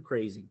 Fucking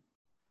crazy.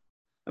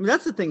 I mean,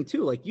 that's the thing,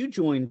 too. Like, you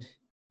joined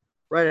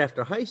right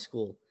after high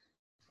school.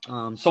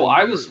 So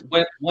I was,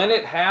 when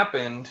it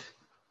happened,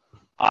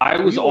 I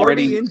was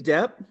already in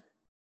DEP?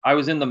 I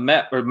was in the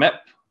MEP.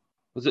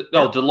 Was it?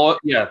 Oh,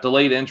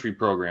 delayed entry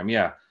program.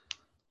 Yeah.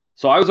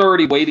 So I was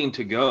already waiting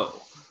to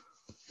go.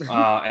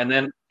 And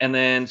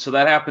then, so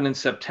that happened in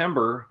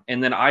September.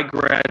 And then I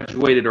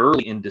graduated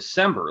early in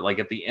December,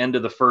 at the end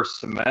of the first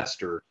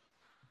semester.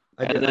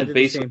 I did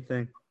the same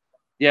thing.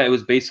 Yeah, it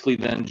was basically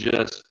then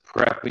just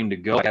prepping to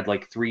go. I had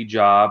 3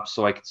 jobs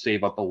so I could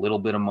save up a little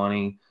bit of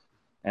money.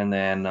 And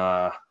then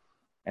I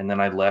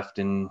left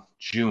in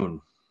June.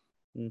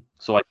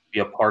 So I could be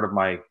a part of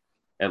my,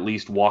 at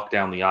least walk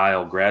down the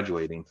aisle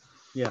graduating.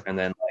 Yeah. And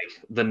then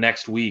the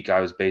next week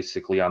I was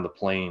basically on the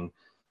plane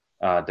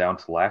down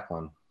to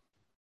Lackland.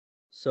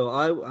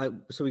 So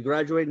so we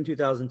graduated in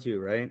 2002,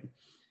 right?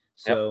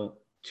 So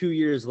 2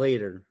 years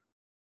later,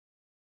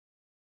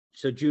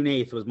 so June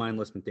 8th was my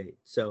enlistment date.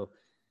 So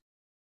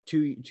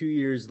two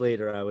years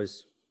later, I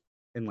was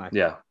in Lackland.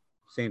 Yeah.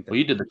 Same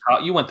thing.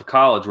 Well, you went the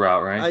college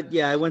route, right?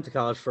 I went to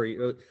college for a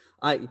year.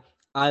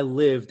 I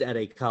lived at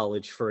a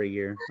college for a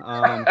year.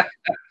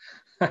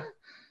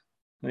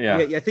 Yeah,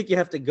 I think you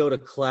have to go to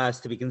class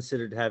to be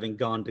considered having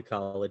gone to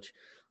college,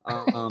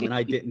 and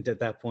I didn't at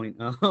that point.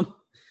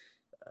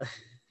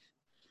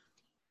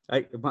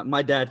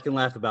 My dad can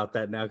laugh about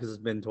that now because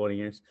it's been 20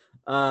 years,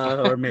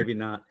 or maybe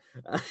not.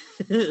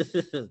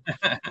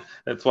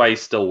 That's why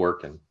he's still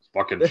working.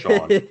 Fucking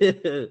Sean.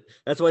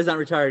 That's why he's not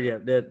retired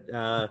yet.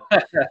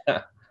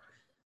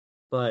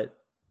 But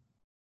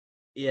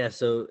yeah,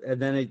 so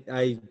and then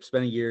I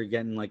spent a year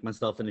getting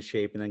myself into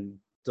shape, and then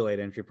delayed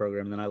entry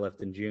program, and then I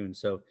left in June.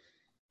 So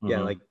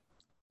yeah,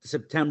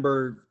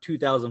 September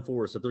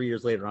 2004. So 3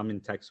 years later, I'm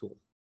in tech school.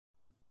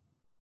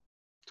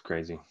 It's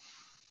crazy.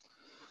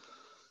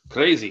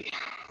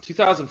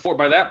 2004.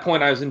 By that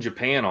point, I was in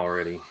Japan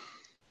already.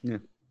 Yeah.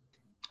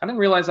 I didn't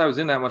realize I was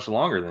in that much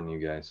longer than you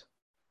guys.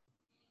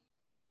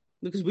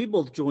 Because we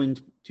both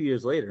joined 2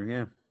 years later.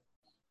 Yeah.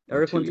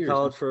 Eric went to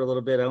college for a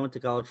little bit. I went to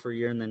college for a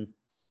year, and then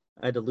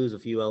I had to lose a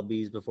few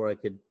LBs before I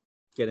could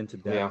get into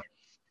debt. Yeah.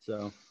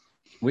 So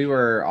we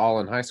were all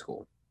in high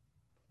school.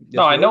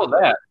 No, I know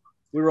that.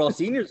 We were all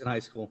seniors in high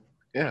school.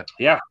 Yeah.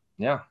 Yeah.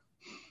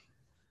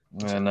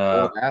 And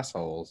Old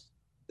assholes.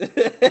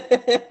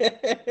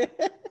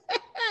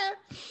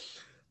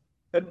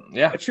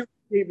 yeah. A true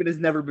statement has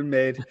never been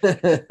made.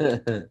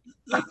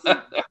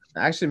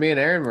 Actually, me and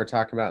Aaron were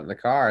talking about in the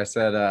car. I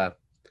said,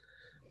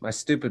 my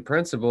stupid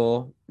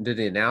principal did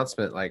the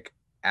announcement like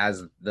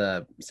as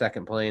the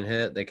second plane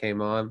hit, they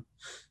came on,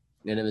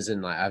 and it was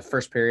in like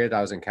first period.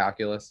 I was in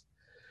calculus,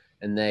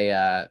 and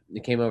they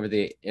came over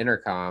the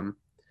intercom.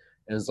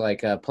 And it was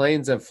like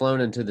planes have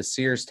flown into the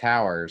Sears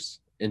Towers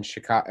in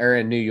Chicago or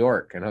in New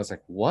York, and I was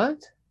like,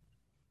 what?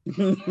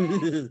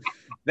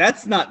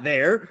 That's not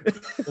there.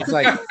 It's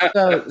like,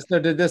 so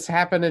did this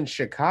happen in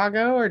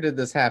Chicago or did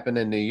this happen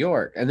in New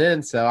York? And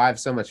then so I have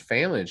so much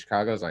family in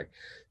Chicago. I was like,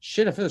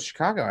 shit, if it was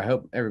Chicago, I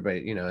hope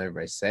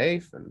everybody's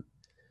safe. And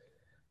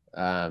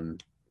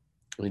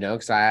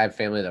because I have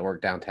family that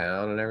work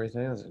downtown and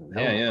everything. I was like,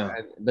 no. Yeah.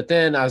 But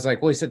then I was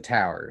like, well, he said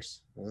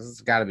towers. This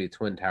has got to be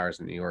Twin Towers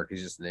in New York.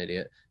 He's just an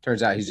idiot.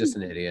 Turns out he's just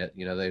an idiot.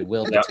 They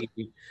wheeled the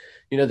TV,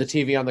 the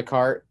TV on the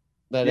cart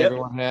that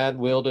everyone had,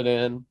 wheeled it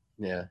in.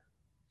 Yeah.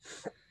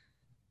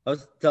 I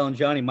was telling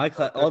Johnny, my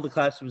class, all the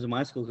classrooms in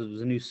my school, because it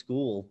was a new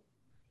school,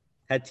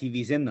 had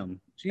TVs in them.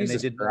 Jesus and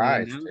they did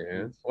Christ,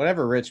 dude.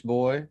 Whatever, rich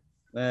boy.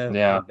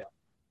 Yeah.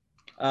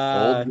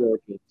 Old Georgia.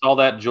 It's all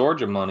that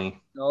Georgia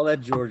money. All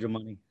that Georgia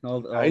money.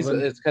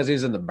 It's because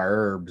he's in the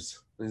burbs.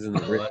 He's in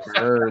the rich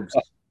burbs.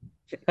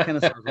 Kind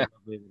of sounds like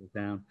a big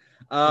town.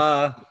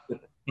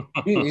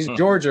 He's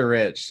Georgia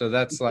rich, so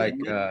that's like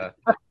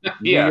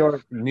New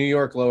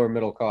York lower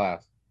middle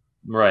class.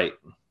 Right.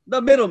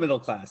 The middle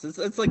class.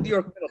 It's like New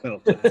York middle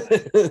class.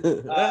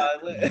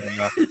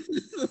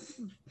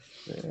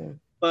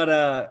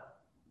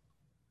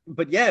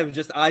 But yeah, it was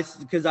just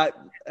because I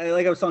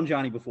like I was telling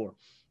Johnny before,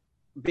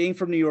 being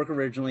from New York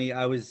originally,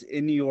 I was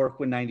in New York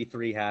when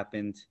 93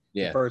 happened,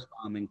 the first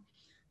bombing.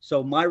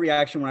 So my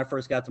reaction when I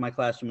first got to my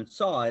classroom and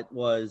saw it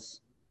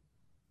was,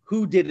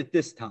 who did it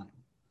this time?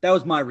 That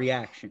was my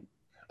reaction.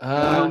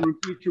 My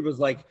homeroom teacher was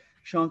like,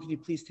 Sean, can you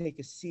please take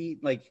a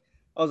seat? Like,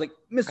 I was like,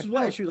 Mrs.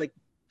 White. She was like,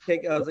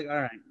 I was like,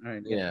 all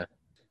right. Yeah.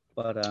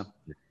 But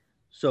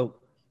so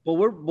what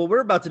we're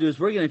about to do is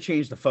we're going to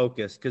change the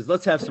focus because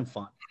let's have some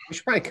fun. We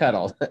should probably cut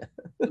all that.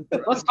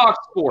 Let's talk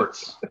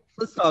sports.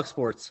 Let's talk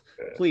sports,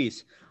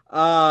 please.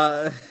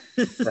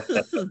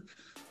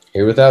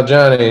 Here without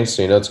Johnny,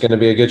 so it's going to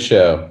be a good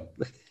show.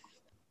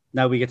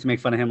 Now we get to make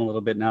fun of him a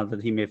little bit now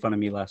that he made fun of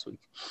me last week.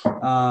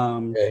 Yeah,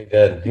 he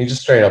did. He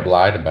just straight up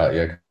lied about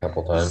you a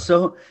couple times.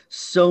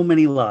 So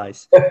many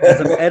lies. As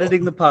I'm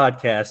editing the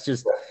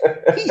podcast,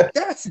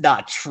 that's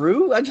not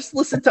true. I just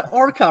listened to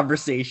our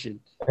conversation.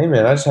 Hey,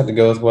 man, I just had to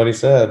go with what he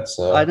said.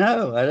 So I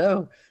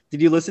know.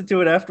 Did you listen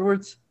to it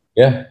afterwards?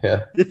 Yeah.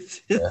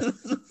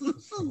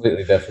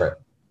 Completely different.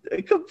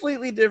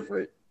 Completely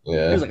different.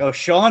 Yeah. He was like,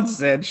 Sean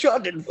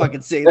didn't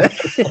fucking say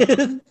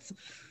that.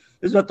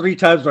 There's about 3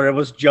 times where I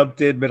almost jumped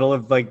in middle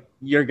of like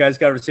your guys'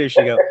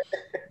 conversation. Go,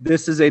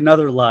 this is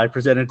another lie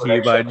presented to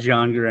you by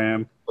John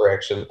Graham.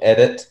 Correction.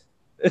 Edit.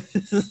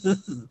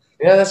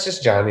 Yeah, that's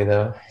just Johnny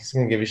though. He's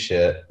gonna give you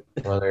shit.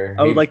 I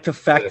would like to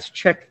fact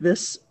check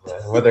this.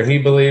 Whether he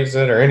believes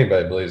it or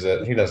anybody believes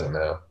it, he doesn't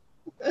know.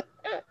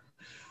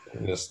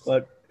 Just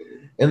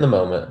in the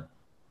moment.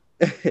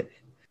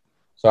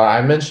 So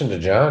I mentioned to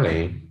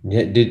Johnny,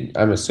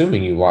 I'm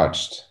assuming you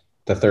watched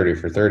the 30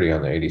 for 30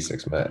 on the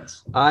 86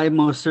 Mets. I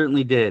most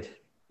certainly did.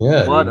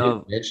 Yeah,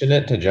 you mention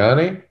it to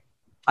Johnny?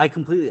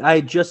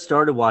 I just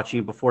started watching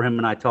it before him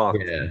and I talked.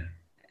 Yeah.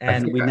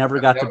 And we never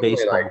got to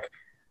baseball.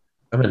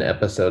 I'm an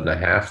episode and a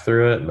half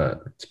through it,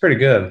 but it's pretty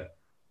good.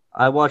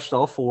 I watched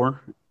all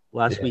 4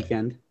 last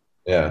weekend.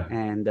 Yeah.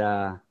 And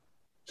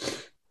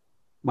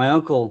my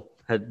uncle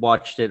had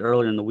watched it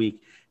earlier in the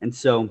week. And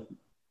so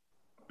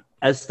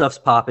as stuff's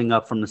popping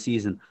up from the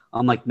season,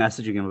 I'm like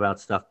messaging him about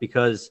stuff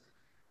because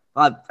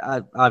I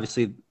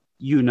obviously,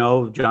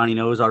 Johnny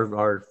knows,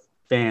 our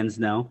fans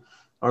know,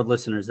 our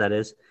listeners, that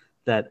is,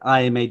 that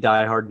I am a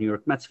diehard New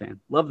York Mets fan.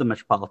 Love the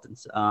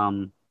Metropolitans.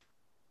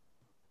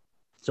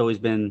 It's always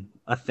been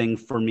a thing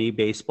for me,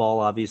 baseball,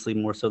 obviously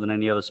more so than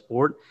any other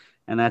sport.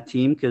 And that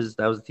team, because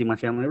that was the team my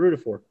family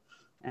rooted for.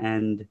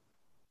 And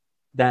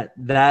that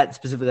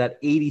specifically, that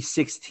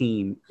 86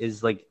 team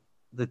is like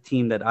the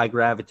team that I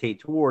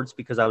gravitate towards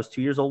because I was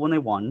 2 years old when they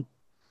won.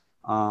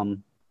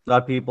 A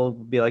lot of people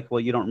would be like, well,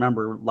 you don't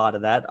remember a lot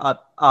of that.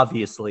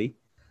 Obviously.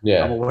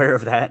 Yeah. I'm aware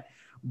of that.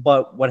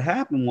 But what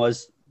happened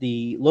was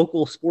the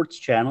local sports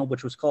channel,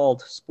 which was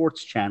called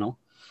Sports Channel,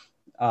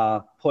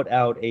 put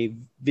out a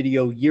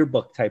video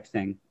yearbook type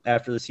thing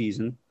after the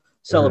season,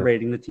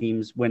 celebrating the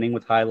teams winning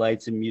with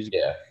highlights and music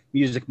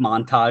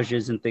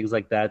montages and things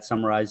like that,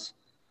 summarize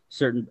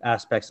certain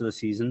aspects of the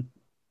season.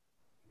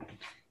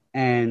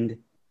 And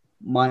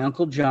my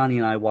Uncle Johnny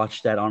and I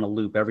watched that on a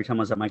loop every time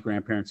I was at my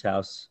grandparents'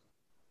 house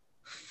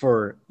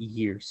for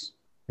years.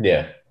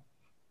 Yeah.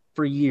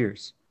 For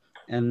years.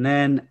 And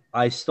then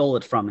I stole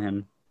it from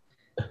him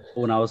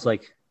when I was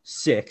like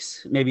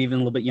 6, maybe even a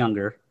little bit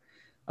younger.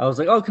 I was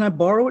like, "Oh, can I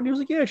borrow it?" And he was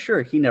like, "Yeah,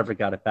 sure." He never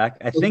got it back.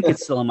 I think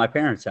it's still in my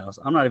parents' house.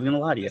 I'm not even gonna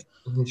lie to you.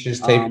 You should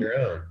just tape your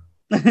own.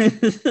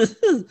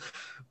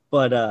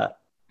 But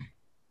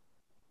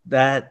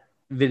that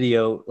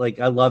video, like,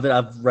 I love it.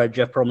 I've read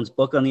Jeff Pearlman's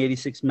book on the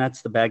 '86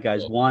 Mets, The Bad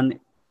Guys Won.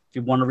 If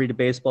you want to read a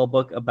baseball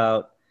book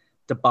about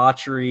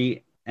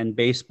debauchery and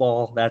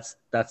baseball, that's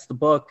the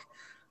book.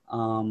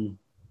 But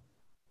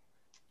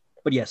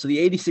yeah, so the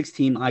 '86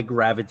 team I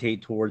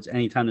gravitate towards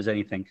anytime there's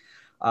anything.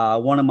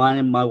 One of mine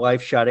and my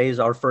wife Sade's,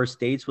 our first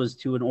dates was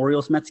to an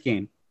Orioles Mets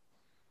game.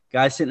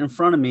 Guy sitting in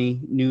front of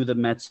me knew the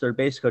Mets third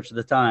base coach at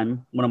the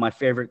time, one of my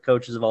favorite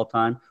coaches of all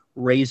time.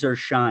 Razor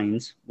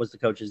Shines was the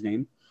coach's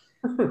name.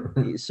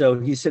 So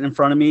he's sitting in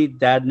front of me,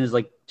 dad and his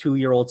like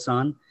 2-year-old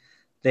son.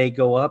 They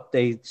go up,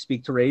 they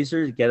speak to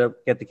Razor,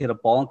 get the kid a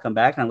ball and come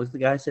back. And I looked at the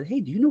guy and said,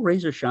 "Hey, do you know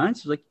Razor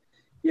Shines?" He's like,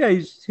 "Yeah,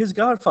 he's his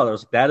godfather." I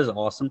was like, "That is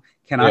awesome.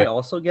 Can I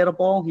also get a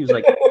ball?" He was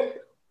like,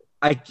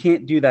 "I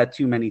can't do that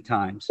too many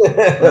times. But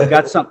I've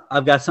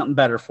got something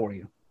better for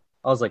you."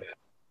 I was like,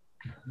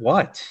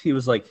 "What?" He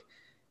was like,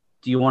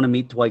 "Do you want to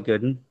meet Dwight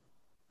Gooden?"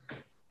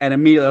 And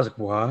immediately I was like,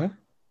 "What?"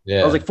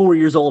 Yeah. I was like 4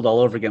 years old all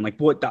over again. Like,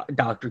 what,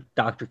 Dr.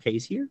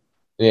 K's here?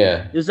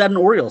 Yeah. Is that an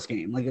Orioles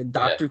game? Like, a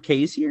Dr.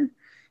 K's here?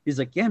 He's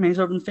like, "Yeah, man, he's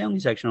over in the family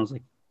section." I was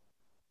like, "Do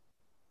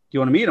you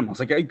want to meet him?" I was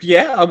like,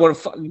 "Yeah, I want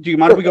to. Do you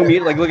mind if we go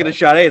meet? Like, look at a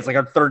shot. It's like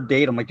our third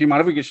date." I'm like, "Do you mind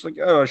if we get?" She's like,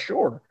 "Oh,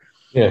 sure."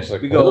 Yeah. She's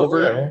like, We go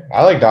over. Yeah,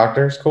 I like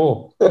doctors.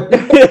 Cool.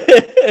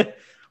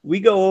 We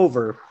go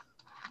over,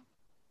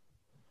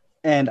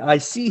 and I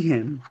see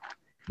him,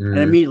 and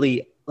Mhm.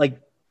 immediately,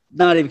 like,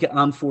 not even.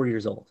 I'm 4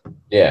 years old.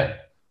 Yeah.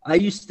 I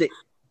used to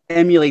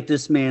emulate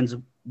this man's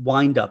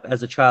wind up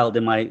as a child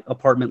in my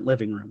apartment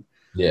living room.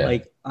 Yeah.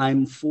 Like,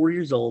 I'm 4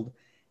 years old,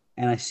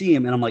 and I see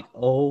him, and I'm like,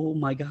 "Oh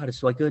my God, it's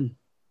Dwight Gooden."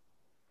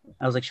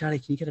 I was like,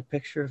 "Shadi, can you get a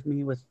picture of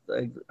me with?"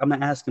 I'm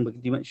gonna ask him, but do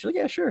you mind? She's like,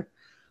 "Yeah, sure."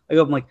 I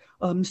go, I'm like,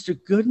 "Mr.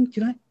 Gooden,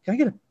 can I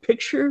get a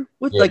picture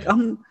with?" Yeah. Like,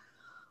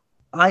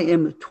 I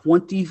am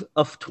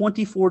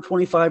 24,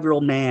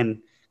 25-year-old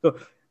man,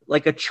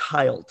 like a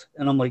child,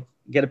 and I'm like,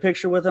 get a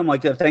picture with him.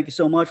 Like, "Thank you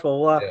so much, blah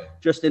blah blah." Yeah.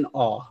 Just in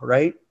awe,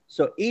 right?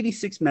 So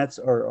 '86 Mets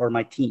are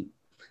my team.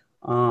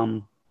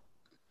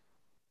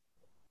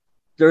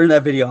 During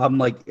that video, I'm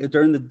like,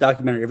 during the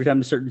documentary, every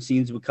time certain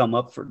scenes would come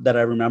up that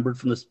I remembered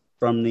from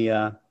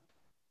the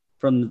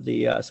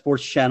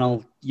Sports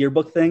Channel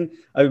yearbook thing,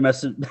 I would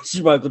message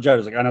Michael Jordan. I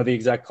was like, "I know the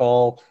exact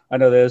call. I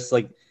know this."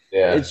 Like,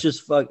 Yeah. it's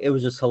just it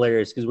was just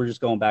hilarious because we're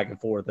just going back and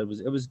forth. It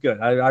was good.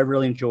 I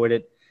really enjoyed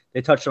it.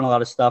 They touched on a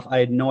lot of stuff. I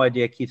had no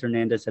idea Keith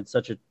Hernandez had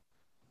such a, I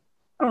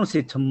don't want to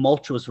say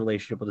tumultuous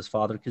relationship with his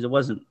father, because it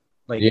wasn't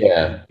like he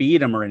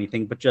beat him or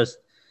anything, but just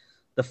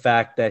the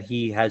fact that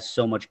he has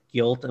so much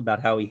guilt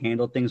about how he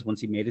handled things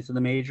once he made it to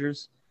the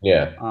majors.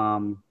 Yeah.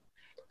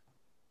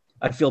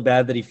 I feel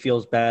bad that he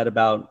feels bad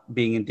about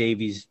being in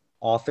Davey's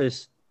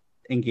office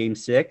in Game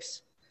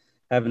 6,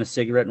 having a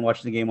cigarette and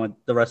watching the game on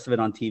the rest of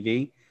it on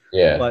TV.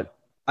 Yeah. But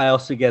I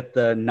also get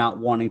the not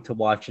wanting to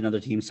watch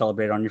another team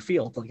celebrate on your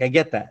field. Like, I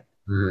get that.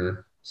 Mm-hmm.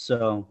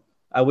 So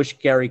I wish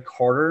Gary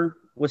Carter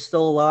was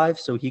still alive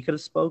so he could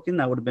have spoken.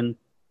 That would have been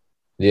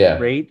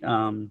great.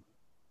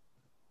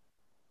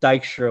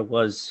 Dykstra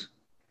was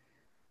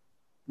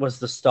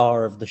the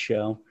star of the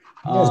show.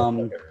 He's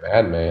a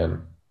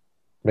madman.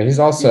 But he's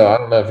also, I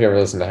don't know if you ever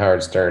listen to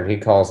Howard Stern. He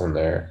calls him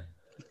there.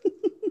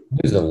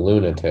 He's a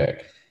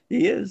lunatic.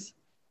 He is.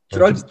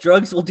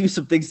 Drugs will do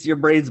some things to your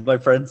brains, my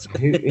friends.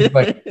 He's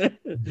like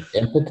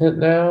impotent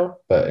now,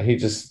 but he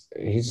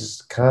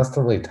just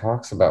constantly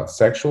talks about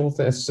sexual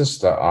things. It's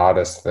just the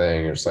oddest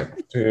thing. It's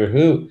like,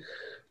 dude,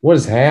 what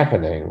is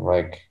happening?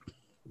 Like,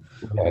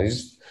 yeah,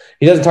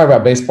 he doesn't talk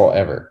about baseball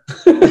ever.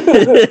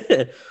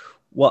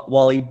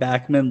 Wally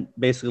Backman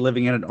basically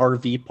living in an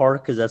RV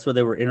park because that's where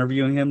they were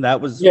interviewing him.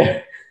 That was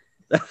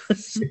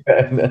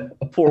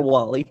poor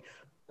Wally.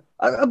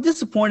 I'm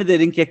disappointed they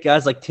didn't get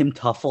guys like Tim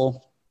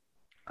Tuffle.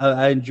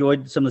 I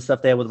enjoyed some of the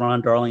stuff they had with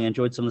Ron Darling. I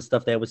enjoyed some of the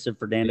stuff they had with Sid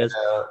Fernandez.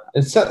 Yeah.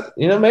 It's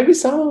maybe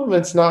some of them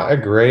it's not a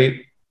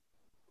great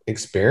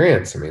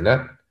experience. I mean,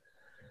 that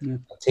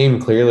team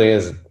clearly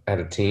is at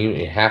a team.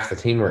 Half the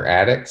team were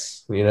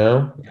addicts.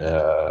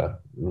 A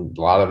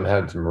lot of them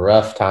had some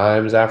rough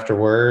times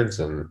afterwards,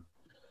 and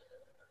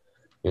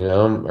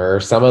or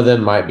some of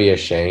them might be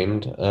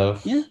ashamed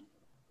of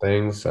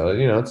things. So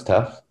it's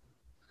tough.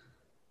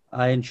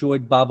 I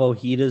enjoyed Bob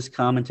Ojita's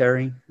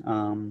commentary.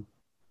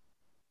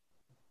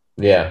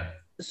 Yeah.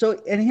 So,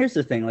 and here's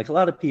the thing: like, a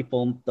lot of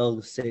people,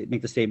 they'll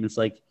make the statements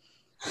like,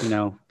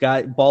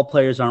 ball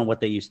players aren't what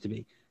they used to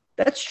be.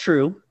 That's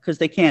true, because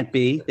they can't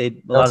be.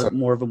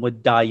 More of them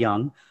would die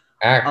young.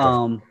 Act a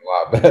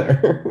lot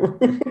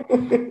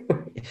better.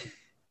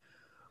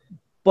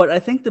 But I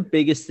think the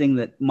biggest thing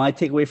that my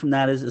takeaway from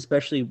that is,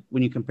 especially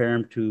when you compare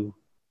them to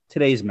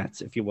today's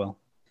Mets, if you will.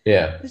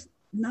 Yeah. There's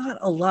not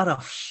a lot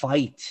of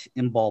fight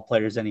in ball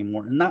players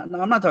anymore. And I'm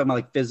not talking about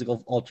like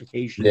physical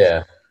altercations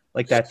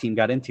like that team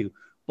got into.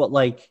 But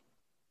like,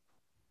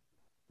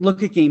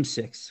 look at Game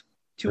 6.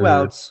 2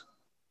 outs,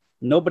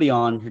 nobody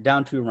on, you're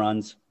down 2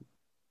 runs.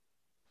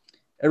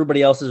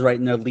 everybody else is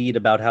writing their lead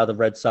about how the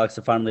Red Sox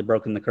have finally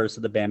broken the curse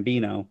of the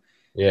Bambino.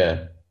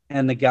 Yeah.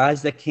 And the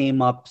guys that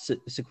came up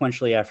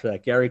sequentially after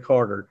that, Gary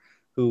Carter,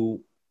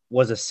 who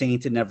was a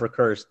saint and never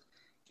cursed,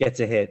 gets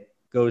a hit,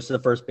 goes to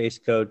the first base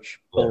coach.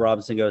 Bill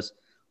Robinson goes,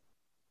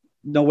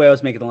 no way I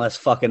was making the last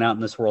fucking out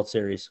in this World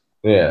Series.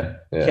 Yeah.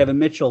 Kevin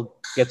Mitchell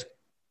gets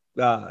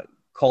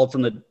called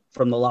from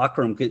the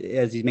locker room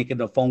as he's making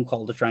a phone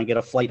call to try and get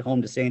a flight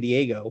home to San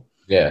Diego.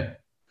 Yeah.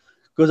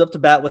 Goes up to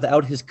bat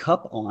without his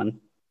cup on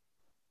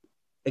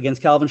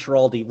against Calvin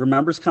Schiraldi.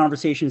 Remembers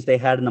conversations they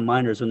had in the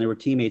minors when they were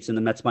teammates in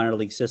the Mets minor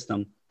league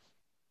system.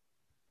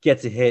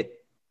 Gets a hit.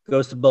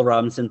 Goes to Bill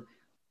Robinson.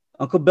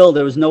 Uncle Bill,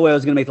 there was no way I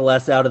was going to make the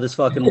last out of this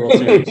fucking World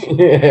Series.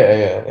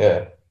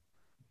 Yeah.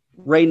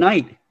 Ray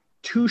Knight,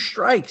 2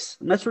 strikes.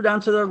 The Mets were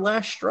down to their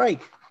last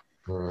strike.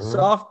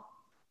 Soft.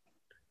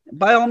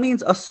 By all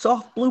means, a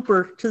soft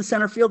blooper to the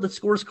center field that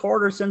scores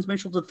Carter, sends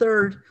Mitchell to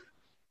third,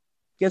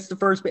 gets the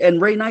first. And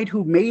Ray Knight,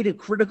 who made a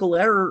critical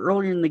error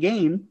earlier in the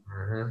game,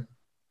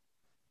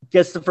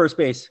 gets the first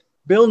base.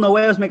 Bill, no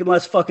way I was making the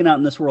last fucking out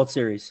in this World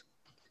Series.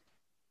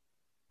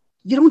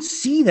 You don't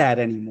see that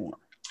anymore.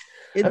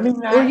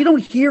 Or you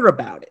don't hear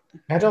about it.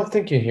 I don't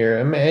think you hear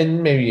it.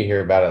 And maybe you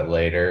hear about it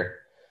later.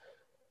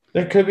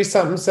 There could be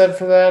something said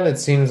for that. It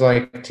seems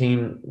like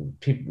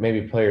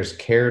maybe players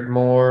cared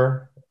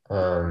more.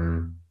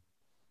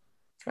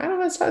 I don't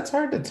know. It's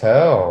hard to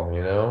tell,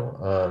 you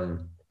know.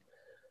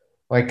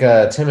 Like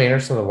Tim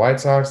Anderson of the White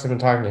Sox, I've been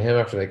talking to him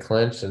after they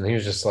clinched, and he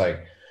was just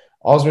like,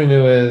 all we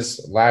knew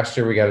is last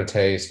year we got a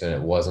taste and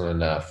it wasn't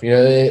enough. You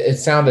know, it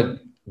sounded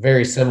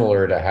very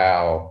similar to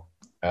how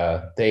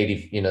the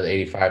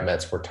 85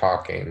 Mets were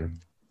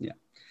talking. Yeah.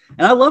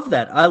 And I love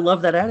that. I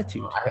love that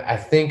attitude. I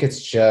think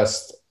it's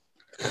just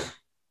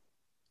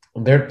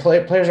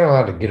players aren't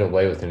allowed to get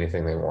away with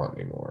anything they want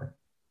anymore.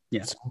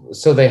 Yeah.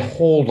 So they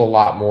hold a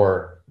lot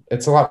more. They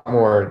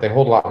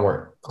hold a lot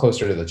more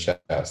closer to the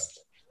chest.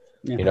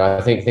 Yeah. You know,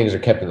 I think things are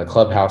kept in the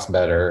clubhouse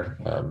better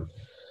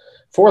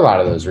for a lot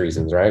of those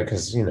reasons, right?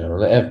 Because, you know,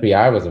 the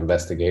FBI was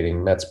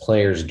investigating Mets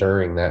players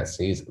during that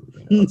season.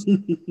 You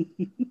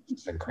know,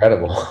 it's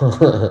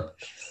incredible.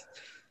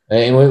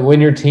 And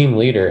when your team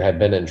leader had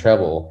been in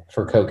trouble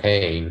for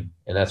cocaine,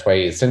 and that's why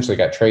he essentially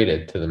got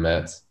traded to the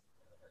Mets,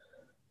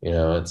 you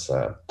know, it's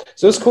so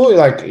it's cool.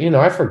 Like, you know,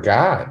 I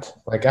forgot.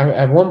 Like,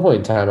 at one point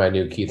in time, I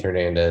knew Keith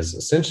Hernandez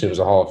essentially was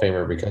a Hall of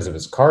Famer because of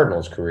his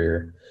Cardinals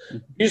career.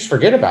 You just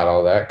forget about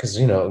all that because,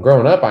 you know,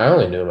 growing up, I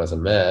only knew him as a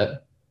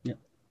Met. Yeah.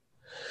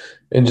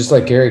 And just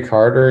like Gary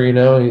Carter, you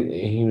know,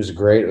 he was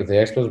great with the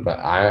Expos, but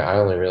I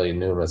only really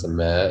knew him as a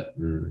Met,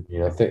 and you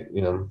know,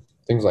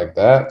 things like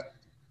that.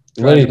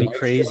 Drives me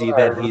crazy that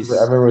I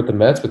remember with the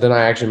Mets, but then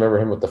I actually remember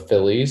him with the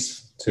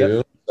Phillies too.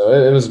 Yep. So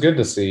it was good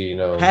to see, you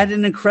know. Had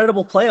an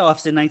incredible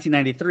playoffs in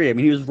 1993. I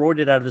mean, he was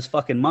roided out of his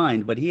fucking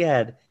mind, but he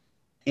had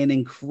an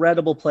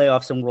incredible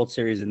playoffs and World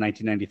Series in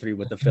 1993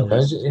 with the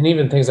Phillies. And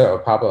even things that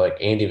would pop up, like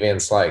Andy Van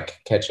Slyke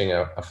catching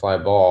a fly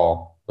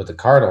ball with the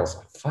Cardinals.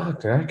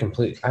 Fuck, I don't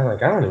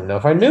even know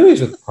if I knew he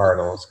was with the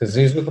Cardinals because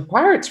he was with the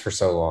Pirates for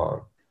so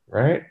long,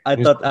 right?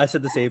 I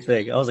said the same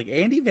thing. I was like,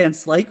 Andy Van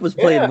Slyke was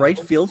playing right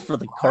field for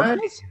the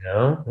Cardinals? You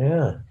know,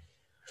 yeah.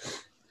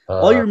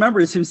 All you remember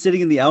is him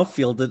sitting in the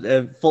outfield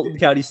at Fulton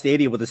County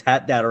Stadium with his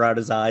hat down around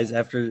his eyes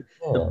after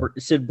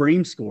Sid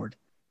Bream scored.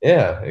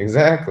 Yeah,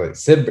 exactly.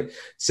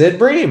 Sid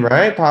Bream,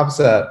 right? Pops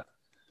up.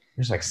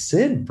 He's like,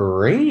 Sid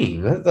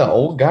Bream? That's the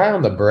old guy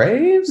on the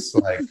Braves?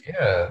 Like,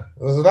 yeah.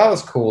 That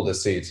was cool to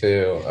see,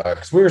 too.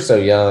 Because we were so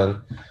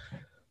young.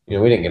 You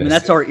know, we didn't get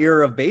that's our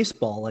era of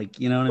baseball. Like,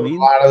 you know what I mean? A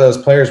lot of those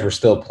players were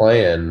still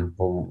playing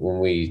when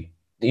we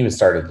even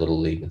started Little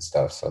League and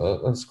stuff. So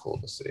that was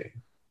cool to see.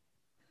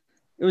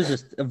 It was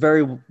just a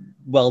very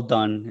well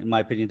done, in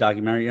my opinion,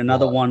 documentary.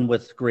 Another one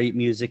with great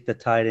music that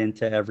tied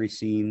into every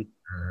scene.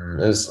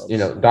 It was, you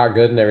know, Doc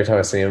Gooden, every time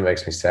I see him,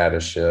 makes me sad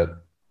as shit.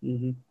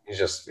 Mm-hmm. He's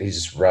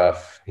just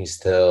rough. He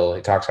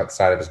talks out the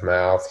side of his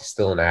mouth. He's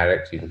still an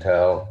addict. You can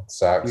tell. It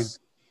sucks.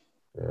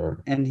 Yeah.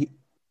 And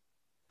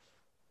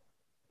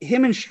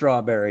him and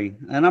Strawberry,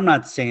 and I'm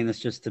not saying this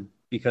just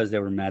because they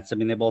were Mets. I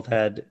mean, they both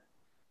had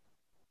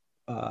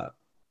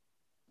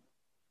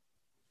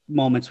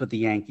moments with the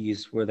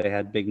Yankees where they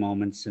had big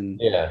moments. And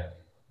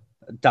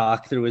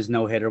Doc threw his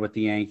no-hitter with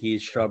the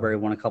Yankees. Strawberry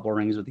won a couple of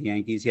rings with the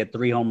Yankees. He had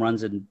 3 home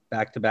runs and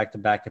back-to-back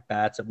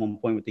at-bats at one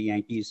point with the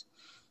Yankees.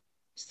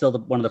 Still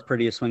one of the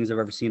prettiest swings I've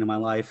ever seen in my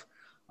life.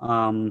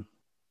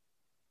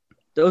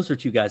 Those are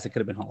 2 guys that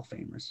could have been Hall of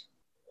Famers.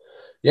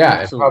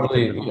 Yeah, and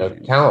probably, you know,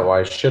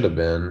 talent-wise should have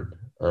been.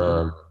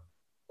 But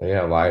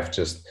yeah, life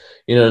just,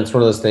 you know, it's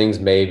one of those things,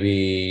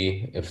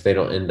 maybe if they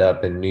don't end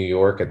up in New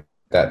York at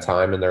that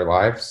time in their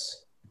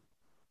lives,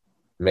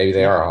 maybe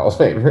they are Hall of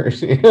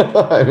Famers. You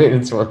know? I mean,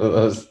 it's one of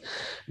those.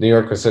 New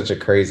York was such a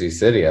crazy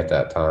city at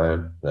that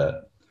time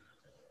that.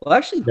 Well,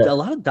 actually, a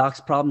lot of Doc's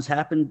problems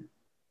happened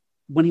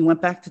when he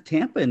went back to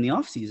Tampa in the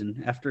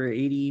offseason after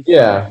 85.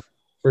 Yeah,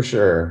 for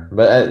sure.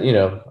 But, you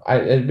know,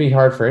 it'd be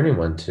hard for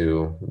anyone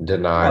to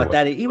deny.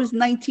 That he was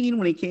 19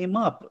 when he came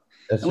up.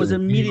 It was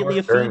immediately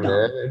a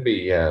phenom. It'd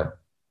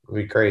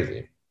be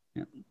crazy.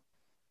 Yeah.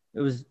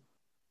 It was,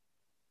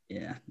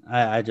 yeah.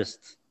 I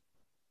just,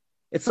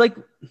 it's like,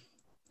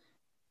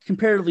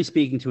 comparatively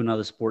speaking to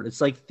another sport,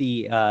 it's like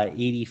the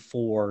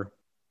 84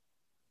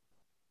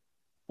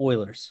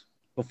 Oilers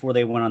before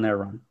they went on their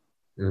run.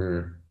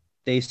 Mm-hmm.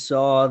 They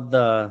saw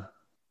the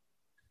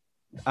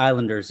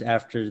Islanders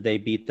after they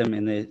beat them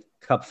in the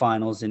Cup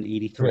Finals in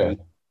 '83.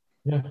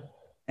 Yeah.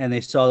 And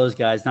they saw those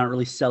guys not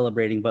really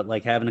celebrating, but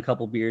like having a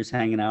couple beers,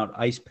 hanging out,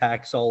 ice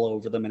packs all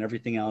over them and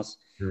everything else.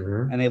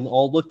 Mm-hmm. And they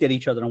all looked at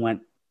each other and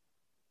went,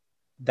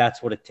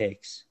 that's what it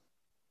takes.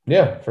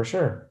 Yeah, for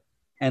sure.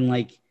 And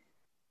like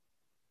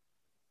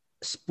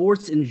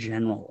sports in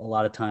general, a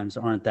lot of times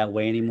aren't that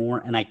way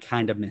anymore. And I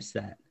kind of miss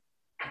that.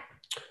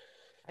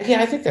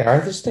 Yeah, I think they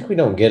are. I just think we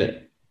don't get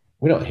it.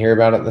 We don't hear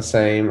about it the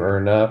same or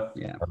enough.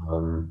 Yeah.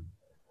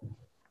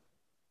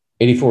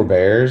 84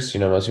 Bears,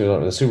 most people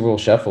don't. The Super Bowl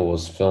Shuffle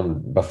was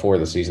filmed before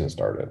the season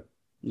started.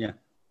 Yeah.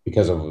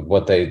 Because of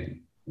what they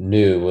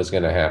knew was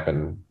going to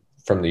happen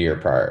from the year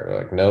prior. They're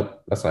like,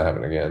 nope, that's not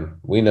happening again.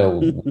 We know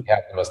we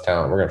have the most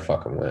talent. We're going to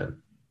fucking win.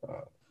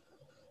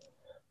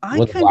 When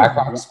the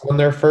Blackhawks won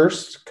their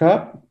first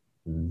cup,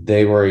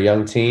 they were a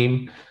young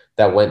team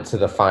that went to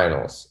the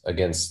finals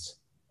against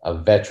a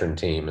veteran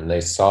team, and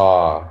they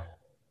saw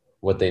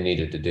what they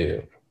needed to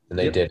do, and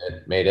they did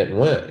it, made it, and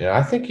went.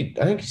 I think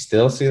you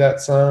still see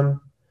that some.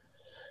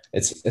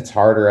 It's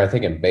harder, I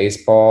think, in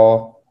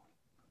baseball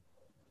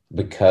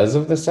because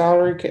of the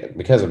salary cap,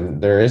 because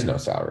there is no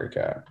salary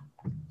cap.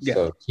 Yeah.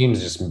 So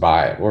teams just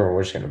buy it.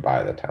 We're just going to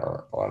buy the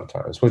talent a lot of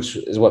times, which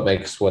is what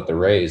makes what the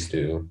Rays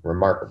do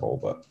remarkable.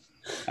 But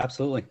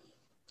absolutely,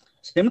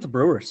 same with the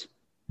Brewers.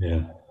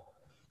 Yeah.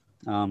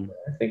 I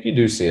think you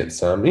do see it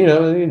some.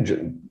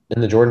 In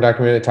the Jordan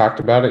documentary, they talked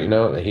about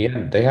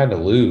it. They had to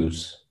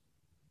lose,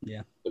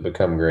 to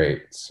become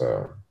great.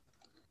 So,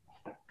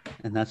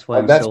 and that's why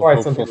I'm so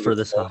hopeful for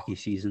this hockey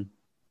season.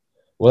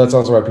 Well, that's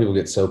also why people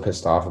get so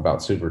pissed off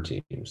about super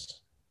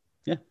teams.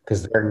 Yeah,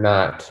 because they're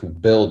not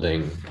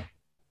building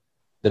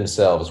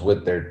themselves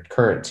with their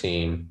current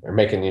team or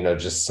making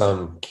just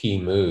some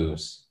key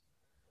moves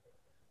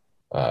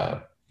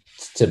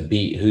to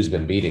beat who's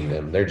been beating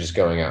them. They're just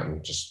going out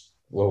and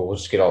we'll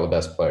just get all the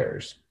best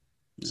players.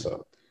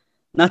 So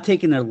not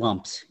taking their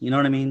lumps, you know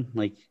what I mean?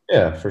 Like,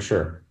 yeah, for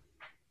sure.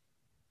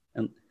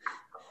 And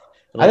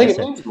I think it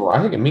means more.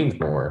 I think it means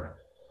more.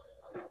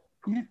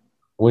 Yeah.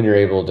 When you're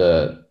able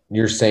to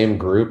your same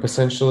group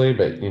essentially,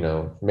 but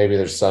maybe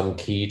there's some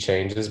key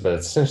changes, but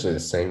it's essentially the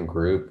same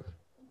group.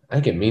 I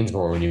think it means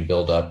more when you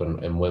build up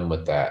and win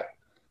with that.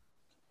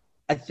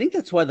 I think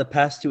that's why the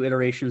past two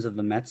iterations of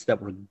the Mets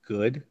that were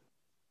good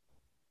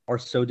are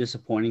so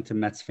disappointing to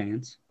Mets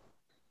fans.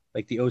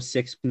 Like the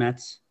 06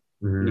 Mets,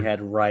 you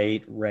had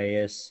Wright,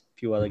 Reyes, a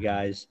few other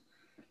guys.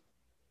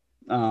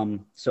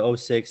 So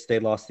 06, they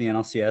lost the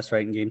NLCS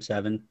right in Game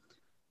 7.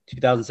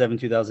 2007,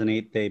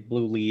 2008, they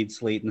blew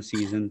leads late in the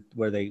season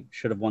where they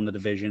should have won the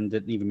division,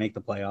 didn't even make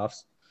the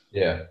playoffs.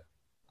 Yeah.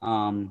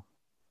 And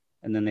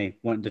then they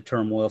went into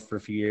turmoil for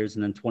a few years.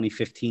 And then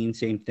 2015,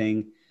 same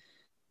thing.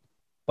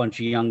 Bunch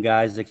of young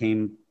guys that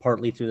came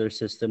partly through their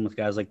system with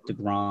guys like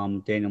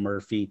DeGrom, Daniel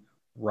Murphy,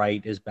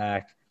 Wright is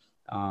back.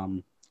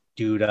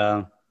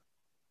 Duda,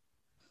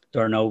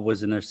 Darno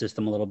was in their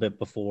system a little bit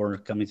before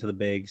coming to the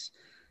bigs.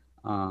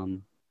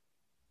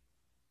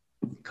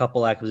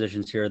 Couple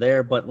acquisitions here or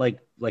there, but like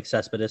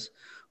Cespedes,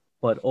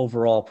 but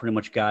overall pretty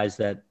much guys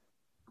that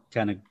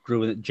kind of grew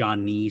with it.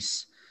 John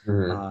Neese,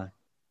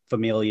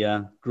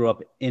 Familia grew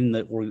up in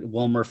the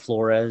Wilmer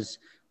Flores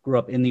grew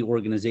up in the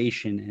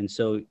organization, and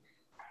so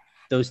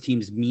those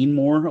teams mean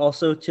more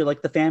also to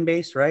like the fan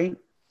base, right?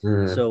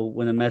 So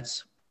when the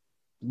Mets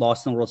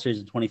lost in the World Series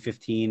in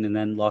 2015 and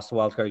then lost the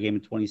wild card game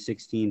in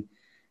 2016,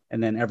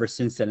 and then ever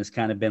since then it's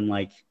kind of been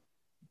like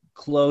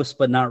close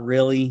but not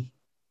really.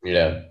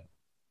 Yeah.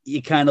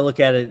 You kind of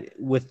look at it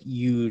with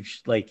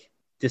huge like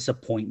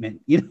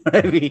disappointment, you know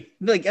what I mean?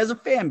 Like as a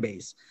fan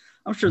base,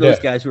 I'm sure those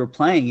guys who are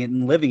playing it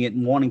and living it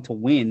and wanting to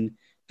win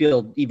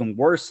feel even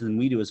worse than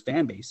we do as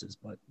fan bases.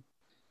 But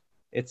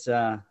it's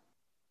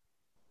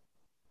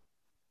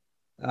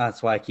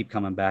that's why I keep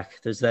coming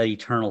back. There's that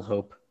eternal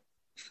hope.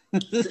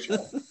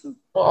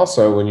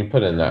 Also, when you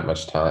put in that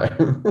much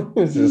time,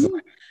 it's just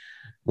like,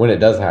 when it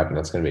does happen,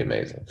 it's going to be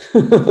amazing.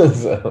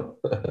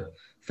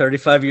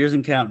 35 years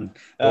and counting.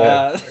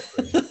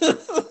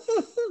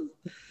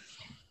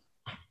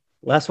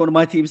 Last one of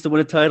my teams to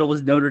win a title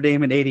was Notre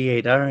Dame in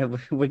 '88. All right,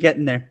 we're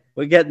getting there.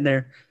 I did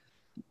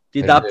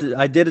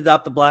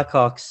adopt the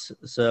Blackhawks,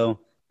 so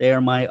they are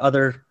my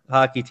other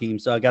hockey team.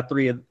 So I got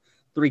three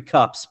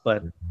cups,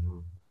 but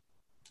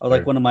I would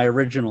like one of my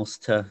originals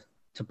to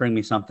bring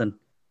me something.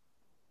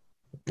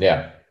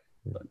 Yeah.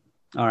 But,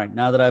 all right,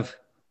 now that I've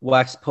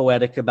waxed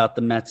poetic about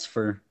the Mets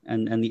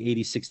and the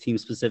 '86 team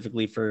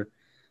specifically for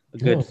a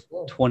good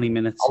 20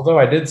 minutes. Although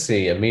I did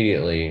see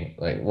immediately,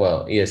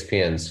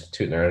 ESPN's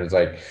tooting their own. It's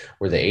like,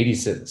 were the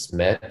 '86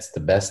 Mets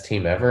the best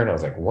team ever? And I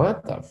was like,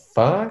 what the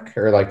fuck?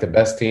 Or like the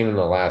best team in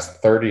the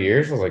last 30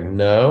 years? I was like,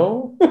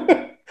 no.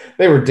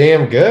 They were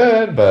damn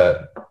good,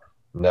 but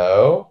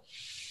no.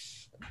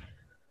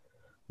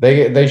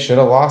 They should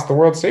have lost the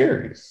World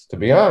Series, to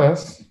be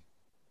honest.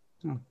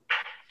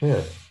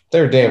 Yeah,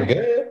 they were damn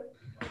good.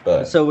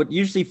 But So what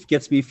usually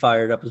gets me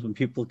fired up is when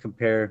people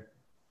compare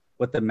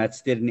what the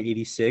Mets did in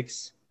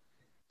 '86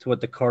 to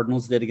what the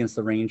Cardinals did against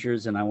the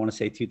Rangers, and I want to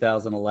say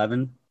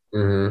 2011.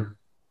 mm-hmm.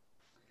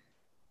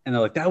 And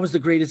they're like, that was the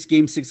greatest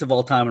Game 6 of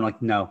all time. And I'm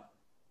like, no,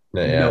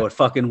 it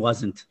fucking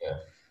wasn't. Yeah.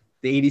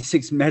 The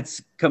 '86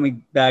 Mets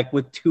coming back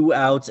with 2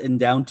 outs and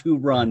down 2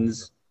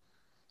 runs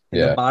in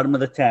the bottom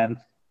of the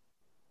 10th.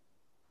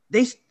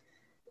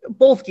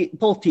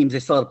 Both teams, they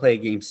still had to play a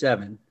Game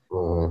 7.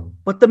 Mm-hmm.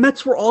 But the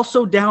Mets were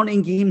also down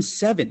in Game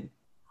 7,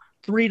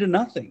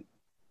 3-0.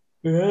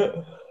 Yeah.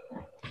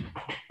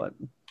 But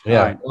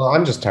yeah, right. Well,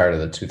 I'm just tired of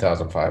the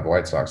 2005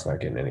 White Sox not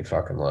getting any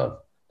fucking love.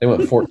 They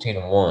went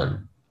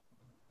 14-1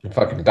 and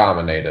fucking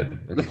dominated.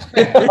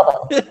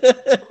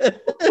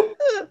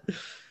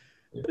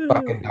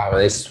 Fucking dominated.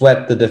 They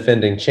swept the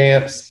defending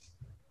champs.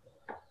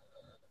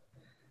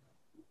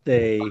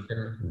 They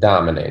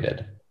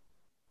dominated.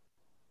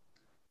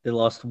 They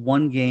lost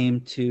 1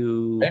 game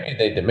to. Maybe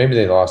they did. Maybe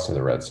they lost to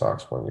the Red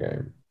Sox 1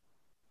 game.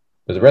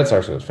 But the Red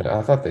Sox was.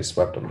 I thought they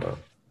swept them though.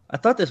 I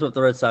thought they swept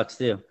the Red Sox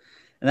too,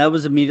 and that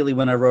was immediately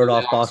when I wrote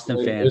off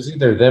Boston fans. It was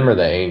either them or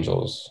the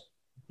Angels,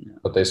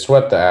 but they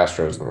swept the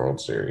Astros in the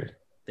World Series.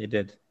 They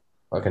did.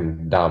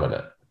 Fucking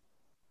dominant.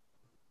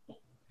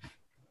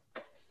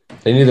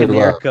 They neither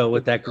Konerko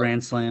with that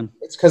grand slam.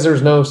 It's because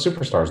there's no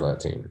superstars on that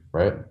team,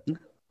 right?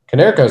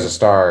 Konerko's a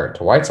star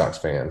to White Sox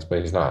fans, but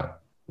he's not.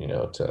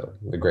 To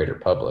the greater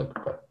public.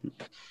 But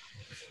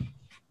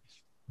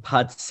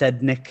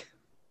Podsednik,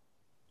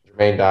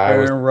 Jermaine Dye,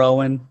 Aaron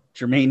Rowan,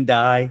 Jermaine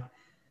Dye,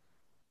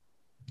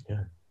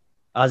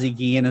 Ozzie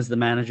Guillen as the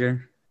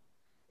manager,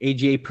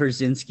 AJ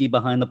Pierzynski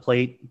behind the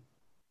plate,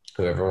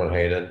 who everyone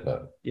hated.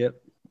 But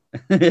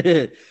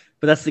but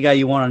that's the guy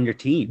you want on your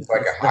team. He's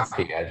like a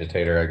hockey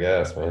agitator, I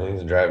guess. Man,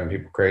 he's driving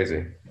people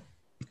crazy.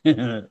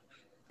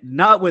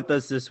 Not with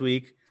us this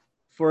week,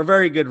 for a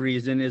very good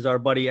reason, is our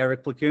buddy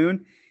Eric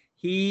Placoon.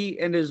 He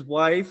and his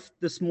wife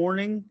this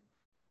morning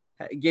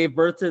gave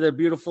birth to their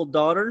beautiful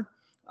daughter.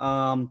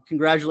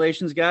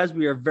 Congratulations, guys.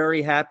 We are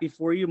very happy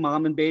for you.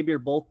 Mom and baby are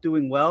both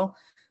doing well.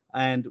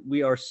 And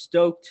we are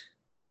stoked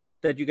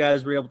that you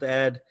guys were able to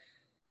add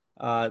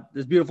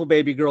this beautiful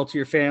baby girl to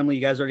your family.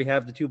 You guys already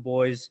have the 2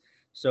 boys.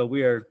 So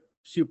we are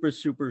super,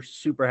 super,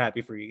 super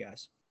happy for you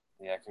guys.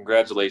 Yeah,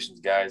 congratulations,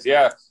 guys.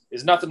 Yeah,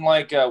 it's nothing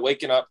like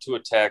waking up to a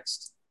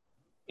text,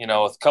 with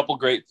a couple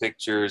great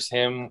pictures.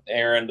 Him,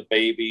 Aaron, the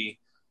baby.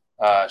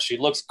 She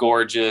looks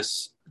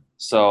gorgeous.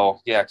 So,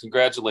 yeah,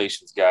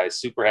 congratulations, guys.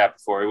 Super happy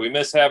for you. We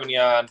miss having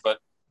you on, but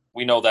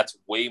we know that's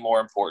way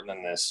more important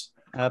than this.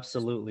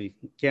 Absolutely.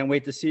 Can't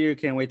wait to see you.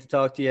 Can't wait to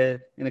talk to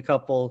you in a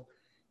couple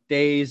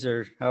days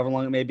or however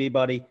long it may be,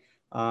 buddy.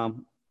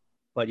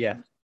 But, yeah,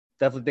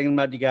 definitely thinking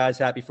about you guys.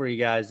 Happy for you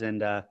guys.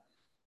 And,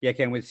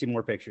 can't wait to see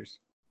more pictures.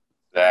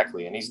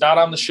 Exactly. And he's not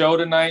on the show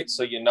tonight,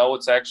 so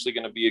it's actually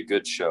going to be a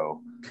good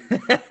show.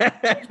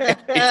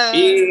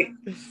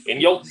 In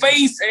your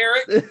face,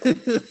 Eric.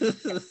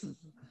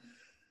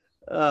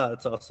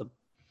 That's awesome.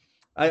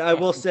 I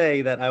will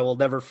say that I will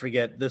never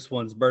forget this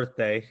one's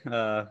birthday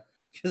because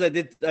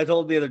I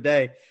told him the other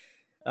day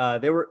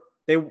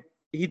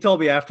he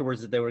told me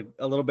afterwards that they were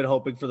a little bit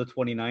hoping for the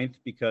 29th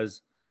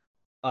because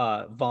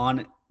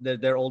Vaughn,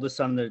 their oldest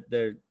son,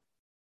 their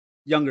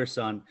younger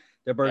son,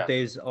 their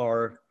birthdays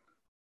are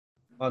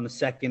on the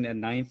 2nd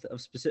and 9th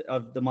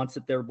of the months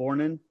that they were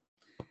born in.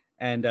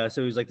 And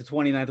so he was like, the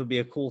 29th would be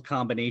a cool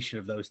combination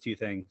of those 2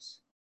 things.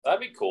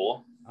 That'd be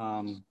cool.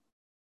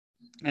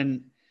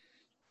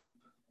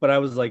 But I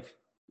was like,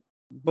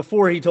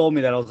 before he told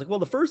me that, I was like, well,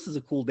 the 1st is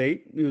a cool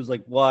date. And he was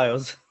like, why? I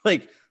was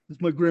like, it's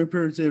my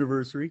grandparents'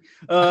 anniversry.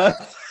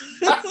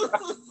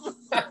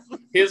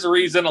 His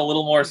reason a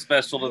little more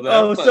special to them.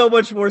 Oh, so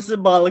much more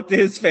symbolic to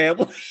his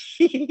family.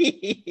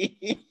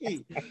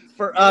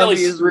 For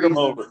obvious screwed him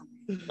reasons. over.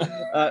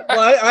 Well,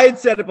 I had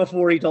said it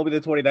before he told me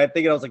the 29th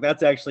thing, and I was like,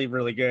 that's actually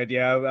really good.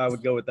 Yeah, I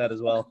would go with that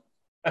as well.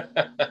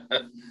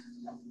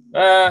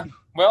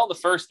 Well, the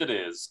 1st it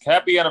is.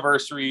 Happy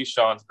anniversary,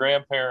 Sean's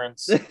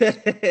grandparents.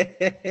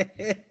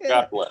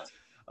 God bless.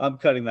 I'm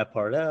cutting that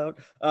part out.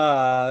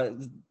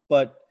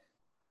 But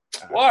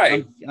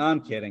why?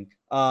 I'm kidding.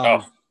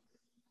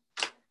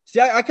 See,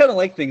 I kind of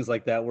like things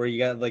like that where you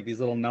got like these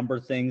little number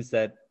things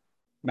that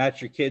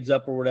match your kids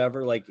up or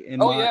whatever. Like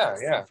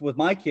with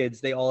my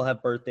kids, they all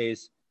have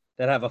birthdays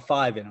that have a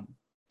 5 in them.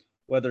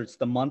 Whether it's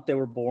the month they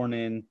were born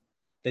in,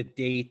 the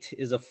date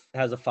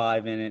has a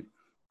 5 in it,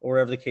 or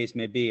whatever the case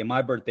may be. And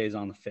my birthday is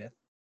on the 5th.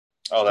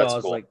 Oh, that's so I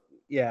was cool. like,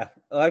 yeah.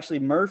 Well, actually,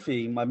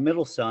 Murphy, my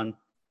middle son,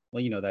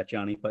 well, you know that,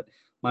 Johnny, but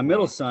my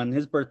middle son,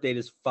 his birth date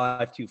is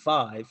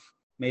 5/25,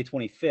 May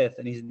 25th,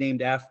 and he's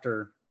named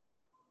after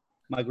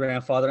my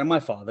grandfather and my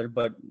father,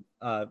 but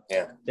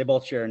they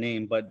both share a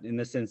name. But in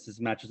this instance,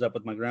 it matches up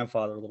with my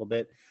grandfather a little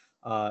bit.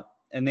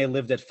 And they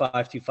lived at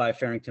 525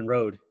 Farrington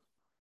Road.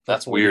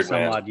 That's weird, some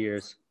man. odd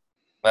years.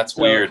 That's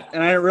weird.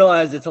 And I didn't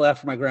realize it until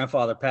after my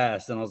grandfather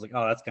passed, and I was like,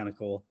 oh, that's kind of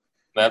cool.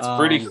 That's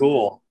pretty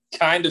cool.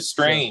 Kind of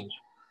strange.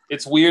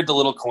 It's weird, the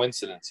little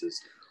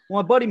coincidences.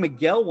 Well, my buddy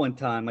Miguel, one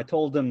time, I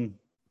told him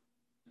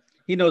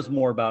he knows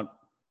more about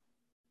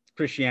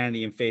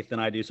Christianity and faith than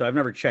I do, so I've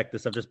never checked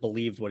this. I've just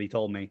believed what he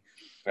told me.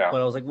 Yeah.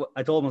 But I was like,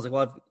 I told him, I was like,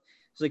 well,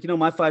 he's like,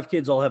 my 5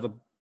 kids all have a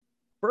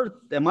birth,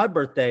 and my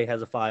birthday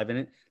has a 5 in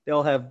it. They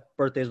all have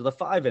birthdays with a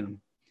 5 in them. And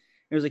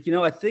he was like,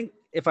 I think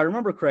if I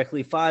remember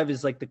correctly, 5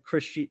 is like the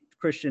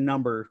Christian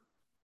number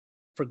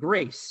for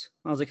grace.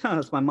 I was like,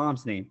 that's my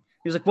mom's name.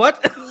 He was like,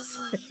 what? I was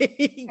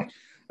like,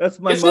 that's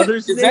my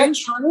mother's name. Is that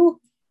true?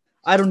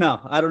 I don't know.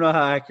 I don't know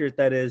how accurate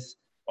that is.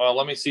 Well,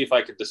 let me see if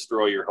I could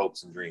destroy your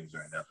hopes and dreams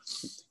right now.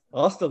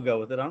 I'll still go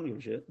with it. I don't give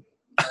a shit.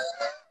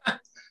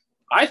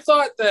 I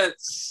thought that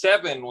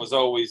 7 was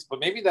always, but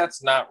maybe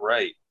that's not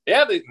right.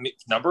 Yeah, the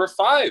number of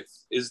 5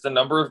 is the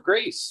number of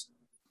grace.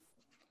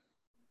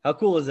 How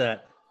cool is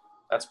that?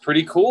 That's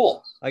pretty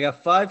cool. I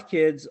got 5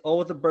 kids, all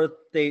with a birth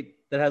date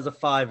that has a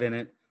 5 in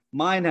it.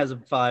 Mine has a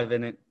 5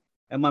 in it,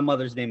 and my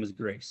mother's name is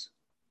Grace.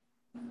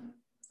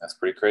 That's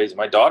pretty crazy.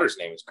 My daughter's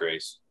name is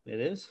Grace. It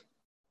is.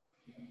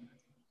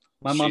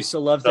 My mom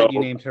still loves that you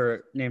named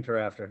her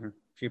after her.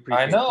 She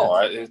appreciates I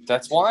know. that.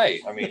 That's why.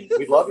 I mean,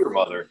 we love your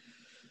mother.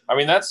 I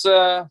mean, that's we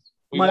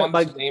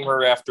wanted to name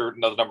her after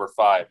another number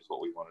 5 is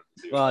what we wanted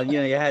to do. Well,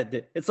 yeah, you had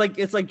to. It's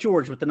like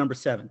George with the number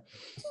 7.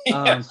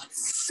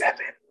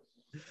 7.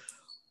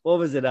 What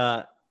was it?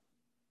 Well,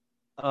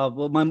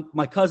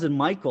 my cousin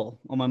Michael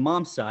on my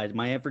mom's side,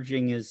 my Aunt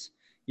Virginia's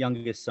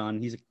youngest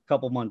son. He's a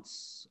couple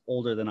months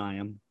older than I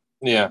am.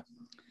 Yeah.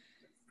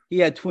 He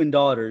had twin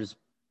daughters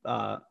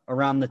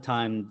around the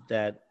time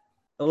that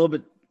a little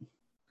bit.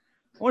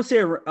 I want to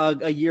say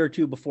a year or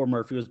 2 before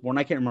Murphy was born.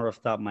 I can't remember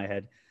off the top of my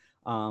head.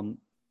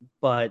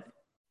 But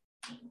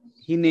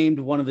he named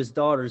one of his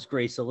daughters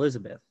Grace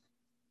Elizabeth,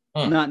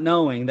 not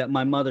knowing that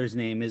my mother's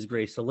name is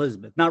Grace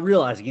Elizabeth, not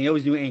realizing he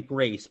always knew Aunt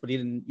Grace, but he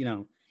didn't,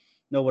 know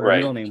what her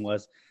real name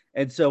was.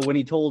 And so when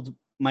he told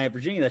my Aunt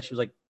Virginia that, she was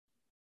like,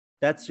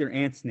 that's your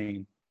aunt's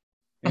name.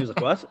 And he was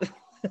like, what?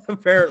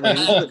 Apparently.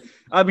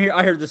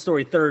 I heard the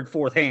story third,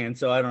 fourth hand,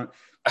 so I don't,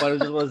 but it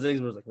was just one of those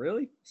things where I was like,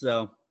 really?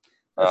 So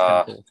that's kind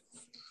of cool.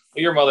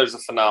 Your mother's a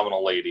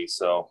phenomenal lady,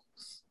 so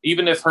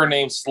even if her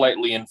name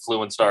slightly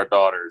influenced our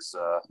daughters.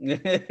 I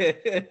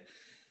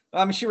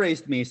mean, she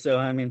raised me, so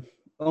I mean,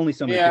 only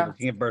so many people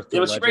can give birth to.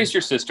 Yeah, but she raised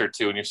your sister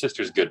too, and your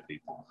sister's good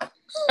people.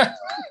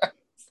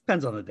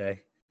 Depends on the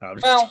day.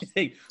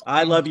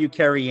 I love you,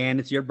 Carrie Ann.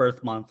 It's your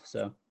birth month,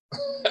 so.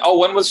 Oh,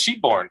 when was she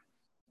born?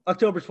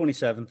 October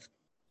 27th.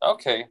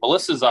 Okay,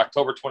 Melissa's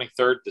October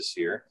 23rd this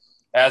year,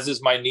 as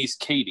is my niece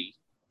Katie,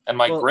 and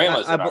my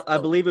grandma's. I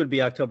believe it would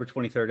be October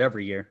 23rd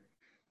every year.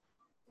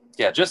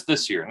 Yeah, just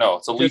this year. No,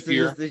 it's a leap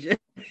year. I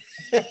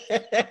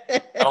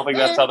don't think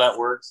that's how that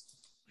works.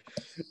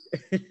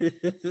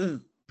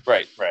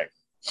 Right.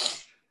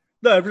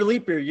 No, every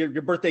leap year,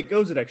 your birthday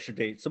goes an extra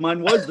date. So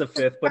mine was the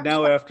 5th, but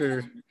now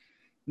after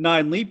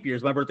 9 leap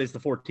years, my birthday's the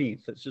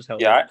 14th. It's just how.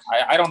 Yeah,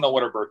 I don't know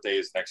what her birthday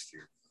is next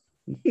year.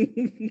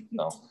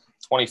 No,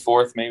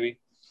 24th maybe.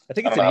 I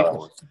think it's in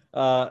April.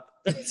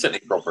 It's an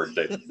April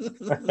birthday.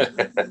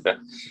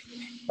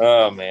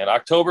 Oh man,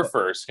 October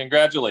 1st.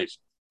 Congratulations.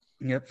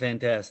 Yep,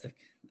 fantastic.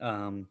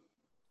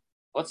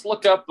 Let's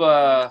look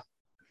up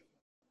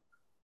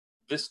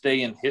this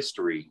day in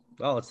history.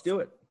 Well, let's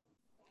do it.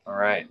 All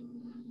right.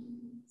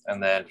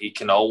 And then he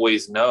can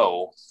always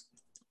know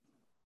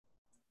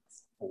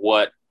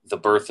what the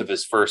birth of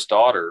his first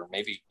daughter,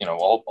 maybe,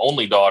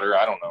 only daughter,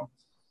 I don't know.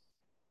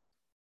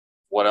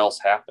 What else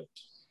happened?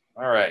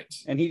 All right.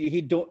 And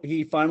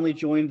he finally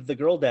joined the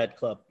Girl Dad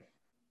Club.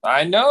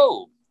 I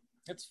know.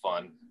 It's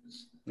fun.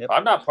 Yep.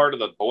 I'm not part of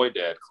the Boy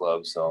Dad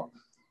Club, so.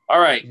 All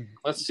right,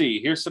 let's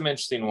see. Here's some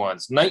interesting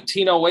ones.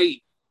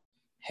 1908,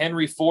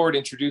 Henry Ford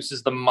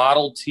introduces the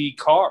Model T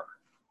car.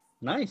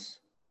 Nice.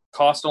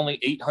 Cost only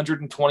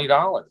 $820,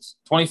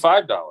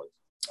 $25.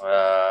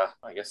 I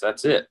guess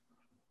that's it.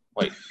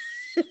 Wait.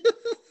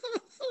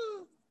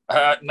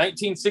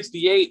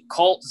 1968,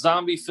 cult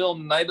zombie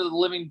film Night of the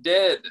Living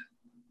Dead,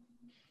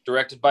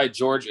 directed by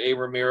George A.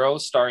 Romero,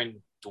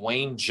 starring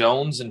Dwayne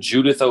Jones and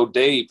Judith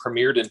O'Dea,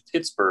 premiered in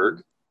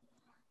Pittsburgh.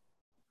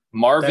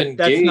 Marvin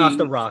Gaye. That's not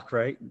The Rock,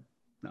 right?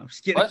 No, I'm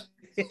just kidding. What?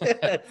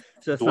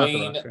 So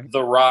Dwayne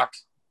The Rock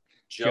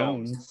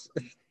Jones.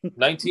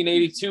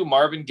 1982,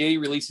 Marvin Gaye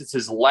releases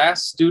his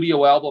last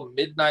studio album,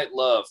 Midnight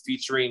Love,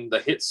 featuring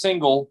the hit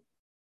single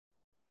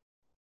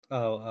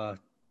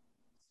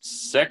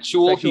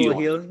Sexual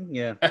Healing.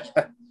 Yeah.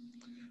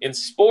 In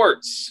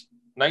sports,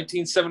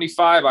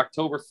 1975,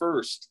 October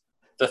 1st,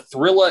 the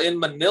Thrilla in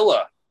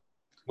Manila.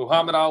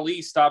 Muhammad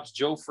Ali stops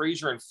Joe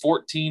Frazier in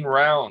 14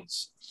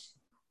 rounds.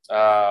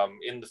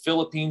 In the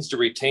Philippines to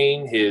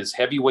retain his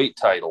heavyweight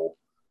title.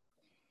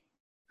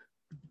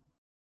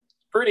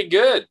 Pretty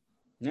good.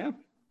 Yeah.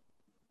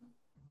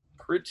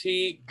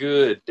 Pretty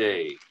good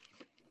day.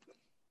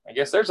 I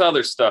guess there's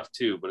other stuff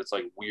too, but it's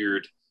like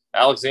weird.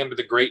 Alexander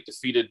the Great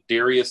defeated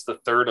Darius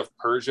III of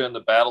Persia in the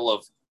Battle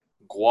of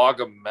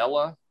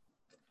Gaugamela.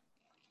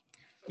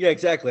 Yeah,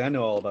 exactly. I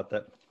know all about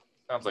that.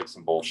 Sounds like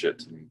some bullshit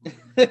to me.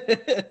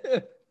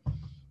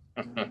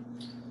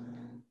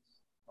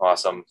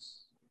 Awesome.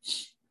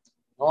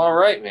 All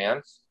right,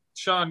 man.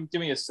 Sean, give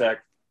me a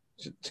sec.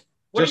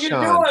 What Just are you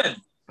Sean. doing?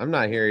 I'm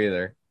not here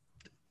either.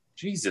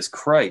 Jesus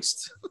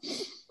Christ.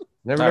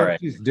 Never All know right.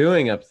 what she's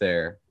doing up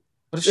there.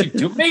 What does she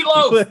do?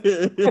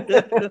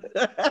 Meatloaf!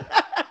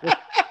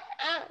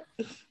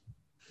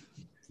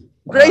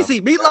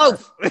 Gracie,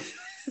 meatloaf.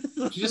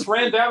 She just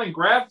ran down and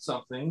grabbed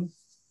something.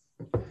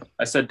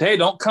 I said, hey,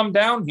 don't come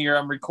down here.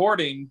 I'm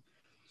recording.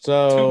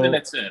 So 2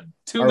 minutes in.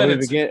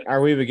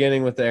 Are we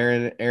beginning with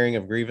the airing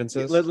of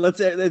grievances? Let's.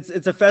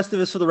 It's a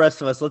Festivus for the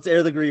rest of us. Let's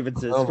air the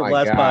grievances Oh from my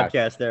last gosh.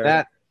 podcast.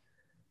 There.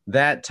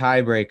 That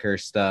tiebreaker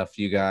stuff,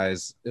 you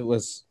guys. It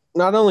was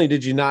not only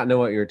did you not know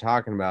what you were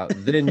talking about,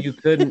 then you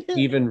couldn't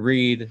even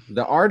read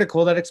the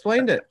article that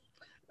explained it.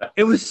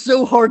 It was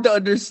so hard to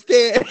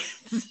understand.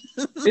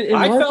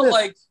 I felt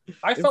like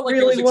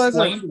it was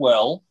explained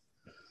well.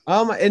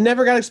 It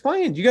never got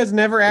explained. You guys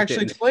never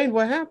actually explained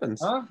what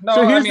happens. No,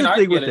 So here's I mean, the I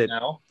thing get with it it.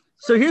 now.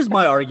 So here's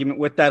my argument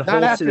with that Not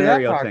whole after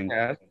scenario that thing.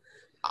 podcast.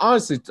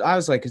 Honestly, I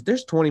was like,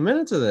 there's 20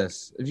 minutes of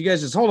this. If you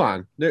guys just hold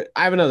on,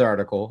 I have another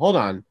article. Hold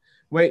on,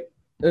 wait.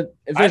 If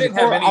I didn't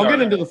have any I'll get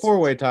into the articles.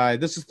 four-way tie.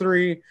 This is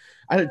 3.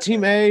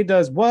 Team A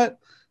does what?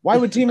 Why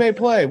would Team A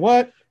play?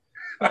 What?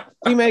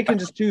 Team A can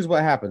just choose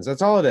what happens.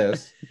 That's all it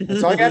is.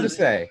 That's all I got to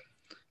say.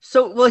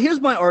 So, well, here's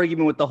my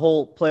argument with the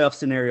whole playoff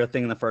scenario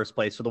thing in the first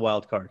place for the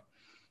wild card.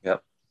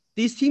 Yep.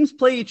 These teams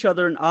play each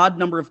other an odd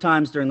number of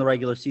times during the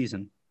regular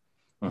season.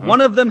 Mhm.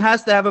 One of them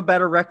has to have a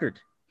better record.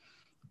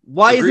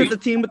 Why Agreed. isn't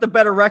the team with the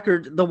better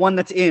record the one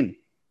that's in?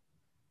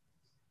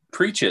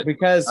 Preach it.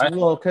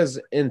 Because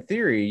in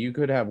theory, you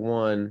could have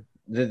one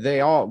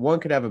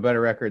could have a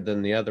better record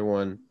than the other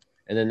one,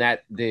 and then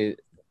the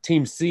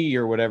Team C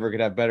or whatever could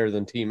have better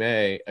than Team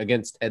A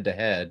against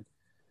head-to-head.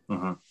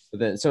 Mhm.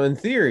 So in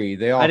theory,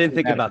 they all. I didn't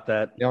think about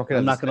that. They all could I'm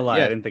have not going to lie.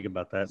 yeah. I didn't think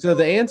about that. So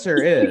the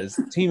answer is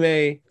Team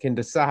A can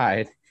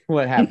decide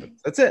what happens.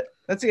 That's it.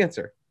 That's the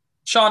answer.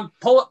 Sean,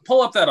 pull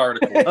up that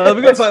article. Let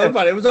me go find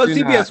it. It was on Do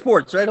CBS not.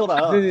 Sports, right? Hold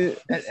on.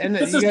 And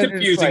This you is guys are just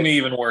confusing like- me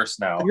even worse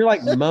now. You're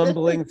like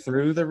mumbling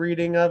through the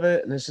reading of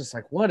it, and it's just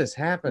like, what is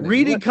happening?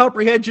 Reading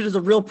comprehension is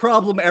a real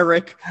problem,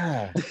 Eric.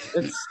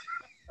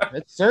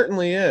 It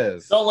certainly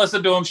is. Don't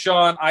listen to him,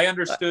 Sean. I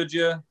understood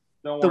you.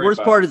 Don't The worry worst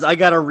about part it. is I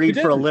got to read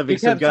You for a didn't. living, You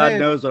so kept God saying-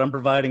 knows what I'm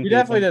providing. You people.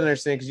 definitely didn't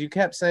understand because you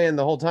kept saying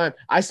the whole time,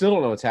 I still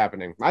don't know what's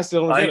happening. I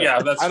still don't get it. Yeah,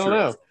 that's I don't true.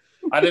 know.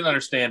 I didn't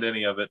understand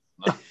any of it.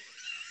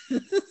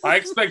 I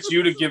expect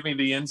you to give me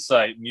the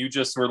insight, and you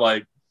just were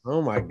like,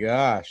 Oh my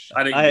gosh.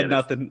 I didn't I get had it.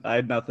 nothing. I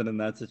had nothing in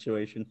that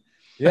situation.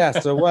 Yeah,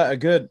 so what a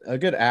good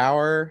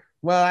hour.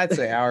 Well, I'd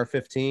say hour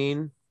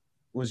 15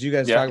 was you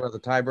guys Yeah. talking about the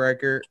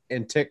tiebreaker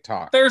and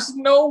TikTok. There's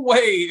no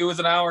way it was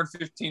an hour and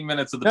 15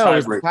 minutes of the No, it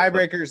was tiebreaker.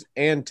 tiebreakers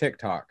and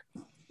TikTok.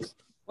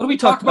 What are we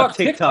Talked talking about?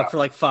 TikTok for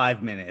like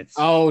 5 minutes.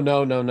 Oh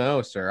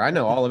no, sir. I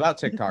know all about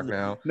TikTok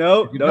now.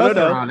 No. You both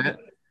are on it.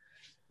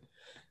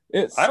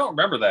 I don't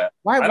remember that.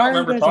 Why I don't are you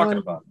remember guys talking on,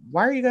 about it.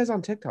 Why are you guys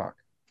on TikTok?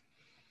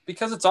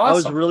 Because it's I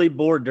was awesome. really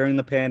bored during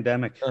the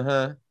pandemic.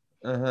 Uh-huh.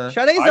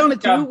 Sade's I on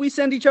it think too. We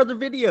send each other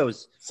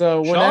videos.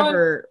 So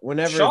Sean-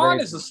 whenever Sean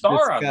they is a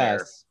star on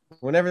there.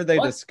 whenever they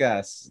What?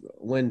 discuss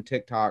when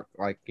TikTok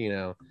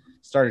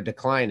started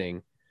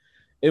declining,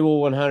 it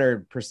will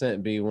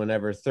 100% be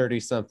whenever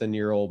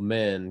 30-something-year-old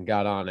men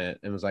got on it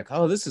and was like,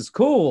 "Oh, this is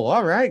cool.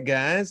 All right,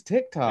 guys,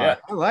 TikTok. Yeah.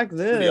 I like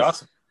Pretty this."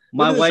 awesome.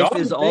 My Look at wife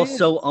Sean is big.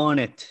 also on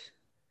it.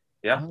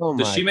 Yeah. Oh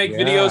Does my she make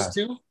God. videos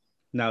too?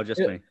 No, just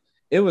Yeah. me.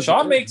 It was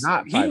Sean makes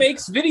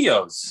makes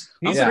videos.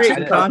 I'm He's Yeah,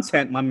 creating I-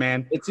 content, my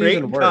man. It's creating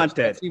even worse.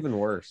 content. It's even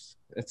worse.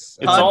 It's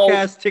all-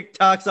 Podcasts,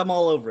 TikToks, I'm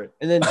all over it.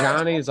 and then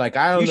Johnny's like,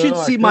 I don't You know. should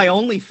I see my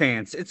couldn't-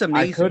 OnlyFans. It's I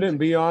amazing. couldn't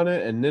be on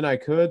it, and then I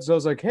could. So I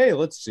was like, "Hey,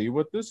 let's see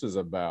what this is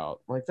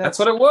about." Like That's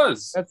what it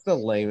was. That's the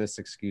lamest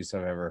excuse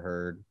I've ever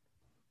heard.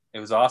 It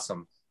was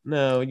awesome.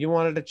 No, you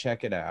wanted to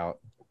check it out.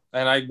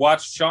 And I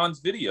watched Sean's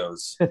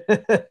videos.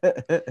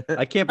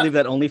 I can't believe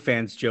that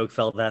OnlyFans joke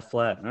fell that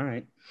flat. All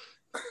right.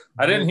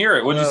 I didn't hear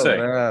it. What'd you Oh, say?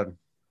 man.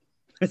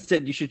 I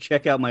said you should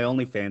check out my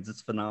OnlyFans.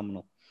 It's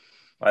phenomenal.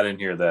 I didn't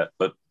hear that,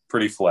 but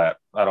pretty flat.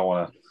 I don't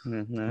want to.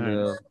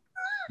 No.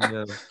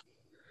 No.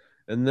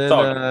 And then,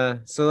 Talk.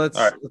 so let's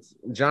All right.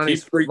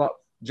 Johnny's Keep free-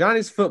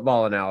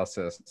 football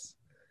analysis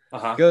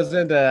Uh-huh. goes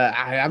into.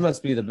 I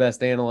must be the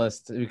best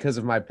analyst because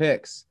of my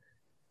picks.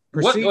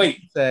 What?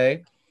 Wait.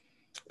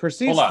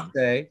 Proceeds Hold to on.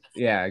 say,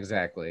 yeah,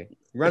 exactly.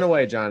 Run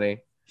away, Johnny.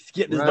 He's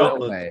getting his Run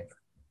notebook. away.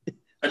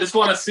 I just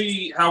want to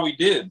see how we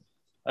did.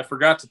 I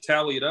forgot to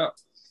tally it up.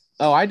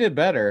 Oh, I did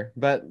better,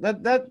 but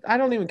that I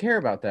don't even care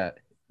about that.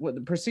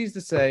 What proceeds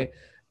to say,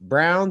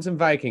 Browns and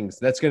Vikings.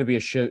 That's going to be a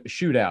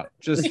shootout.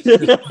 Just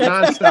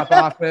nonstop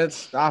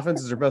offense. The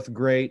offenses are both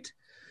great.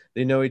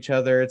 They know each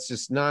other. It's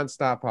just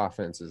nonstop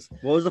offenses.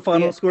 What was the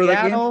final score of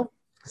that game? Seattle,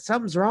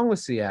 something's wrong with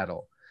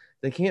Seattle.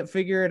 They can't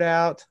figure it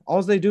out.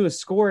 All they do is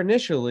score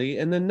initially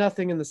and then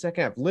nothing in the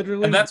second half.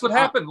 Literally, And that's what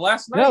happened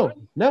last night.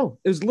 No,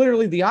 it was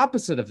literally the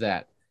opposite of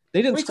that.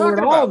 They didn't What are you score at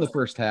talking all about? in the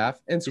first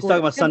half. And He's scored talking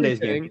about Sunday's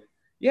everything. game.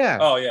 Yeah.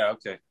 Oh, yeah.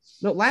 Okay.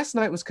 No, last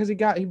night was because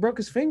he broke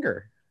his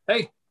finger.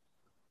 Hey,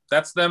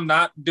 That's them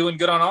not doing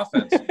good on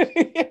offense.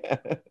 Yeah.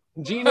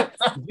 Geno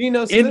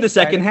Smith In the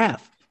second sighting.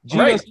 half.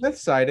 Geno Right. Smith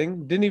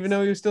sighting. Didn't even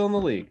know he was still in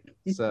the league.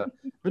 So,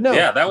 but no.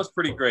 Yeah, that was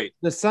pretty great.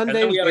 The And Sundays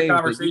then we had a games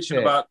conversation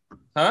that you pick,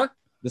 about,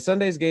 the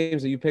Sundays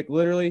games that you pick,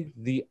 literally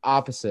the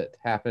opposite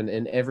happened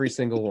in every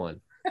single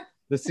one.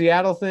 The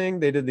Seattle thing,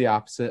 they did the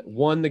opposite,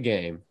 won the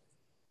game,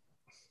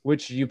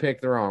 which you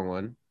picked the wrong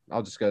one.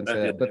 I'll just go and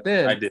say that. But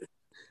then I did.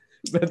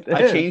 But then,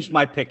 I changed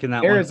my pick in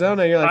that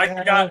Arizona, you're like,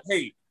 I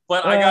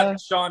got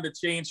Sean to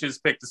change his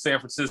pick to San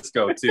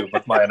Francisco too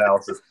with my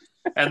analysis.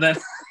 And then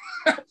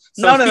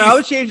no, I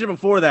was changing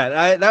before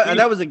that.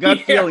 That was a gut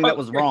feeling that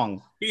was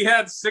wrong. He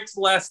had 6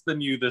 less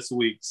than you this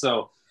week.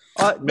 So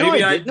maybe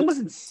it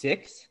wasn't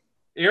 6.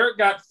 Eric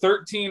got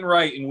 13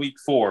 right in week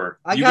 4.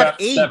 You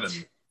got 8.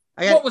 7.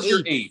 What was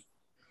your 8?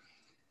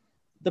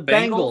 The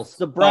Bengals,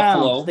 the Browns,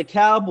 Buffalo, the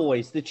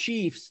Cowboys, the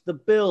Chiefs, the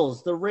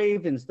Bills, the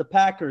Ravens, the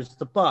Packers,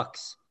 the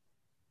Bucks.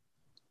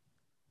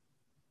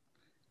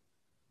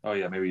 Oh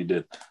yeah, maybe you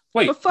did.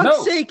 Wait, for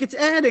fuck's sake, it's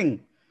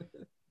adding.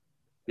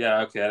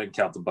 Yeah, okay, I didn't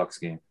count the Bucks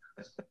game.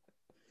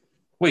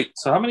 Wait,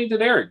 so how many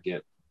did Eric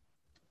get?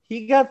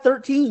 He got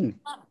 13.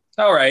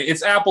 All right,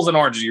 it's apples and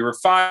oranges. You were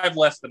 5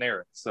 less than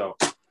Eric, so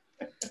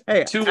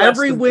hey,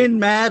 every win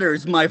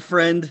matters, my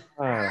friend.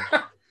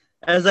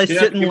 As I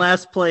sit in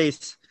last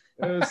place.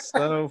 It was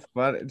so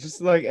funny.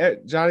 Just like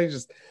Johnny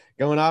just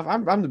going off.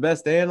 I'm the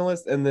best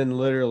analyst, and then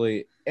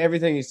literally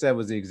everything he said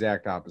was the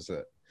exact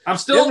opposite. I'm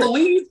still in the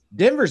lead.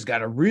 Denver's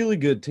got a really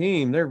good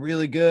team. They're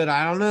really good.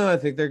 I don't know. I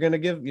think they're going to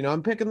give,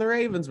 I'm picking the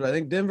Ravens, but I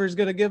think Denver's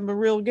going to give them a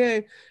real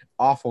game.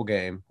 Awful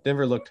game.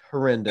 Denver looked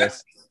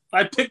horrendous.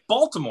 I picked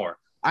Baltimore.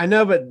 I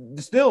know, but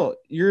still,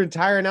 your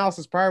entire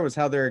analysis prior was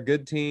how they're a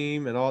good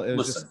team and all. It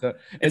was Listen, just,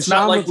 it's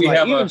not like we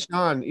have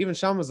even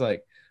Sean was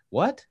like,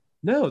 what?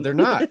 No, they're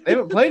not. They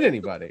haven't played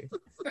anybody.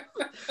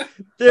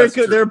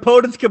 Their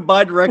opponent's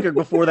combined record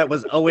before that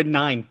was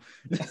 0-9.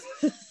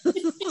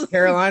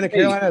 Carolina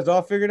has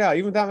all figured out.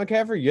 Even without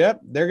McCaffrey, yep,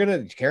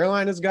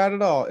 Carolina's got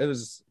it all. It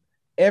was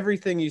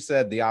everything you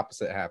said, the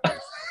opposite happened.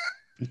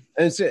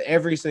 And it's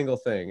every single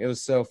thing. It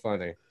was so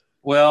funny.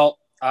 Well,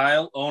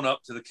 I'll own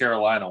up to the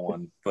Carolina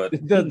one, but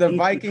the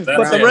Vikings,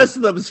 but the rest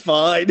of them is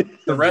fine.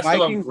 The rest of them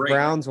Vikings great.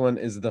 Browns one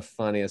is the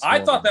funniest. I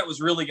thought that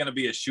was really going to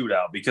be a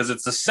shootout because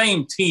it's the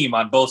same team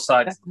on both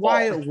sides. That's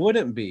why it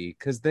wouldn't be,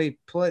 because they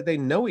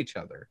know each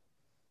other.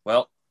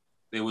 Well,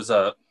 it was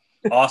a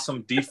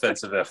awesome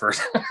defensive effort.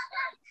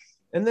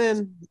 And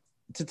then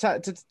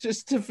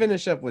to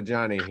finish up with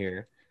Johnny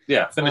here.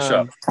 Yeah, finish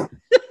up.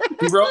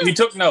 He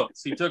took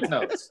notes.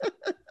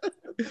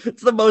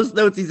 It's the most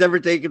notes he's ever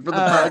taken for the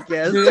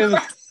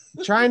podcast.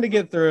 Trying to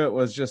get through it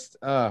was just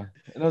and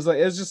I was like,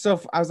 it was just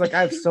so I was like,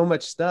 I have so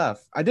much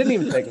stuff. I didn't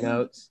even take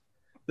notes.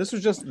 This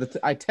was just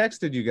I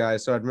texted you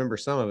guys so I'd remember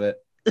some of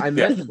it. I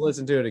meant to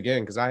listen to it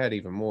again because I had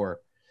even more.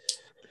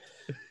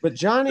 But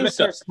Johnny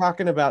starts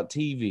talking about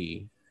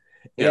TV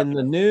and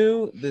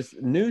this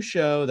new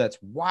show that's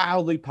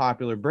wildly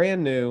popular,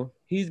 brand new.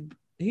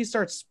 He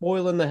starts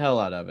spoiling the hell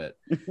out of it.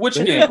 Which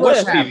game?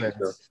 What happened?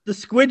 The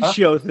Squid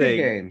Show thing.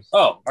 Games.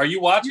 Oh, are you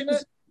watching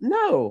it?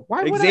 No.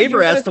 Why would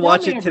Xavier asked to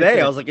watch it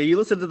today. I was like, are you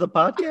listening to the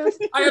podcast?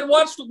 I had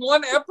watched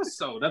one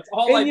episode. That's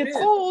all I did. And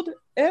you told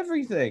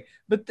everything.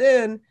 But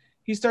then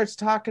he starts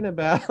talking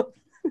about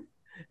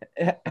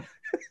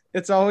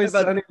It's Always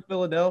Sunny in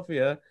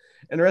Philadelphia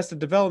and Arrested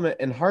Development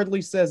and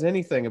hardly says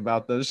anything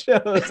about those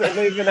shows that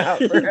they've been out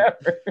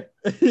forever.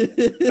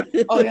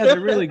 Oh, yeah, they're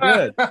really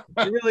good.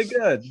 They're really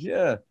good.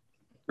 Yeah.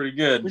 Pretty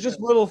good. There's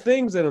just little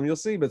things in them, you'll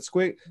see. But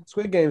Squid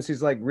Games,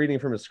 he's like reading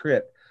from a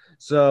script.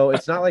 So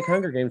it's not like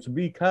Hunger Games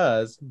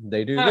because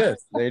they do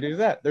this, they do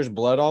that. There's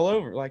blood all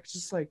over. Like,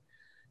 just like,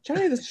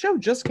 Johnny, this show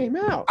just came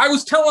out. I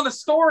was telling a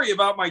story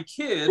about my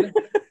kid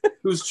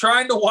who's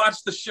trying to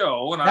watch the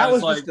show. And I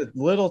was like, just a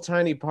little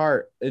tiny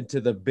part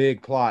into the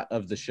big plot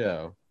of the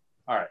show.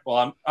 All right.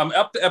 Well, I'm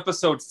up to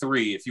episode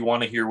 3 if you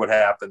want to hear what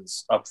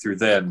happens up through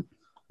then.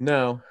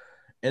 No.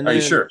 And are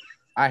you sure?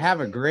 I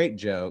have a great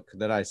joke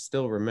that I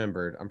still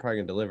remembered. I'm probably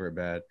going to deliver it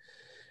bad.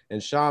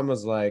 And Sean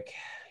was like,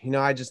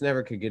 I just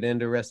never could get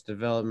into Arrested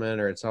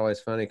Development, or It's Always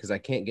Funny because I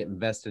can't get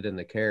invested in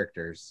the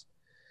characters.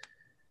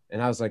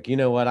 And I was like, you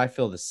know what? I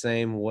feel the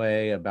same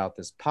way about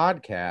this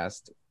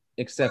podcast,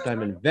 except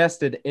I'm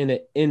invested in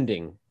it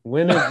ending.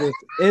 When is this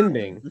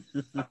ending?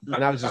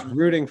 And I was just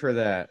rooting for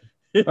that.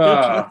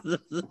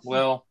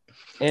 Well.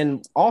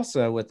 And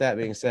also, with that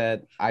being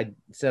said, I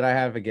said I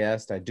have a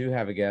guest. I do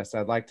have a guest.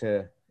 I'd like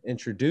to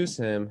introduce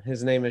him.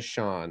 His name is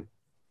Sean.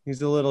 He's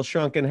the little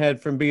shrunken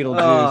head from Beetlejuice.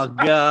 Oh,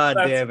 God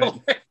damn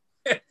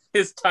it.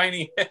 His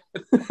tiny head.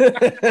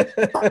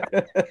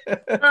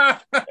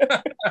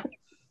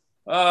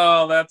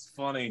 Oh, that's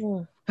funny.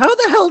 How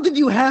the hell did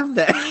you have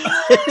that?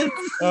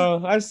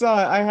 Oh, I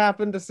saw it. I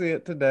happened to see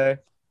it today.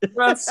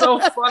 That's so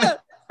funny.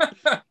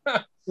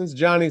 It's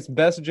Johnny's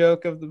best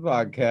joke of the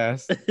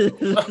podcast.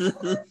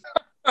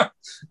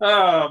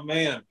 Oh,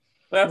 man.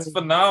 That's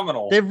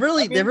phenomenal. They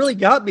really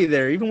got me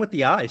there, even with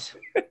the eyes.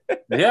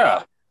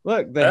 Yeah.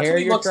 Look, the That's hair what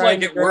he you're looks trying like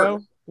to at grow,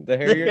 work. The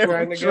hair you're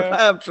trying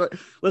to go?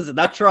 Listen,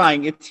 not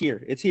trying. It's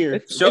here. It's here.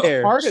 It's Show,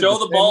 there. show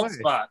the bald way.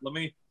 spot. Let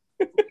me.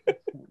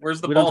 Where's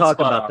the We don't bald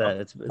talk spot? about that.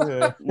 It's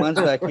mine's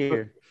back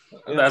here.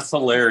 That's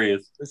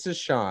hilarious. This is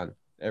Sean,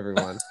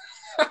 everyone.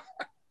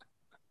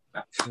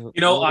 You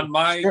know, on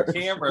my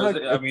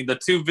camera, I mean, the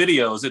two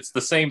videos, it's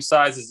the same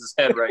size as his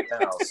head right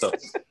now. So,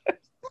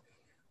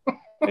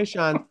 Hey,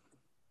 Sean.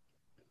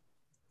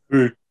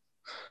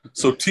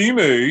 so Team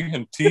A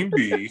and Team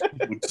B.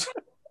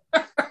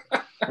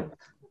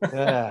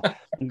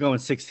 I'm going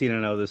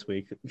 16-0 this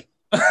week.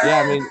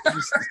 Yeah, I mean,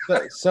 just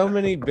so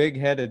many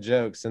big-headed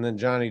jokes, and then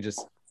Johnny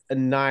just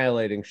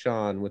annihilating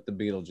Sean with the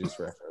Beetlejuice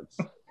reference.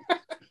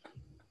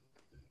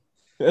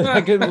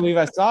 I couldn't believe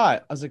I saw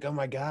it. I was like, oh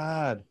my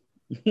God.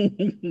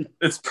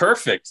 It's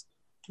perfect.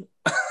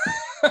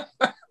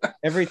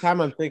 Every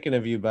time I'm thinking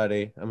of you,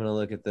 buddy, I'm going to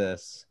look at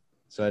this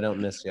so I don't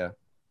miss you.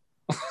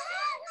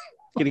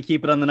 Gonna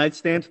keep it on the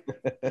nightstand?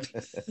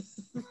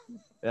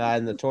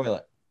 In the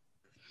toilet.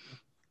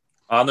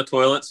 On the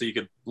toilet, so you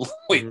could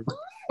wait.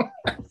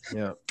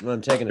 Yeah, when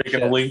I'm taking a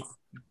Taking shit. a leak.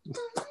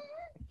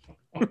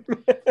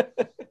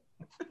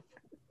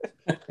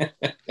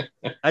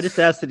 I just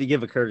asked that you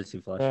give a courtesy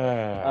flush.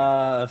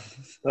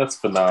 That's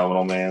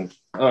phenomenal, man.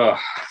 Ugh.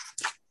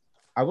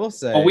 I will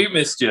say. Oh, we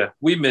missed you.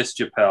 We missed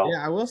you, pal.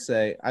 Yeah, I will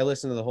say I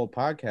listened to the whole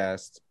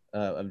podcast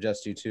of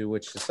Just You Two,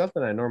 which is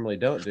something I normally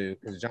don't do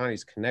because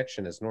Johnny's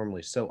connection is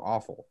normally so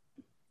awful.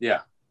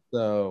 Yeah.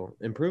 So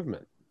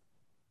improvement.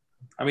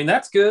 I mean,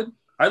 that's good.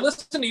 I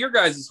listened to your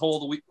guys'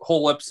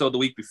 whole episode the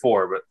week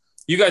before, but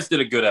you guys did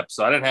a good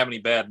episode. I didn't have any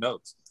bad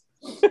notes.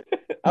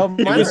 Oh,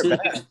 mine was- are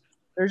bad.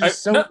 There's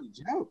just so many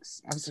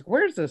jokes. I was like,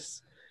 "Where's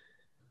this?"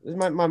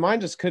 My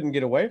mind just couldn't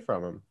get away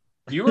from him.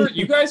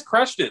 You guys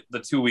crushed it the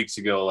 2 weeks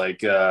ago.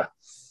 Like, I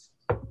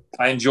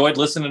enjoyed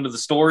listening to the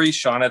stories.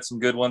 Sean had some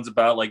good ones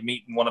about like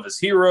meeting one of his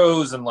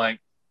heroes, and like,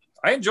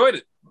 I enjoyed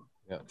it.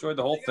 Yeah. Enjoyed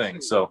the whole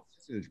thing. So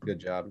Good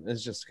job.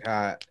 It's just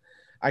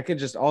I could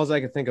just all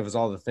I could think of is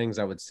all the things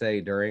I would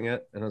say during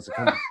it, and I was like,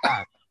 "Oh my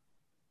God."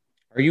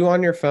 Are you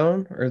on your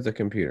phone or the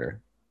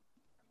computer?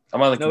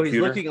 I'm on the No, computer.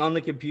 he's looking on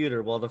the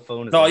computer while the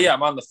phone is No, on. yeah,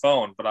 I'm on the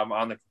phone, but I'm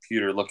on the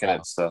computer looking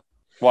at stuff.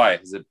 Why?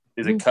 Is it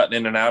cutting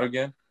in and out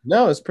again?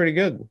 No, it's pretty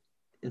good.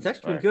 It's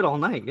actually been good all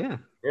night, yeah.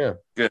 Yeah.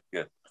 Good.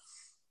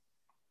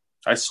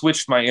 I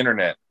switched my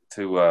internet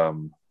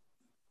to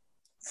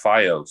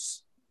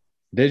FiOS.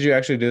 Did you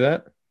actually do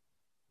that?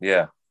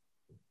 Yeah,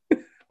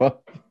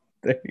 Well,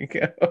 there you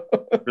go.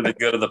 for the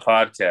good of the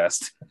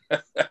podcast.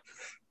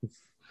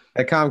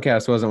 That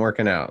Comcast wasn't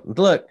working out.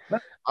 Look,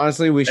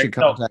 honestly, we should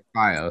contact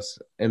FiOS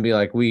and be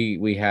like,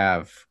 we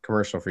have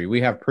commercial for you.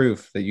 We have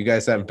proof that you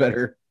guys have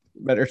better.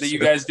 That you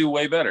guys do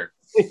way better.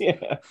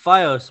 Yeah.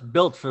 FiOS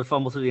built for the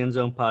Fumble to the End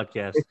Zone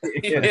podcast.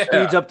 Yeah.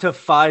 Speeds up to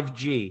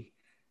 5G.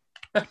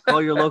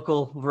 Call your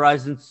local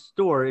Verizon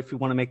store if you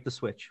want to make the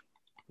switch,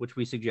 which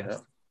we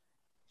suggest.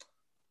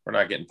 We're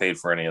not getting paid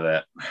for any of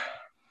that.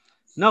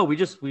 No, we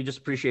just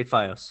appreciate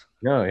FiOS.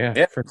 No, yeah,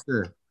 Yeah. for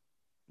sure.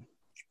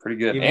 It's pretty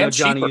good. Even though And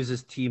Johnny cheaper.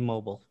 uses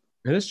T-Mobile.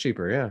 It is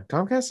cheaper, yeah.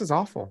 Comcast is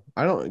awful.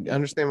 I don't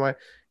understand why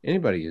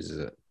anybody uses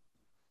it.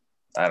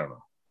 I don't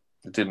know.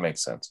 It didn't make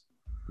sense.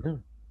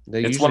 They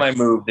It's usually when I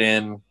moved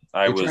in.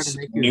 I They try was to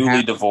make you newly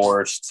happy.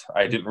 divorced.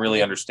 I didn't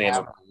really understand.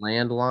 have a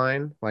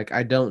landline. Like,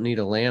 I don't need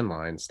a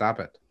landline. Stop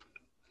it.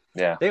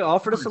 Yeah. They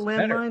offered us a It's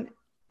better. landline,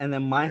 and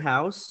then my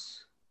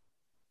house,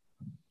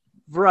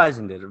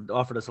 Verizon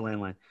offered us a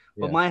landline.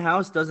 But Yeah. my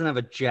house doesn't have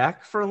a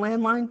jack for a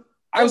landline.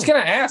 I was going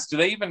to ask, do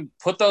they even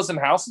put those in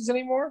houses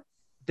anymore?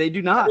 They do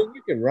I not. mean,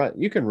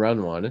 you can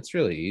run one. It's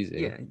really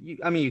easy. Yeah,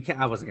 you can't.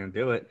 I wasn't gonna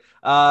do it.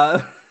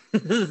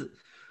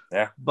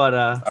 Yeah. But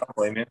I don't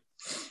blame you.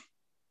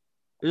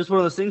 it's just one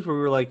of those things where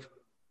we were like,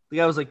 the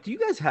guy was like, "Do you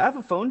guys have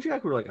a phone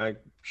jack?" We were like,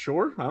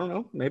 sure. I don't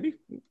know, maybe."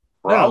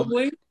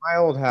 Probably. My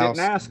old house.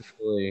 Didn't ask.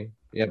 Actually,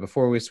 yeah,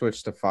 before we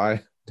switched to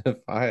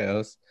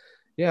FiOS,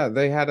 yeah,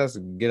 they had us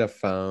get a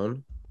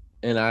phone,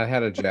 and I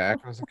had a jack.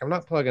 I was like, I'm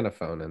not plugging a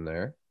phone in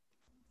there.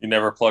 You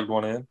never plugged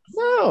one in?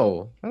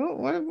 No, I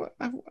don't.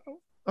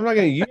 I'm not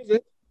going to use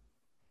it.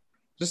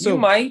 Just You so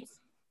might.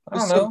 I don't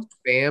just so know.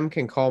 spam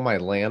can call my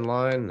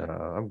landline. No,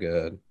 I'm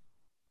good.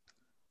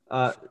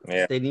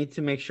 Yeah. They need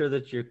to make sure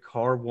that your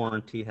car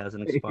warranty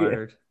hasn't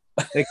expired.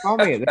 They call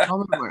me. They call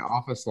me on my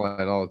office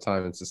line all the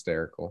time. It's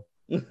hysterical.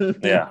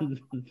 Yeah.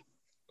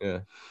 Yeah,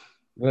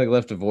 they like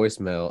left a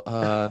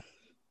voicemail.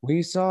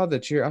 We saw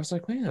that you're. I was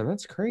like, man,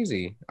 that's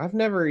crazy. I've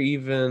never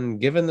even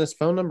given this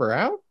phone number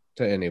out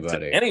to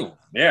anybody. Anyone.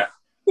 Yeah.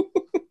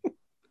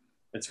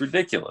 It's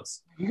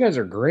ridiculous. You guys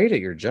are great at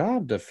your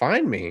job to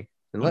find me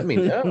and let me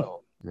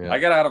know. Yeah. I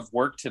got out of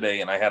work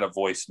today and I had a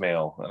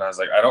voicemail and I was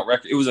like, I don't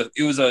reckon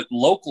it was a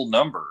local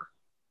number.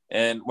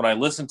 And when I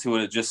listened to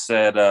it, it just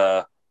said,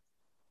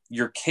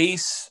 your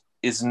case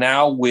is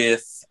now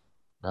with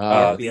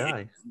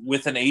FBI.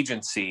 with an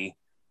agency.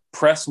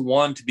 Press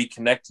 1 to be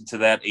connected to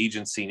that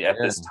agency at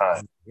this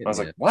time. I was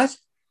like, what?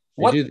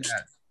 They What? do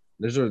that.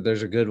 There's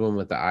a good one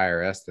with the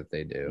IRS that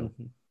they do.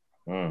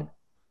 Hmm.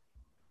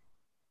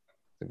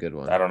 It's a good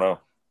one. I don't know.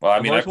 Well, I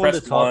I've mean, I always wanted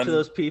pressed to talk one. to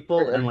those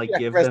people and like Yeah,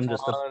 give press them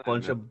just a one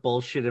bunch and- of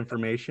bullshit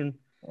information.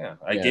 Yeah,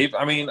 Yeah.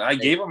 I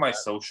gave him my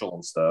social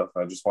and stuff.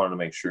 I just wanted to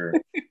make sure.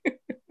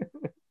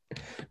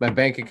 My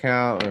bank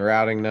account, the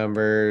routing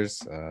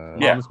numbers. Yeah,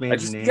 Mom's maiden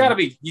you name.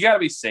 gotta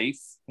be safe,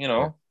 you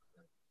know.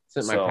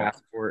 Sent my So-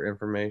 passport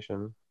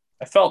information.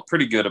 I felt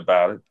pretty good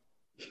about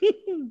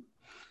it.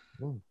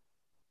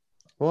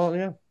 Well,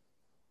 yeah.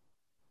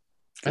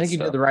 I think you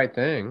stuff. did the right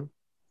thing.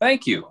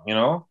 Thank you. You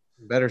know,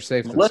 Better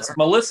safe than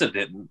Melissa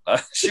didn't.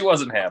 She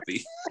wasn't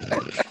happy. Well,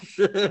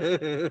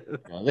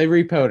 they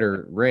repoed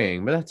her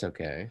ring, but that's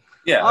okay.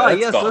 Yeah. Oh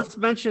that's yes, gone. let's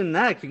mention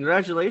that.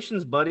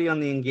 Congratulations, buddy, on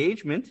the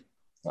engagement.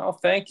 Oh,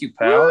 thank you,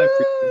 pal. I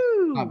appreciate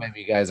it. Woo! Thought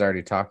maybe you guys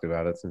already talked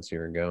about it since you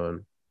were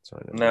going. So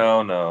I didn't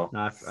No.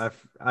 No,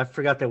 I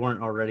forgot they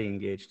weren't already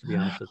engaged. To be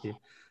honest with you,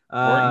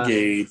 We're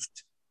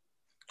engaged.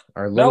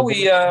 Our little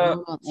we, boy's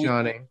growing up,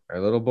 Johnny. Our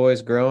little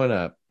boy's growing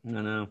up. I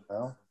know.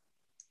 Well,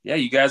 yeah,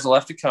 you guys will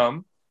have to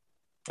come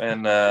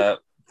and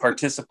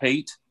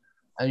participate.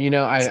 And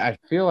I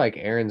feel like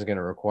Aaron's going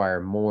to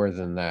require more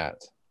than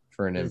that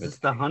for an Is invitation. this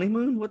the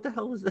honeymoon? What the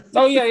hell is this?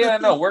 Oh yeah.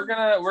 No,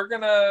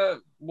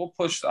 we'll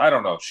push. I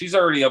don't know. She's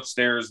already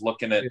upstairs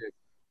looking at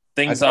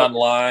things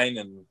online,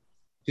 and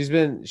She's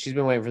been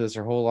waiting for this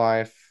her whole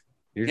life.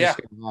 You're just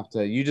gonna have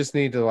to. You just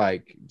need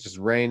to just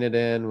rein it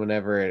in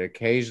whenever it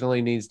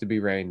occasionally needs to be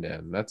reined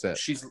in. That's it.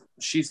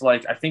 she's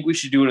like, I think we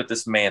should do it at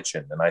this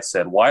mansion, and I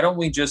said, why don't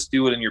we just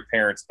do it in your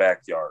parents'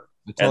 backyard?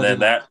 And then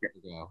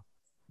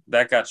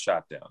that got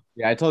shot down.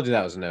 Yeah, I told you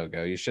that was a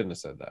no-go. You shouldn't have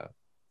said that.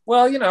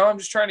 Well, I'm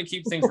just trying to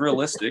keep things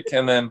realistic,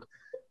 and then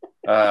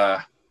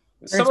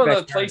some of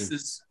the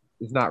places.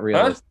 It's not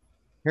realistic.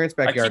 Parents'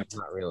 backyard is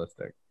not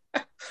realistic.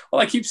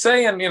 Well, I keep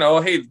saying, hey,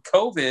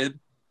 COVID.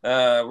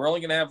 We're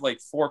only gonna have like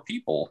 4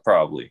 people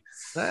probably.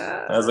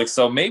 I was like,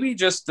 so maybe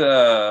just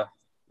a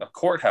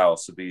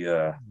courthouse would be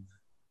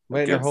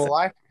Wait, her whole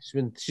life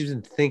she's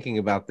been thinking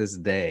about this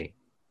day.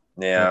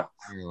 Yeah.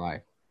 Her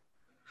life.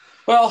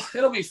 Well,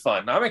 it'll be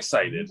fun. I'm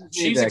excited.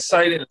 She's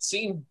excited.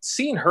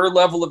 Seeing her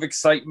level of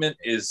excitement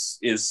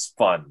is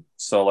fun.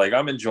 So like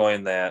I'm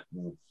enjoying that,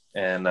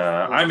 and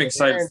I'm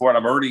excited for it.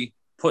 I'm already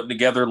putting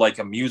together like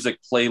a music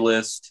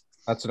playlist.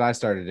 That's what I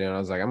started doing. I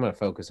was like, I'm going to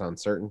focus on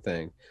certain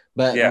things.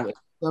 But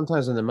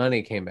sometimes when the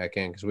money came back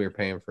in, because we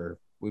pay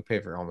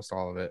for almost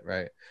all of it,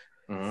 right?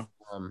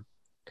 Mm-hmm.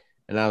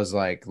 And I was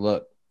like,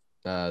 look,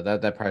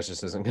 that price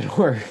just isn't going to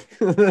work.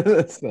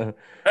 So,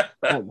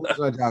 that's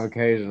my job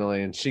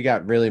occasionally. And she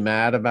got really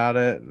mad about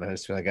it. And I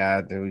just feel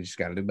like, dude, we just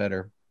got to do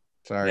better.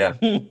 Sorry. Yeah.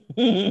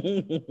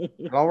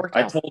 It all worked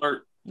out.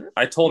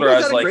 I told her I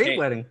was like, great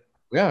wedding.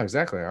 Yeah,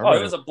 exactly. It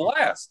was a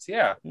blast.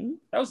 Yeah.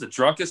 That was the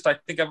drunkest I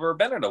think I've ever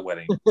been at a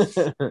wedding.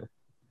 It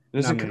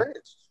was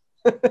encouraged.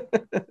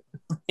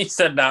 He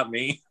said, not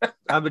me.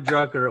 I'm a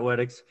drunker at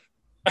weddings.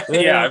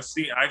 Yeah,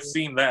 I've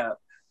seen that.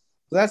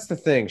 That's the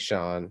thing,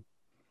 Sean.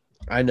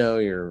 I know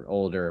you're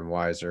older and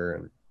wiser,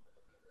 and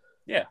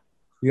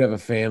you have a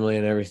family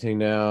and everything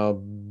now,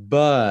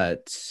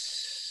 but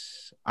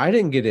I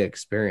didn't get to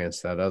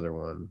experience that other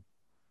one.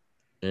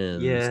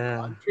 And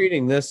so I'm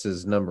treating this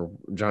as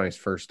Johnny's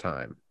first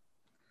time.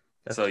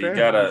 That's so fair. you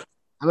gotta.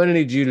 I'm gonna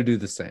need you to do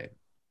the same.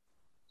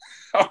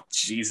 Oh,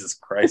 Jesus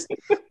Christ!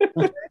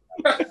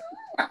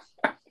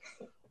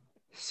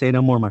 Say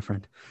no more, my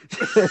friend.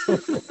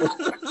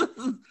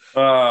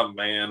 Oh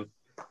man,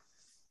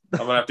 I'm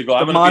gonna have to go. The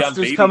I'm gonna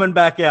monster's be on coming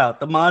back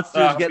out. The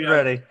monster's getting yeah.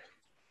 ready.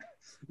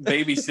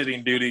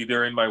 babysitting duty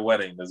during my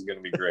wedding is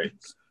gonna be great.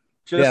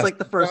 Just like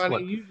the first Johnny,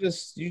 one.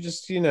 You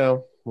just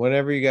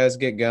whenever you guys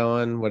get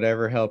going,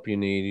 whatever help you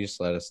need, you just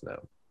let us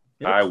know.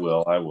 Yep. I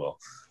will.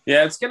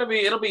 Yeah,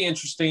 it'll be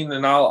interesting,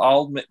 and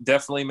I'll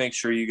definitely make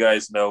sure you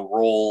guys know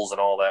roles and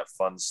all that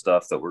fun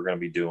stuff that we're going to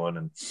be doing,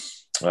 and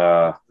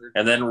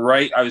then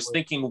I was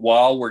thinking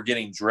while we're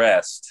getting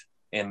dressed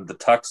in the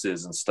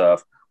tuxes and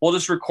stuff, we'll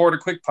just record a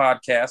quick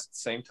podcast at the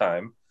same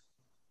time,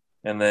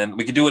 and then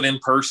we could do it in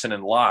person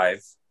and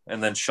live,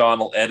 and then Sean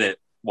will edit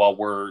while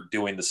we're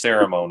doing the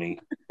ceremony.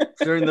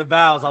 During the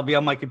vows, I'll be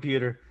on my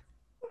computer.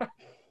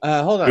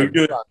 Hold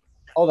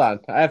on.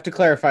 I have to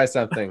clarify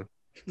something.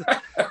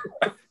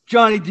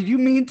 Johnny, did you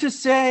mean to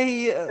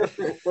say?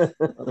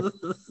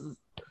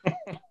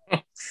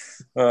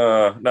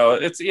 No,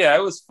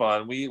 it was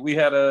fun. We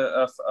had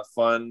a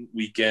fun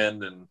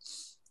weekend, and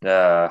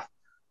I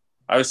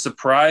was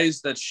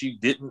surprised that she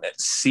didn't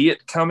see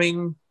it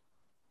coming.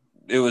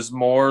 It was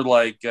more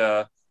like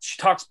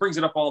she brings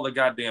it up all the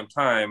goddamn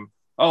time.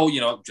 Oh,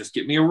 just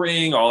get me a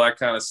ring, all that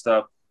kind of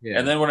stuff. Yeah.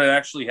 And then when it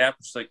actually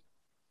happened, she's like,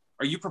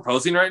 "Are you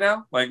proposing right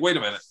now?" Like, wait a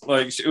minute.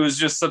 Like, it was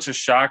just such a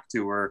shock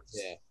to her.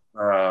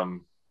 Yeah.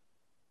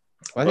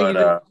 I think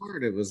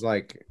it was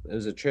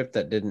a trip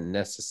that didn't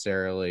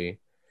necessarily.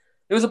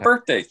 It was a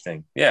birthday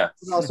thing. Yeah.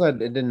 It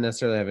didn't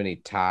necessarily have any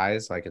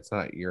ties. Like, it's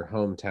not your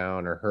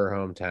hometown or her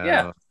hometown.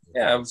 Yeah.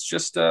 Yeah. It was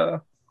just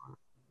a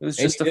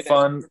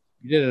fun.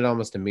 You did it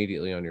almost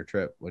immediately on your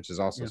trip, which is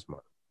also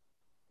smart.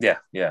 Yeah.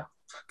 Yeah.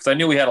 Because I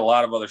knew we had a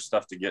lot of other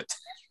stuff to get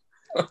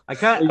to.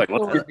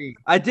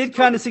 I did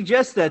kind of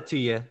suggest that to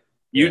you.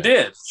 You Yeah.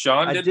 did.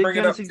 Sean I did did bring it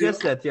kind of up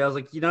suggest too. that to you. I was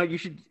like, you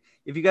should,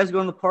 if you guys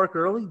go in the park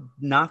early,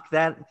 not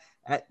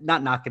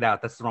knock it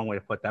out. That's the wrong way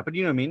to put that. But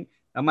you know what I mean?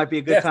 That might be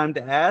a good Yeah. time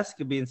to ask.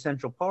 It'd be in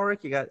Central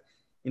Park. You got,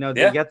 you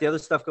Yeah. got the other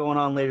stuff going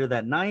on later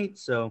that night.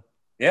 So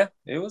Yeah,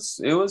 it was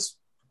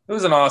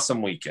an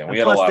awesome weekend. and We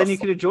had a plus, lot then of you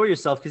fun. can enjoy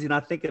yourself because you're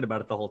not thinking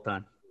about it the whole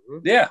time.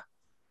 Yeah.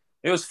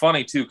 It was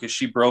funny too because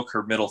she broke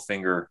her middle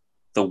finger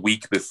the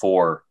week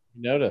before.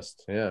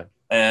 Noticed, yeah.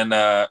 And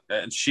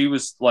she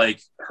was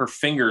like, her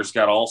fingers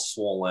got all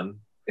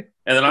swollen. And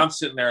then I'm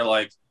sitting there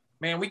like,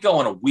 man, we go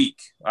in a week.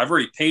 I've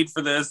already paid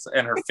for this,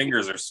 and her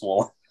fingers are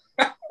swollen.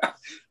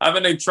 I'm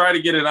going to try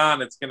to get it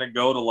on. It's going to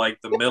go to like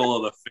the middle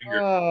of the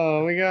finger.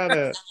 Oh, we got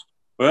it.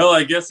 Well,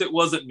 I guess it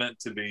wasn't meant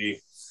to be.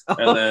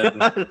 And then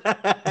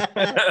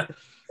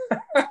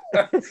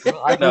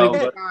Well, I No,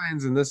 believe but-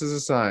 signs, and this is a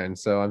sign,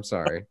 so I'm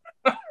sorry.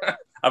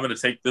 I'm going to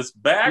take this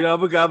back.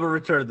 I'm gonna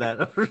return that.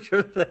 I'll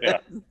return that. Yeah.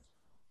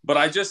 But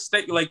I just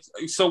stay like,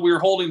 so we were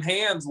holding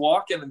hands,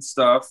 walking and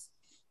stuff,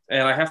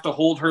 and I have to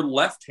hold her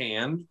left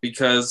hand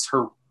because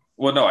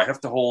I have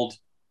to hold,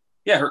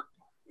 I had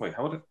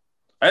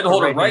to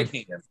hold her right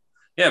hand.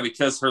 Yeah,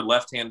 because her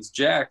left hand is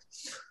jacked.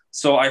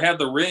 So I had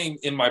the ring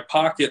in my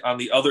pocket on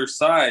the other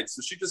side,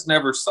 so she just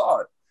never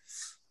saw it.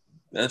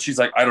 And she's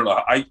like, I don't know.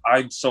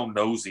 I'm so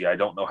nosy. I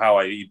don't know how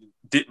I even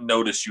didn't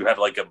notice you had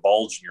like a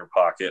bulge in your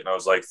pocket. And I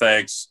was like,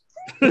 thanks.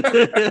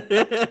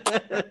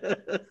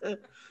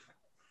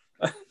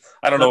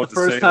 I don't know what to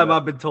say. First time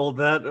I've been told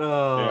that.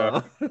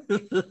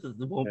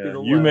 It won't be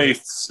the You last. may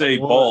say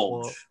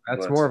bulge.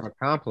 That's but more of a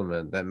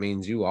compliment. That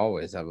means you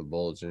always have a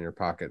bulge in your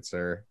pocket,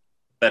 sir.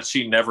 that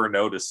she never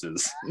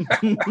notices.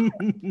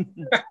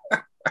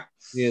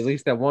 Yeah, at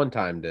least at one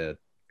time did,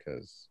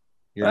 because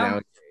you're Well,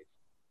 now.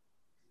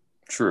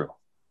 True.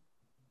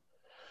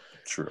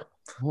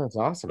 Oh, that's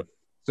awesome.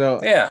 So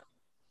Yeah.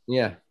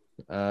 yeah.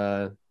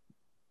 Are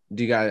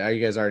you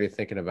guys already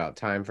thinking about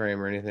time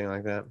frame or anything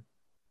like that?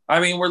 I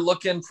mean, we're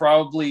looking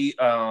probably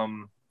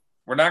not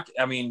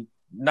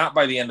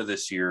by the end of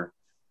this year,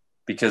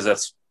 because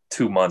that's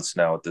 2 months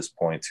now at this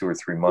point, 2 or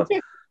 3 months.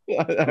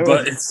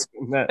 But it's,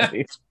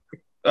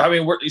 I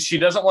mean, she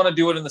doesn't want to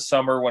do it in the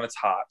summer when it's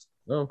hot.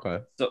 okay.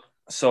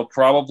 So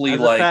probably As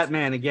a like fat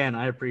man, again,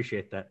 I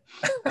appreciate that.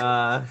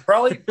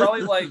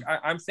 probably like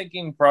I'm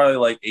thinking probably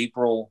like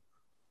April,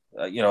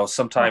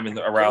 sometime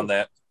around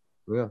that,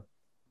 Yeah.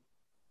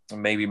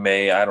 maybe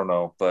May. I don't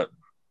know, but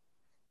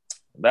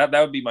that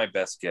would be my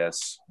best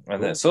guess.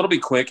 And then so it'll be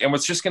quick, and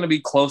it's just going to be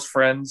close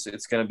friends.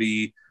 It's going to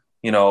be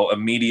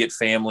immediate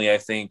family. I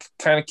think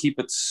kind of keep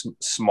it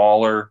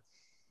smaller.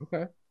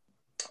 Okay.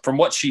 From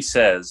what she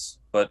says,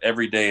 but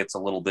every day it's a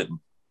little bit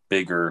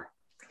bigger.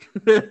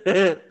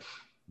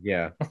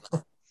 Yeah.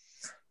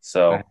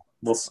 So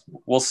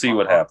we'll see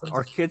what happens.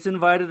 Are kids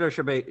invited, or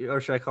should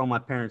I call my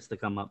parents to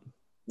come up?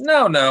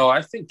 No,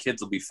 I think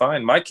kids will be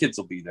fine. My kids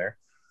will be there.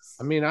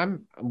 I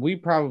mean, we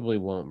probably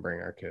won't bring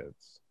our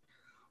kids.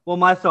 Well,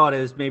 my thought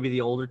is maybe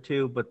the older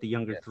two, but the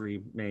younger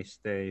three may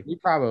stay. We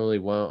probably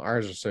won't.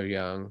 Ours are so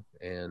young,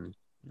 and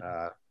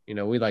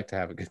we like to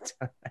have a good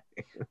time.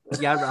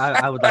 Yeah,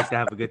 I would like to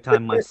have a good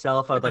time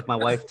myself. I would like my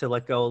wife to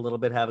let go a little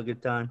bit, have a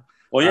good time.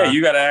 Well, yeah,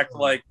 you got to act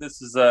like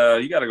this is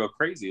you got to go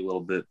crazy a little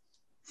bit.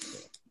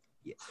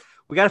 Yeah.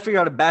 We got to figure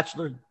out a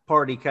bachelor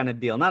party kind of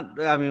deal. Not,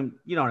 I mean,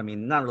 you know what I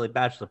mean? Not really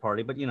bachelor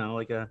party, but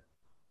like a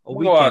We'll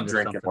weekend go out or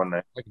drinking something. one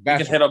night. Like You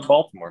can hit up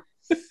Baltimore.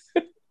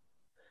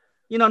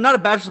 Not a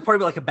bachelor party,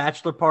 but like a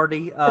bachelor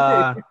party.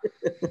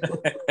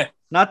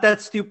 Not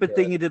that stupid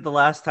thing you did the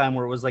last time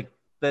where it was like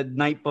the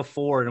night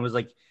before and it was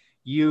like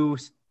you,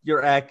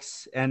 your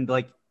ex, and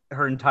like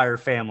her entire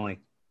family,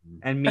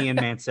 and me and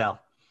Mansell.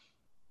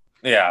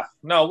 Yeah,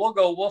 no,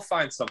 we'll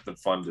find something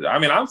fun to do. I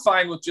mean, I'm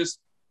fine with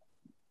just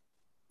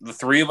the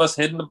three of us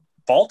heading to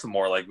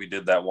Baltimore like we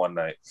did that one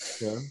night.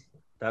 Yeah.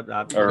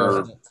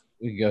 Or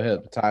We can go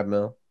hit the Tide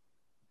Mill.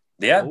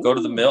 yeah, go to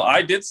the Ooh. mill.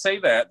 I did say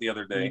that the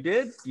other day.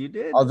 You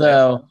did.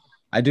 Although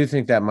I do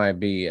think that might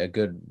be a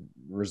good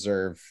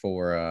reserve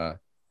for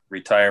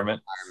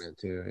Retirement. retirement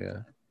too.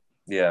 Yeah.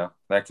 Yeah,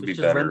 that could we be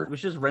should better. we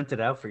should just rent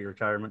it out for your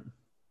retirement.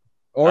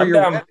 Or I'm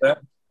down with that.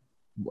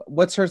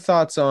 what's her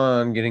thoughts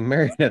on getting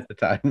married at the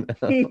time?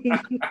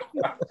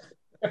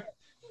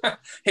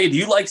 Hey, do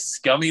you like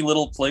scummy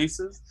little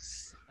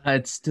places?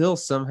 It still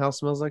somehow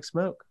smells like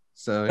smoke.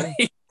 So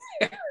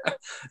yeah.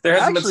 There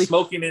hasn't Actually- been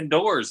smoking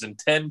indoors in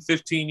 10,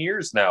 15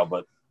 years now,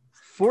 but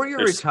For your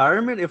There's-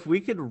 retirement, if we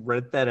could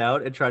rent that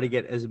out and try to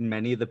get as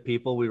many of the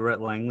people we were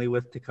at Langley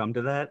with to come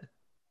to that.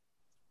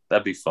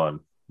 that'd be fun.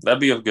 That'd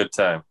be a good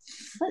time.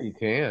 You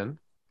can.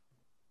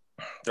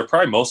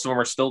 Most of them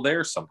are still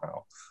there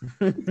somehow.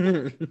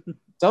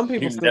 Some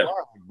people You still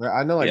never- are.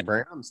 I know, like Yeah.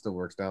 Brown still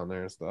works down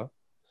there and stuff.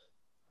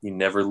 You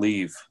never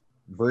leave.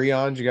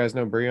 Breon, do you guys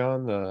know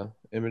Breon, the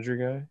imagery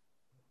guy?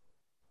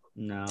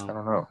 No, I don't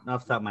know. not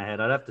off the top of my head.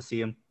 I'd have to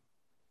see him.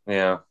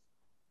 Yeah,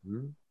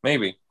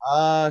 maybe.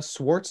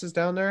 Swartz is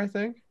down there, I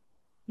think.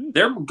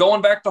 They're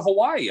going back to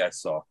Hawaii, I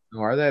saw. Oh,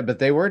 are they? But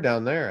they were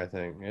down there, I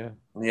think. Yeah.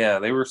 Yeah,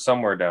 they were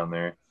somewhere down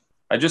there.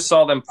 I just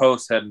saw them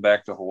post heading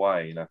back to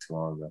Hawaii not too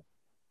long ago.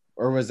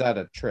 or was that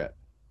a trip?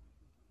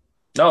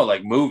 No,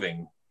 like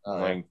moving. Oh.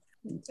 Like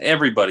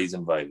everybody's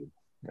invited.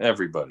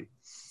 Everybody.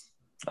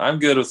 I'm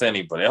good with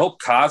anybody. I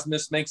hope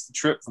Cosmos makes the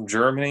trip from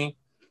Germany.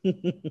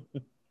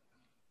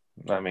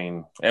 I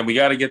mean, and we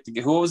got to get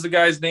who was the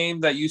guy's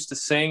name that used to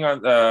sing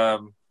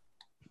on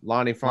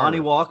Lonnie Farmer. Lonnie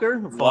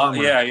Walker?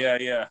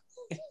 Yeah.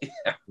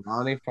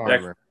 Lonnie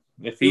Farmer.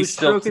 If He he's was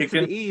still stroking to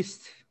kicking, the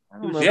east.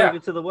 He was Yeah.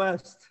 stroking to the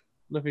west.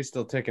 I don't know if he's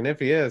still ticking. If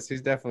he is,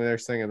 he's definitely there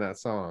singing that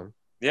song.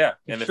 yeah.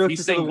 He And if stroked he it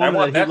to the sings, I woman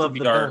want that he that to loved be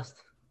the our. best.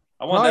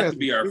 I want Probably that to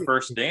be our he's-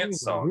 first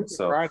dance song. He's a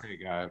So Friday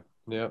guy.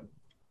 Yep.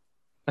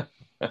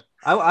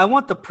 I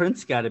want the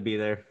Prince guy to be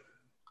there.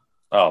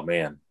 oh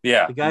man,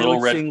 yeah, The guy Little who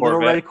would Red sing Corvette.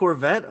 Little Red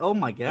Corvette. Oh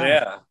my god.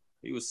 Yeah,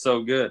 he was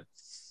so good.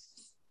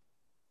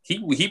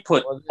 He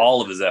put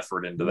all of his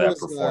effort into that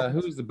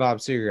performance. Who's the Bob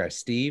Seger guy?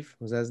 Steve?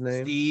 Was that his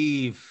name?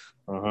 Steve.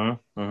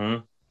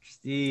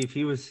 Steve.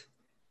 He was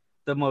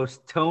the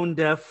most tone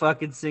deaf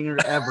fucking singer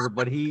ever,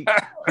 but he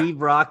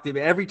rocked it.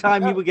 Every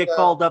time he would get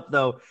called up,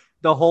 though,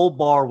 the whole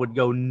bar would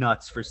go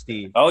nuts for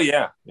Steve. Oh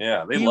yeah.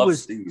 They love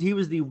Steve. He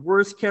was the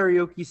worst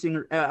karaoke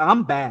singer.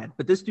 I'm bad,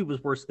 but this dude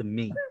was worse than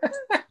me.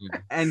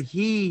 And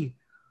he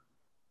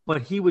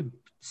would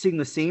sing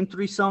the same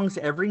 3 songs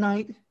every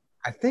night.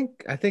 I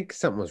think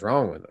something was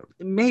wrong with him.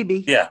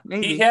 Maybe. Yeah,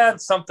 Maybe. he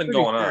had something Pretty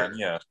going fair. on.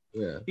 Yeah,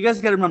 Yeah. You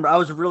guys got to remember, I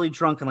was really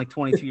drunk and like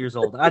 22 years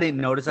old. I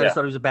didn't notice. I Yeah. just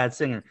thought he was a bad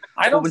singer.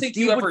 I don't when think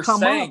Steve you would ever come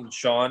sang, up-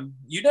 Sean.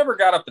 You never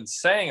got up and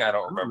sang. I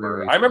don't remember.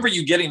 really I remember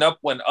you getting up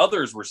when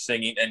others were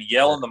singing and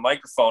yell in the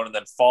microphone and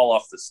then fall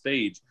off the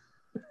stage.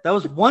 That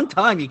was one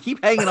time. You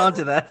keep hanging on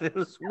to that. It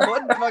was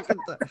one fucking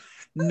time.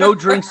 No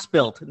drinks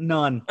spilled.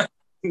 None.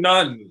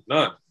 None.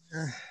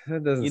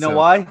 That doesn't You know sound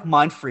why?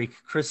 Mind freak.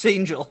 Chris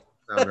Angel.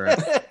 right.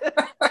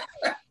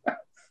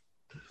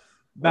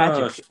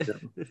 Magic. Oh, shit.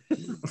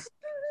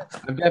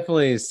 I've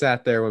definitely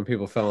sat there when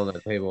people fell on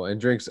the table, and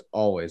drinks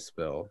always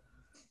spill.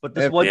 But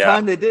this one Yeah.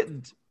 time they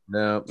didn't.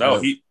 No,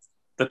 No,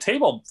 the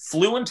table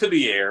flew into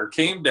the air,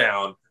 came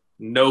down,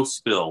 no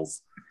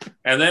spills.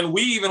 And then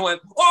we even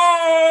went,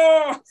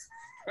 oh!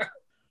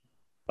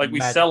 Like we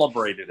Magic.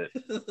 celebrated it.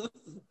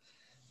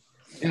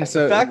 Yeah,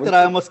 so The fact that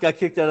I almost got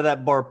kicked out of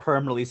that bar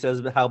permanently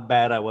says how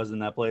bad I was in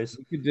that place.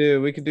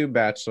 we could do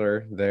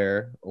bachelor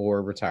there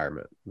or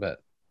retirement,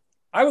 but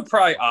I would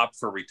probably opt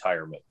for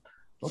retirement.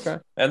 okay.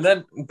 And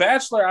then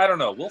Bachelor, I don't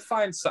know. We'll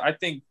find, I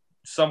think,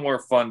 somewhere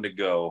fun to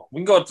go. We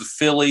can go up to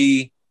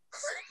Philly.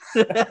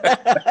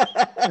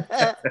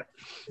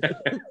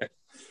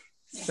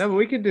 No, but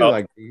we could do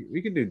Oh.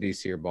 we could do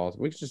DC or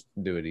Baltimore. We could just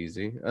do it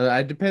easy.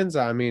 It depends.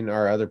 I mean,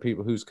 are other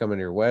people who's coming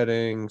to your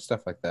wedding,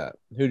 stuff like that?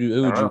 Who would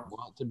you know.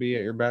 want to be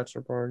at your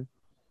bachelor party?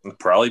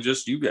 Probably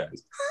just you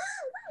guys.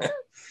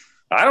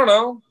 I don't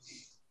know.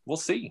 We'll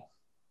see.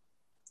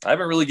 I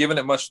haven't really given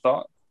it much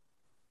thought.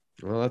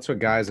 Well, that's what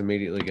guys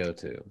immediately go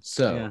to.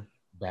 So, Yeah.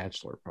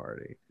 bachelor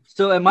party.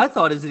 So, and my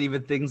thought isn't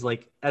even things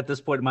like at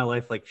this point in my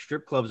life, like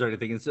strip clubs or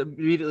anything. It's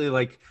immediately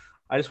like,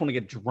 I just want to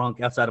get drunk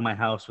outside of my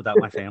house without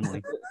my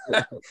family.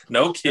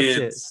 No it.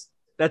 kids.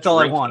 That's all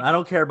Drinking. I want. I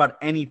don't care about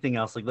anything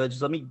else. Like,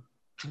 just let me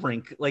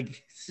drink.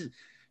 Like,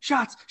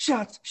 shots.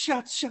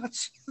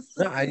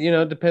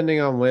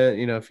 Depending on when,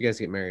 if you guys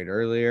get married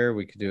earlier,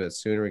 we could do it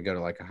sooner. We go to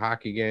like a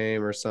hockey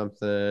game or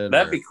something.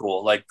 That'd be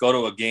cool. Like go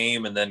to a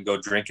game and then go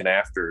drinking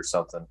after or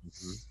something.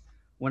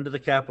 When do the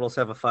Capitals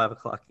have a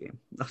 5:00 game?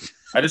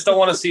 I just don't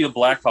want to see the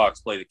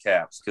Blackhawks play the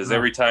Caps because No.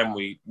 every time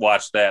we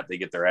watch that, they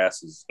get their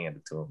asses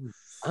handed to them.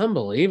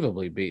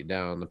 unbelievably beat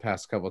down the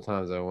past couple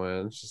times I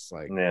went. It's just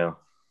like, Yeah.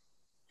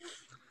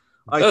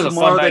 All That right, was a fun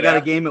tomorrow they night got a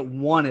out. game at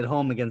 1 at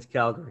home against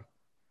Calgary.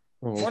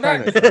 well, Well,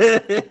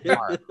 kinda-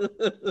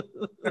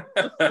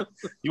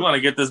 You want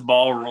to get this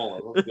ball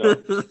rolling. Let's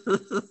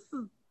go.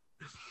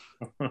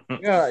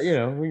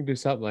 yeah, we can do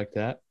something like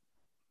that.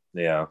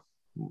 Yeah.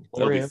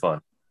 It'll be Yeah.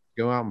 fun.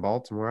 Go out in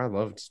Baltimore. I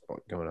love just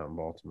going out in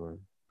Baltimore.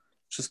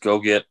 Just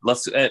go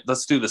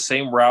let's do the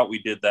same route we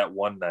did that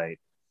one night.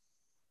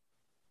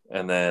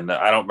 And then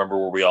I don't remember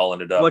where we all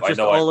ended up. What, I just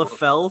know all of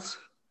Fells?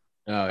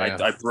 Oh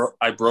yeah.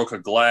 I broke a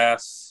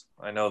glass.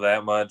 I know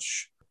that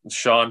much.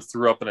 Sean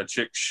threw up in a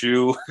chick's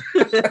shoe.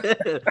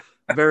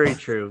 Very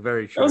true.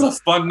 Very It was true. a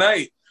fun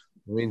night.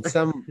 I mean,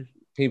 some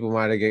people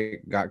might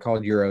have got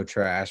called Euro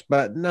trash,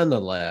 but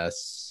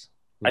nonetheless,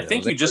 I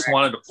think you just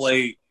wanted to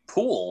play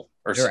pool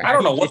or You're I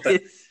don't know what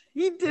the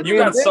He did. you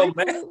got so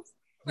mad.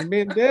 You're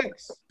being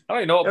dicks. I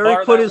don't even know what Eric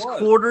bar put that his was.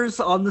 quarters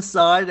on the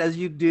side as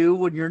you do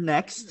when you're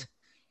next.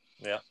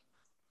 Yeah.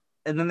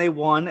 And then they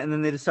won, and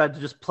then they decided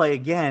to just play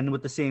again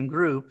with the same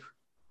group.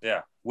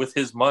 Yeah, with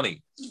his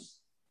money.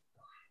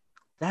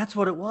 That's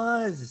what it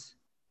was.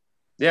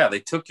 Yeah, they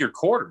took your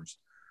quarters.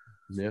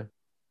 Yeah.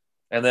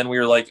 And then we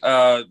were like,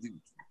 and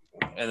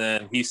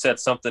then he said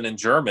something in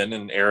German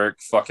and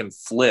Eric fucking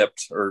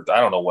flipped, or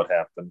I don't know what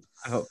happened.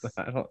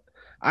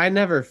 I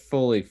never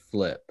fully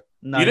flip.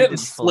 No, You he didn't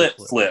fully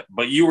flip,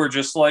 but you were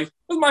just like,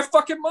 "This is my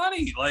fucking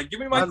money. Like, give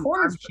me my I'm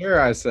quarters." sure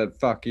I said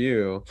fuck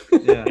you.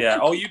 Yeah. Yeah.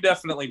 Oh, you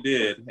definitely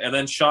did. And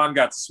then Sean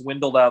got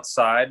swindled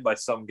outside by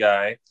some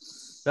guy.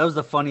 That was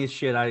the funniest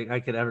shit I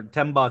could ever.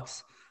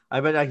 $10. I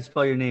bet I can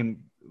spell your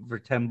name for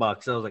 $10.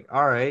 I was like,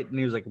 all right. And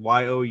he was like,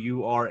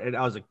 Y-O-U-R. And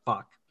I was like,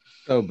 fuck.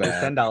 So Here's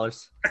bad.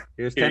 $10.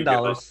 Here's Here you go.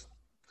 $10.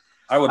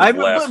 I would have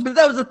left. But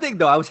that was the thing,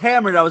 though. I was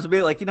hammered. I was a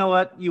bit like, you know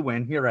what? You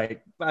win. You're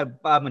right.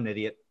 I'm an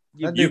idiot.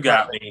 That You dude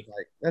got probably me.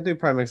 makes that dude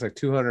probably makes like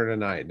 200 a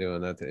night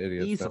doing that to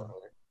idiots. Easily.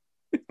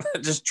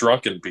 Just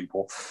drunken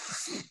people.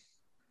 He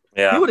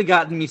Yeah. would have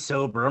gotten me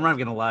sober. I'm not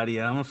gonna lie to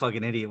you. I'm a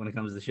fucking idiot when it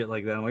comes to shit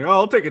like that. I'm like, oh,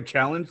 I'll take a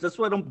challenge. That's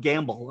why I don't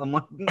gamble. I'm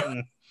like,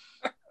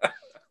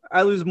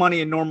 I lose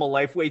money in normal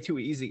life way too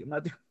easy. I'm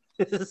not doing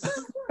this.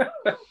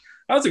 That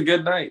was a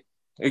good night.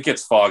 It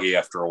gets foggy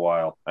after a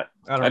while.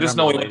 I just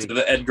know we went to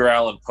the Edgar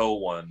Allan Poe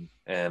one,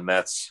 and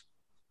that's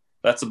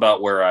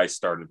about where I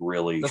started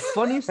really. The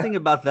funniest thing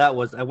about that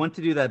was I went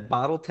to do that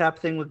bottle tap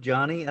thing with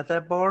Johnny at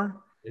that bar,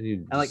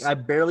 and like I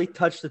barely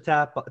touched the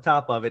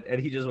top of it,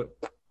 and he just went.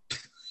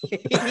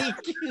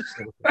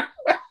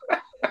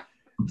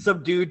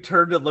 Some dude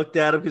turned and looked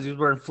at him because he was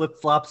wearing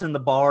flip-flops in the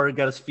bar and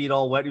got his feet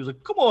all wet. He was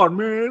like, "Come on,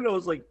 man!" I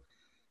was like,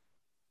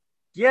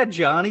 "Yeah,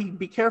 Johnny,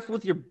 be careful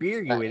with your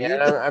beer, you idiot."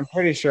 Yeah, I'm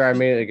pretty sure I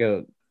made it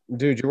go,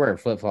 dude. You're wearing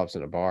flip flops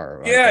in a bar.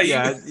 Right? Yeah,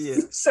 Yeah,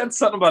 you said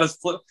something about his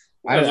flip.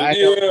 I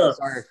feel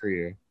sorry for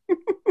you.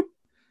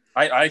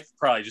 I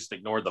probably just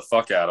ignored the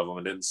fuck out of him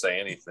and didn't say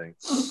anything.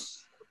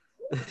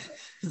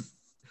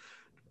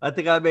 I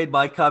think I made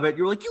my comment.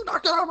 You were like, "You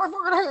knocked it out of my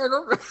fucking head."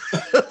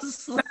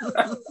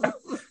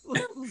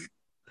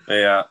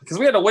 Yeah, because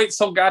we had to wait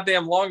so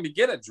goddamn long to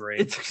get a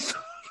drink.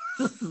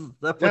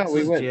 No,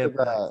 we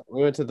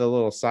went to the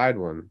little side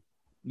one.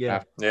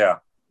 Yeah. Yeah.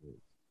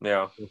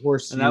 The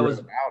horse And you that rode was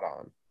out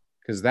on,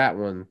 because that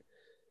one,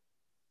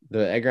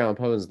 the Edgar Allan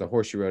Poe is the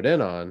horse you rode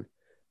in on.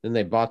 Then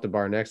they bought the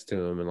bar next to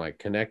him and like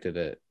connected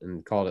it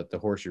and called it the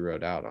horse you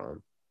rode out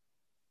on.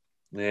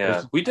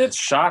 Yeah, we did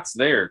shots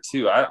there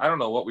too. I don't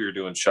know what we were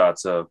doing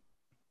shots of. I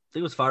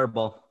think it was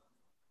Fireball.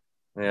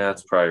 Yeah,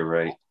 that's probably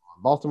right.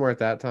 Baltimore at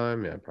that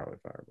time, yeah, probably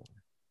Fireball.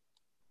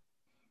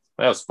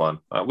 That was fun.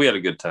 We had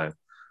a good time.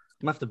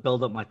 I'm gonna have to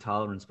build up my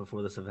tolerance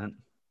before this event.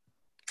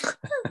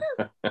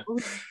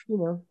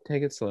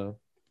 Take it slow.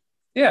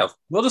 Yeah,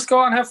 we'll just go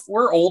out and have.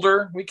 We're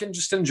older. We can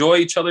just enjoy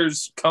each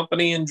other's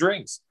company and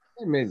drinks.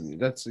 I mean,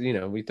 that's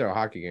we throw a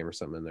hockey game or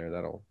something in there.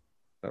 That'll.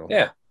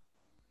 Yeah.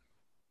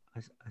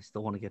 I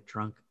still want to get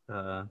drunk.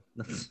 I'm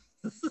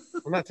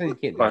not saying you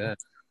can't do that.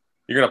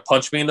 You're gonna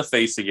punch me in the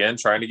face again,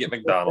 trying to get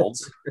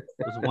McDonald's. It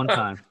was one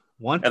time.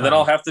 And then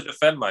I'll have to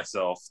defend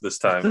myself this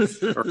time,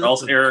 or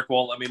else Eric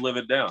won't let me live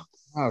it down.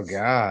 Oh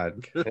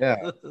God,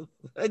 yeah.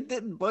 I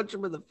didn't punch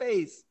him in the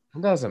face.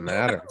 It doesn't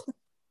matter.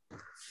 I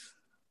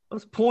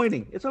was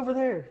pointing. It's over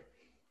there.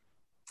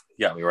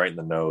 He got me right in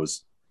the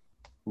nose,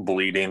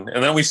 bleeding,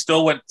 and then we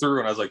still went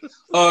through. And I was like,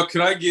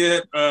 can I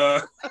get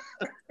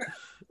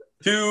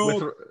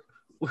 2?"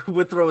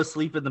 Would throw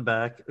asleep in the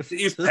back.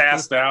 He's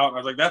passed out. I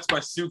was like, that's my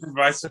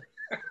supervisor.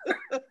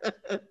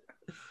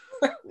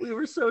 We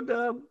were so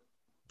dumb.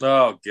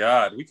 Oh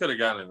God, we could have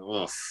gotten in.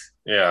 Oof.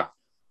 Yeah.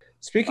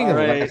 Speaking of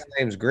last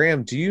names,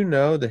 Graham, do you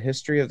know the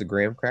history of the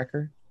graham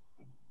cracker?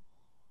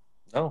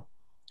 No.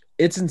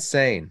 It's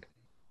insane.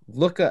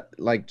 Look up,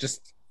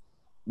 just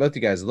both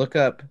you guys look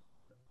up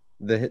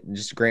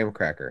just graham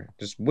cracker.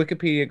 Just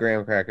Wikipedia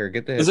graham cracker.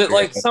 Get the history. Is it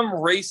like some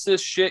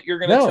racist shit you're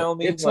gonna tell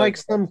me? It's like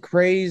some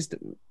crazy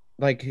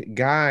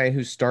guy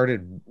who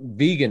started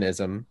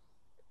veganism.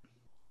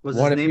 Was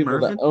wanted his name people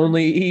Mervyn? to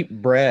only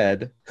eat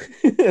bread.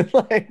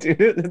 Dude,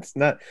 it's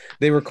not.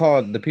 They were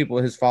called, the people,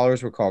 his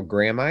followers were called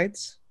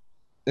Grahamites.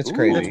 It's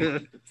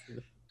crazy.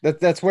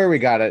 That's where we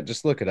got it.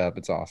 Just look it up.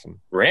 It's awesome.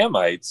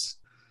 Grahamites.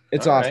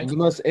 It's All awesome. right. The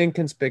most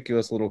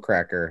inconspicuous little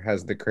cracker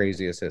has the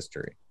craziest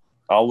history.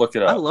 I'll look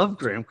it up. I love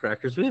graham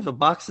crackers. We have a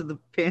box in the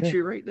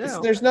pantry right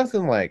now. There's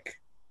nothing like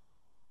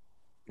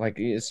so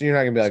you're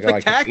not gonna be like, oh,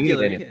 I can't eat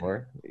it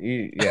anymore.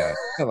 Yeah,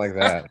 it's not like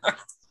that.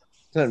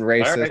 It's not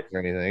racist or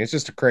anything. It's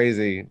just a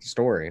crazy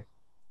story.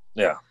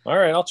 Yeah. All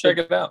right, I'll check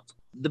it out.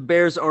 The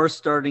Bears are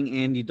starting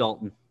Andy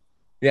Dalton.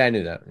 Yeah, I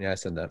knew that. Yeah, I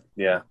said that.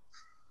 Yeah.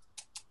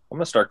 I'm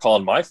gonna start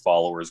calling my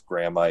followers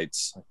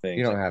Grahamites. I think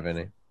You don't have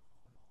any.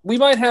 we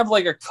might have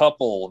like a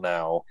couple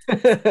now.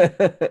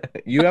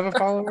 You have a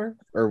follower,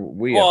 or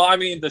we? Well, I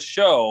mean the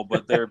show,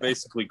 but they're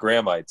basically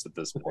Grahamites at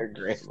this point.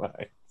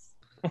 Grahamites.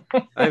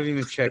 I haven't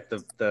even checked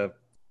the.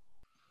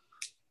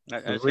 I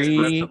just gotta grab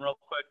something real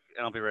quick,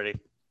 and I'll be ready.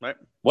 Right?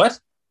 What?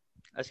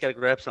 I just gotta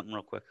grab something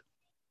real quick.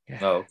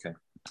 Oh, okay.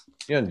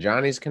 You on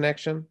Johnny's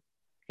connection?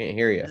 Can't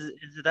hear you.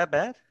 Is it that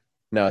bad?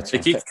 No, it's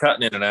It keeps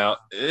cutting in and out.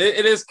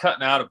 It is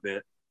cutting out a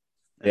bit.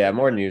 yeah,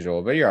 more than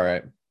usual, but you're all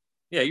right.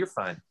 Yeah, you're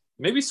fine.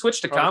 Maybe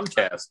switch to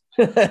Comcast.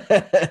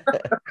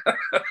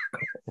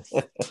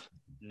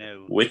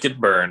 No. Wicked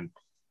burn.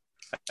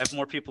 I have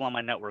more people on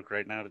my network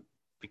right now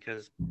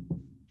because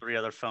 3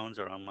 other phones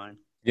are on mine.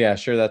 Yeah,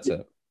 sure, that's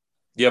it.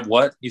 You have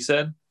what? You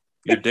said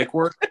your dick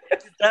work?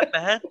 Is it that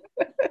bad?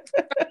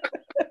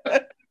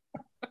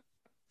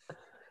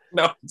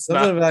 No, it's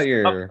Something not. about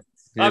your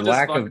I'm just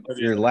lack fucking of with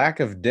you. your lack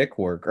of dick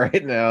work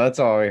right now. That's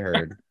all I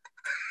heard.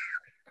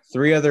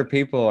 3 other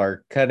people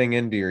are cutting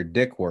into your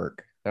dick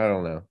work. I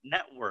don't know.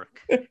 Network.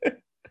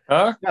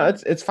 Huh? No,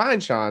 it's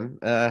fine, Sean.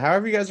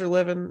 However you guys are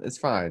living, it's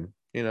fine.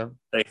 Hey,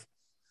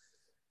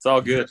 it's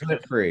all good.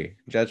 Judgment free.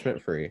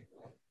 Judgment free.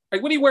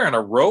 Like, what are you wearing?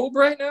 A robe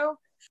right now?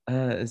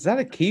 Is that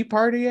a key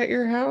party at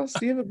your house?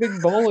 Do you have a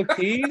big bowl of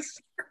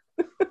keys?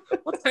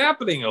 What's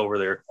happening over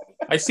there?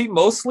 I see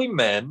mostly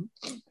men.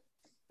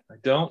 I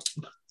don't.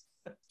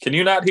 Can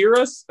you not hear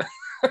us?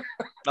 Oh,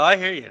 I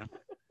hear you.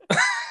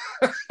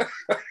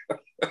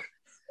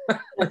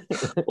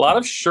 A lot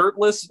of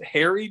shirtless,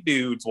 hairy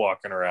dudes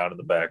walking around in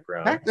the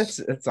background. In fact,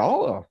 that's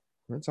all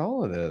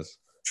it is.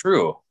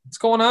 True. What's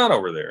going on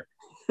over there?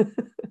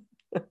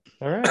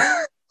 All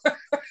right.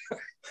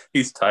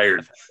 He's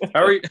tired.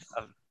 How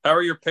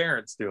are your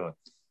parents doing?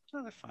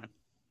 Oh, they're fine.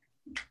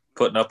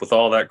 Putting up with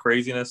all that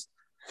craziness?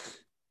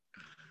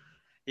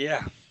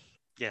 Yeah.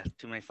 Yeah,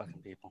 too many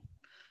fucking people.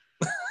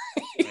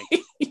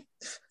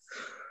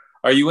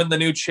 Are you in the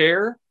new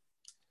chair?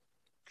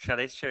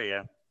 Sade's chair,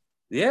 yeah.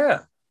 Yeah.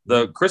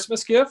 The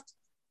Christmas gift?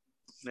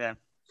 Yeah.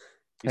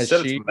 You Has said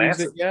she it's used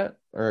massive. it yet,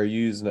 or are you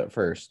using it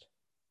first?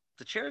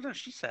 The chair, no,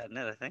 she sat in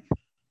it, I think.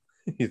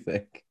 You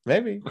think?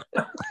 Maybe.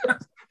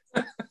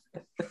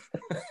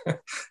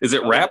 Is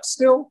it wrapped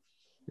still?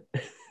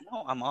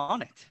 No, I'm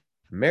on it.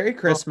 Merry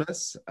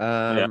Christmas.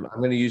 I'm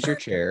going to use your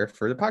chair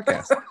for the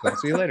podcast. I'll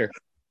see you later.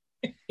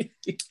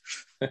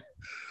 Got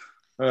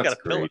That's a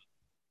pillow. great.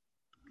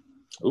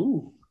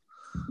 Ooh.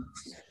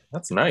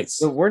 That's nice.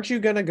 So weren't you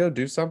going to go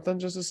do something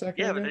just a second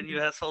Yeah, ago? but then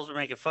you assholes were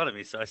making fun of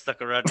me, so I stuck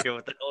around to hear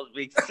what the hell is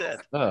being said.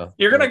 Oh.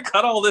 You're going to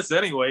cut all this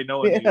anyway,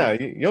 knowing Yeah,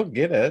 you'll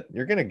get it.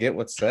 You're going to get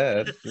what's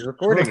said. You're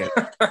recording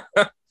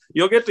it.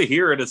 You'll get to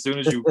hear it as soon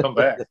as you come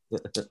back.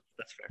 That's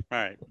fair. All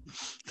right.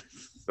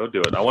 Go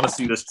do it. I want to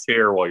see this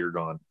chair while you're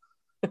gone.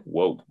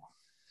 Whoa.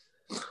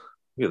 Look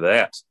at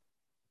that.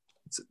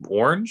 Is it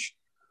orange?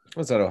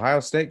 What's that,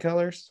 Ohio State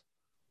colors?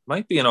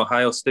 Might be an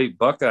Ohio State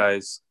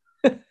Buckeyes.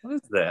 What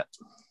is that?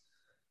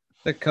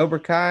 The Cobra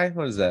Kai?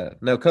 What is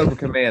that? No, Cobra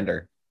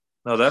Commander.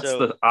 No, that's So-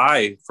 the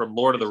eye from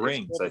Lord of the It's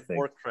Rings, World I of think.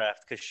 Warcraft,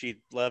 because she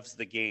loves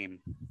the game.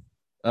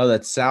 Oh,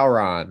 that's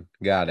Sauron.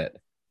 Got it.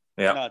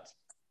 Yeah.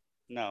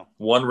 No.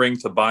 One ring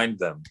to bind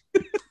them.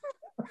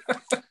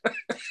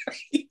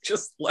 He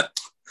just left.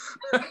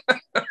 Oh,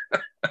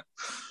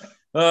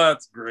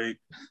 that's great.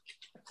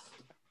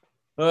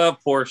 Oh,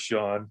 poor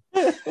Sean.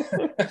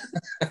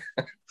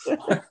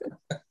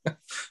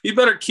 You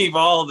better keep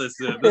all of this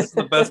in. This is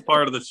the best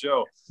part of the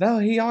show. No,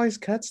 he always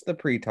cuts the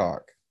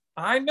pre-talk.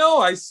 I know.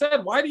 I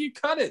said, why do you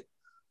cut it?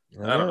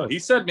 I don't know. He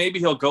said maybe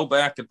he'll go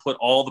back and put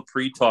all the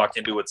pre-talk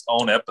into its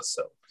own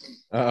episode,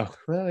 Oh,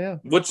 well, yeah.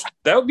 which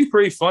that would be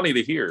pretty funny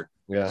to hear.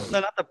 Yeah. No,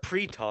 not the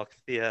pre-talk.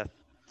 The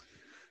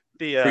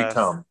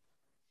Pre-cum.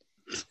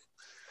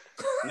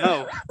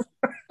 no.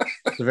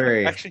 It's a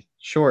very Actually,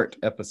 short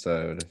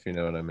episode, if you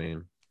know what I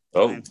mean.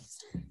 Oh,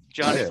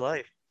 Johnny's Yeah.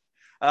 life.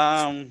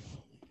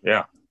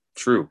 yeah.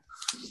 True.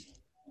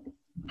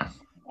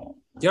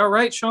 You all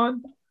right,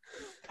 Sean?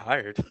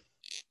 Tired.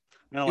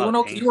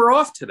 You were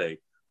off today.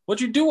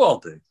 What'd you do all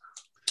day?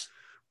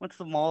 Went to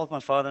the mall with my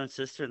father and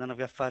sister, and then I've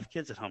got 5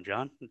 kids at home,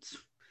 John. It's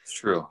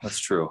true. That's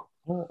true.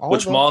 Well,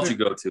 Which mall did you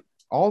go to?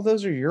 All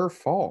those are your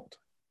fault.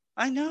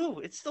 I know.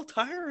 It's still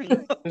tiring.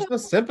 There's no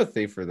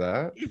sympathy for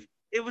that.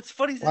 It was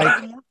funny. That Like-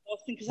 even more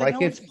exhausting 'cause I Like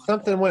know if it's my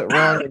something fault. went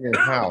wrong in your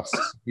house,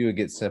 you would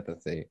get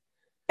sympathy.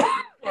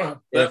 That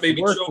If made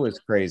me work choke. was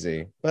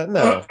crazy, but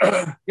no,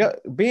 yeah,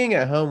 being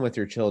at home with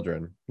your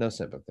children, no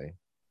sympathy.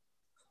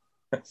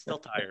 It's still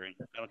tiring.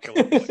 I don't care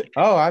what you say.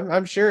 Oh,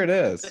 I'm sure it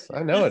is.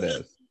 I know it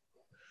is.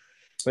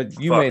 But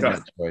you Fuck, made I-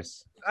 that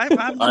choice. I'm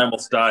I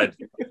almost died.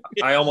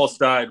 I almost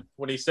died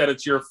when he said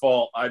it's your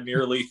fault. I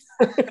nearly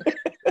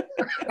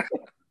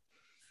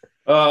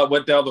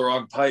went down the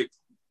wrong pipe.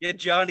 Yeah,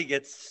 Johnny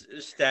gets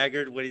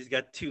staggered when he's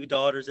got 2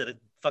 daughters and a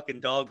fucking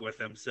dog with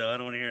him, so I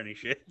don't want to hear any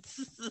shit.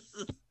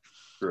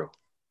 True.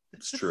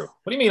 It's true.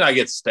 What do you mean I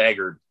get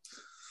staggered?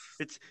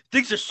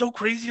 Things are so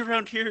crazy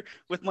around here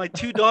with my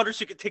 2 daughters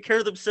who can take care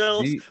of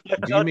themselves, Do you- my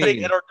do you fiance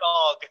mean- and our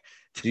dog.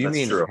 Do you That's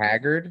mean true.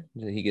 haggard?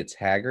 He gets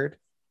haggard?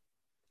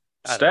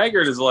 I don't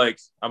Staggered is like,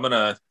 I'm going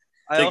to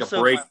I take also-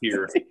 a break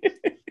here.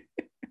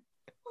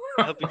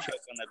 I hope you choke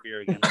on that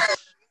beer again.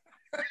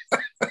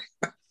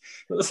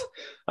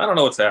 I don't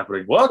know what's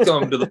happening.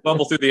 Welcome to the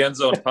Fumble Through the End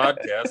Zone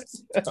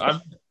podcast.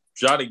 I'm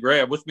Johnny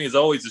Graham. With me, as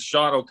always, is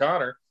Sean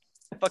O'Connor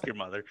Fuck your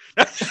mother.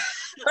 and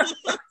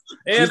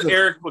She's a-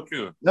 Eric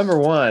McCoon. Number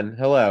one,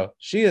 hello.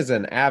 She is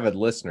an avid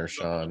listener,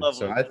 Sean.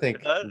 So Lovely. I think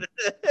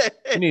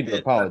you need to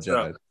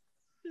apologize.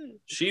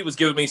 She was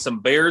giving me some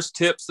Bears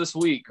tips this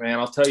week, man.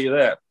 I'll tell you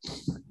that.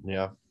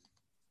 Yeah,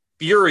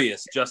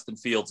 Furious Justin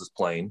Fields is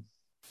playing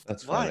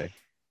that's Why? funny.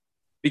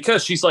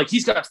 because she's like,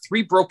 he's got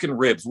 3 broken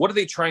ribs. What are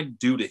they trying to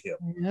do to him?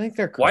 I think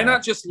they're Why crap.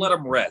 not just let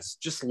him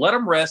rest? Just let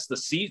him rest.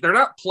 They're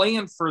not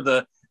playing for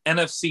the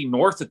NFC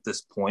North at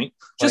this point.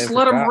 Just Playing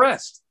let for him jobs.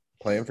 rest.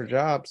 Playing for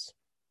jobs?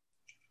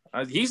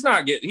 He's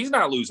not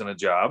losing a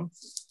job.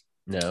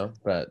 No,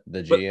 but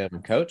the GM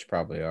and coach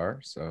probably are.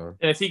 So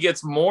And if he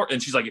gets more,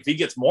 and she's like, if he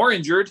gets more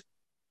injured,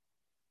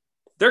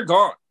 they're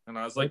gone. And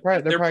I was like,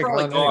 they're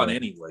probably gone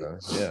anyway.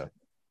 So, yeah.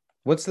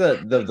 What's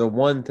the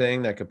one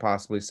thing that could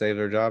possibly save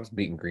their jobs?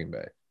 Beating Green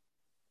Bay.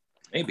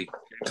 Maybe.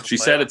 She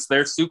said it's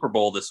their Super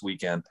Bowl this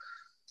weekend.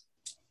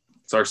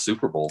 It's our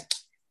Super Bowl.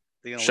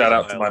 Shout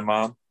out to my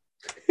mom.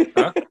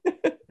 Huh?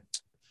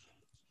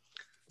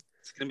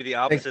 It's gonna be the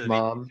opposite Thanks, of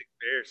Mom.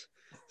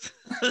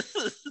 the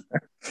Bears.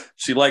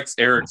 She likes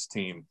Eric's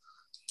team.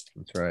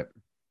 That's right.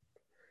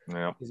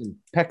 Yeah. He's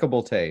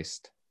impeccable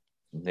taste.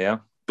 Yeah.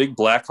 Big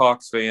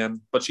Blackhawks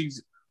fan, but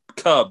she's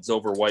Cubs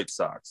over White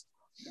Sox.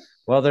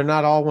 Well, they're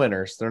not all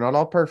winners. They're not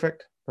all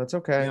perfect. That's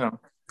okay. You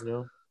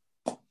You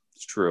know.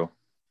 it's true.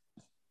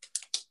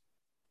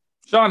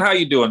 Sean, how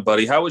you doing,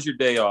 buddy? How was your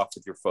day off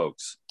with your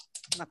folks?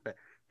 Not bad.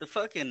 The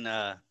fucking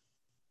I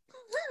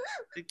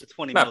think the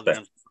 20 Not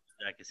milligrams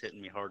Jack is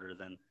hitting me harder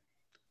than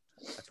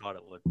I thought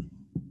it would.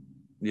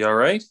 You all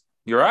right?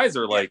 Your eyes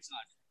are like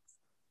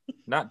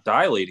not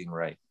dilating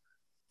right.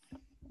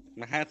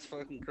 My hat's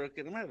fucking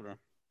crooked. I'm having a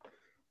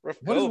rough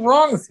What is go.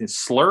 wrong with you?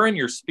 Slurring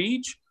your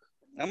speech?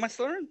 Am I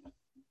slurring?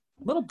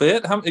 A little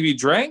bit. Have you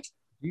drank?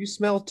 Do you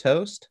smell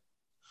toast?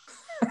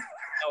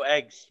 No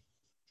eggs.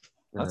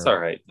 That's all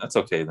right. That's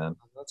okay then.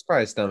 That's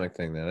probably a stomach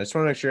thing then. I just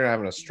want to make sure you're not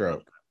having a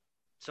stroke.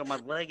 So my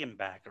leg and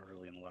back are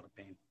really in a lot of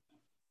pain.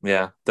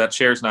 Yeah, that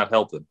chair's not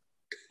helping.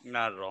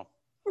 Not at all.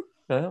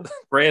 Well,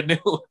 Brand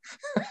new.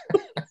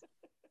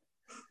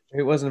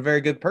 it wasn't a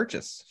very good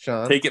purchase,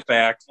 Sean. Take it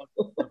back.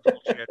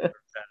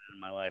 In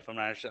my life, I'm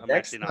Next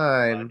actually not.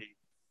 time,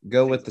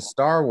 go with the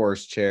Star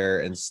Wars chair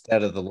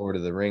instead of the Lord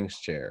of the Rings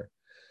chair.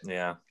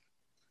 Yeah.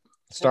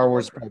 Star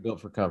Wars is probably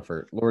built for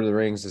comfort. Lord of the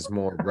Rings is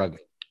more rugged.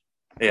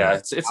 Yeah,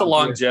 it's a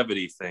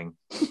longevity thing.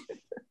 I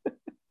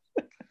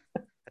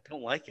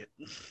don't like it.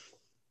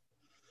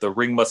 The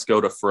ring must go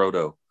to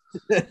Frodo.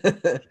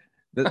 the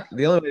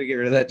only way to get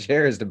rid of that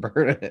chair is to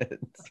burn it.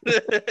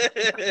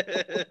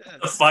 The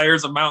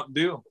fires of Mount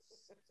Doom.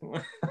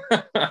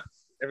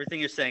 Everything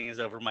you're saying is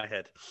over my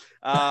head.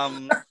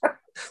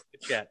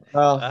 Good chat.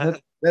 Well,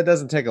 that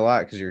doesn't take a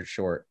lot because you're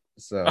short.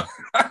 So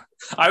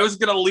I was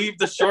gonna leave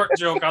the short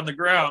joke on the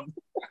ground.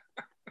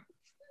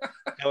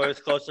 How it was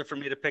closer for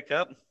me to pick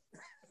up.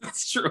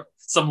 That's true.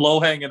 Some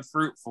low-hanging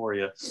fruit for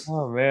you.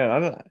 oh man,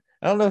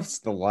 I don't know if it's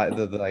the light,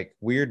 the like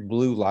weird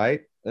blue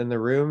light in the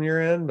room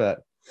you're in,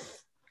 but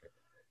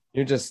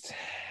you're just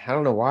I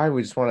don't know why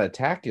we just want to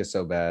attack you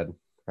so bad.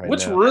 Right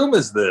Which now. room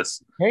is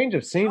this? Change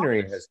of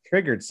scenery has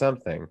triggered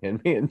something in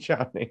me and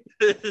Johnny.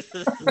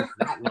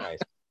 Nice.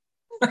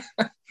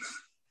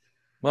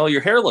 Well,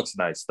 your hair looks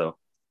nice though.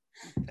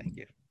 Thank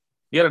you.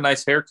 You had a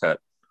nice haircut.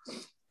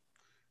 It's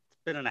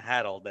been in a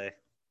hat all day.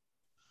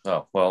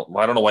 Oh, well,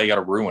 I don't know why you got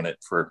to ruin it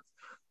for.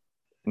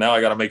 Now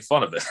I got to make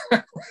fun of it.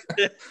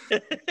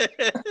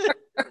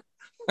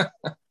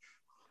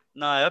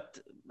 No, I upped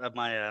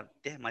my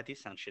damn. I do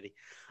sound shitty.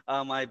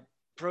 My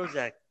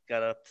Prozac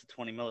got up to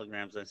 20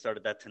 milligrams. I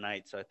started that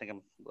tonight, so I think I'm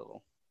a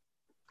little.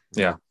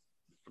 Yeah.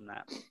 From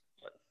that.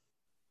 But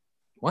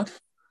What?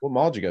 What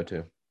mall did you go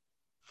to?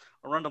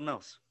 Arundel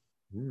Mills.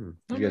 Did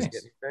Oh, you guys nice.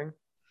 get anything?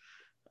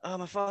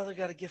 My father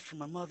got a gift from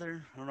my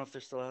mother. I don't know if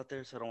they're still out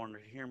there, so I don't want her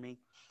to hear me.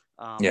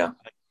 Yeah.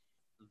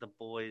 The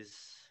boys,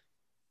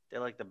 they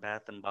like the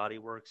Bath and Body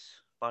Works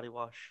body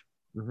wash.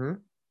 Mm-hmm.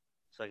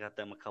 So I got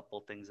them a couple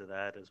things of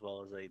that, as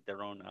well as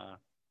their own,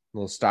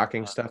 Little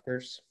stocking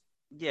stuffers.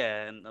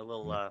 yeah, and a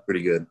little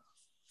Pretty good.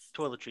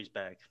 toiletries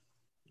bag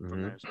from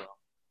Mm-hmm. there as well.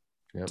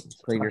 Yep.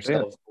 Clean Not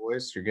yourselves,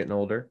 boys. You're getting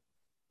older.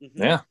 Mhm.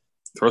 Yeah.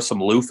 Throw some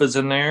loofahs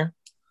in there.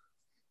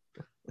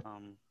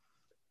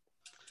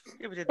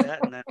 Yeah, we did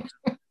that, and then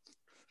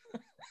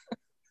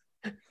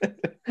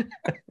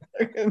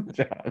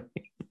Johnny.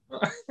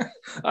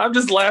 I'm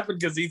just laughing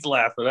because he's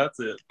laughing. That's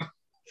it.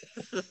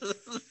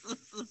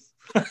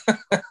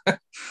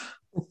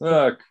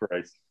 Oh,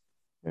 Christ.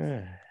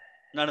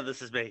 none of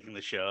this is making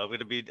the show. I'm going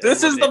to be.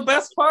 This is the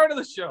best part of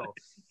the show.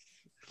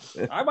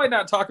 I might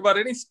not talk about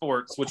any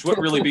sports, which would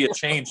really be a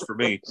change for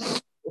me.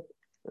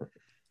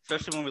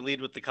 Especially when we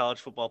lead with the college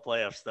football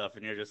playoff stuff,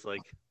 and you're just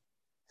like,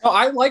 Oh,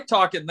 I like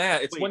talking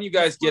that. It's Wait, when you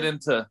guys get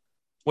into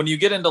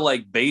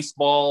like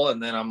baseball,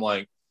 and then I'm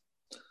like,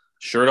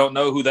 sure don't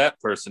know who that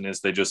person is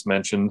they just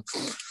mentioned.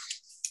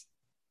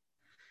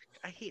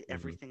 I hate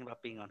everything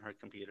about being on her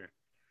computer.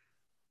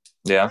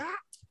 Yeah.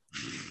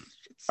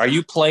 Are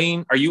you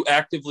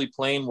actively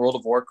playing World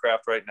of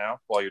Warcraft right now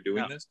while you're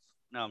doing this?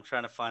 No, I'm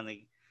trying to find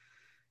the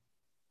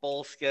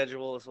bowl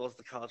schedule as well as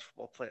the college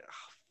football play. Oh,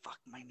 fuck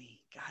my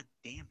knee. God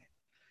damn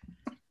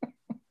it.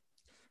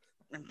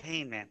 In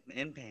pain, man.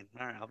 In pain.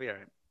 All right, I'll be all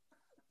right.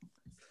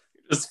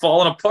 Just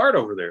falling apart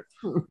over there.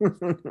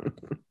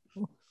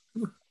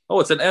 Oh,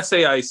 it's an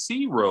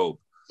SAIC robe.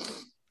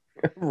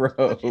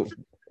 Robe.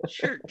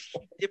 Sure.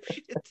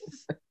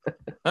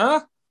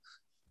 Huh?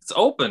 It's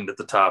opened at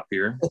the top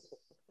here.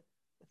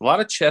 A lot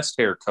of chest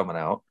hair coming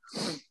out.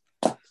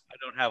 I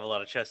don't have a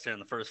lot of chest hair in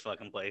the first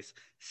fucking place.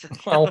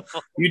 Well,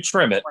 you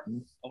trim it.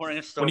 I'm wearing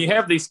a When you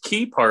have these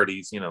key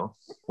parties,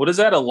 what is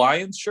that, a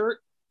Lions shirt?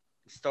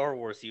 Star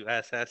Wars, you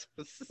ass.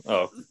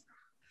 Oh,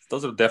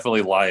 those are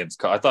definitely Lions.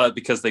 I thought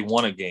because they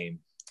won a game.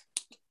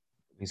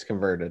 He's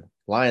converted.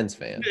 Lions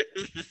fan.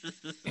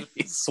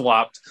 He's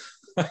swapped.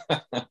 All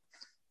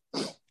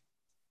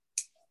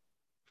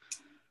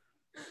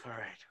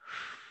right.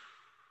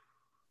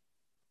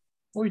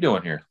 What are we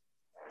doing here?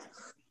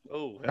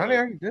 Oh, Johnny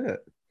already did it.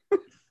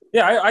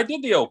 Yeah, I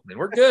did the opening.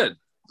 We're good.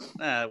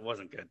 nah, it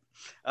wasn't good.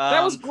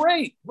 That was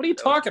great. What are you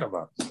talking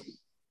about?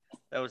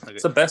 That was not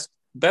It's good. the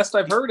best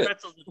I've heard it.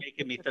 Pretzels are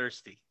making me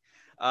thirsty.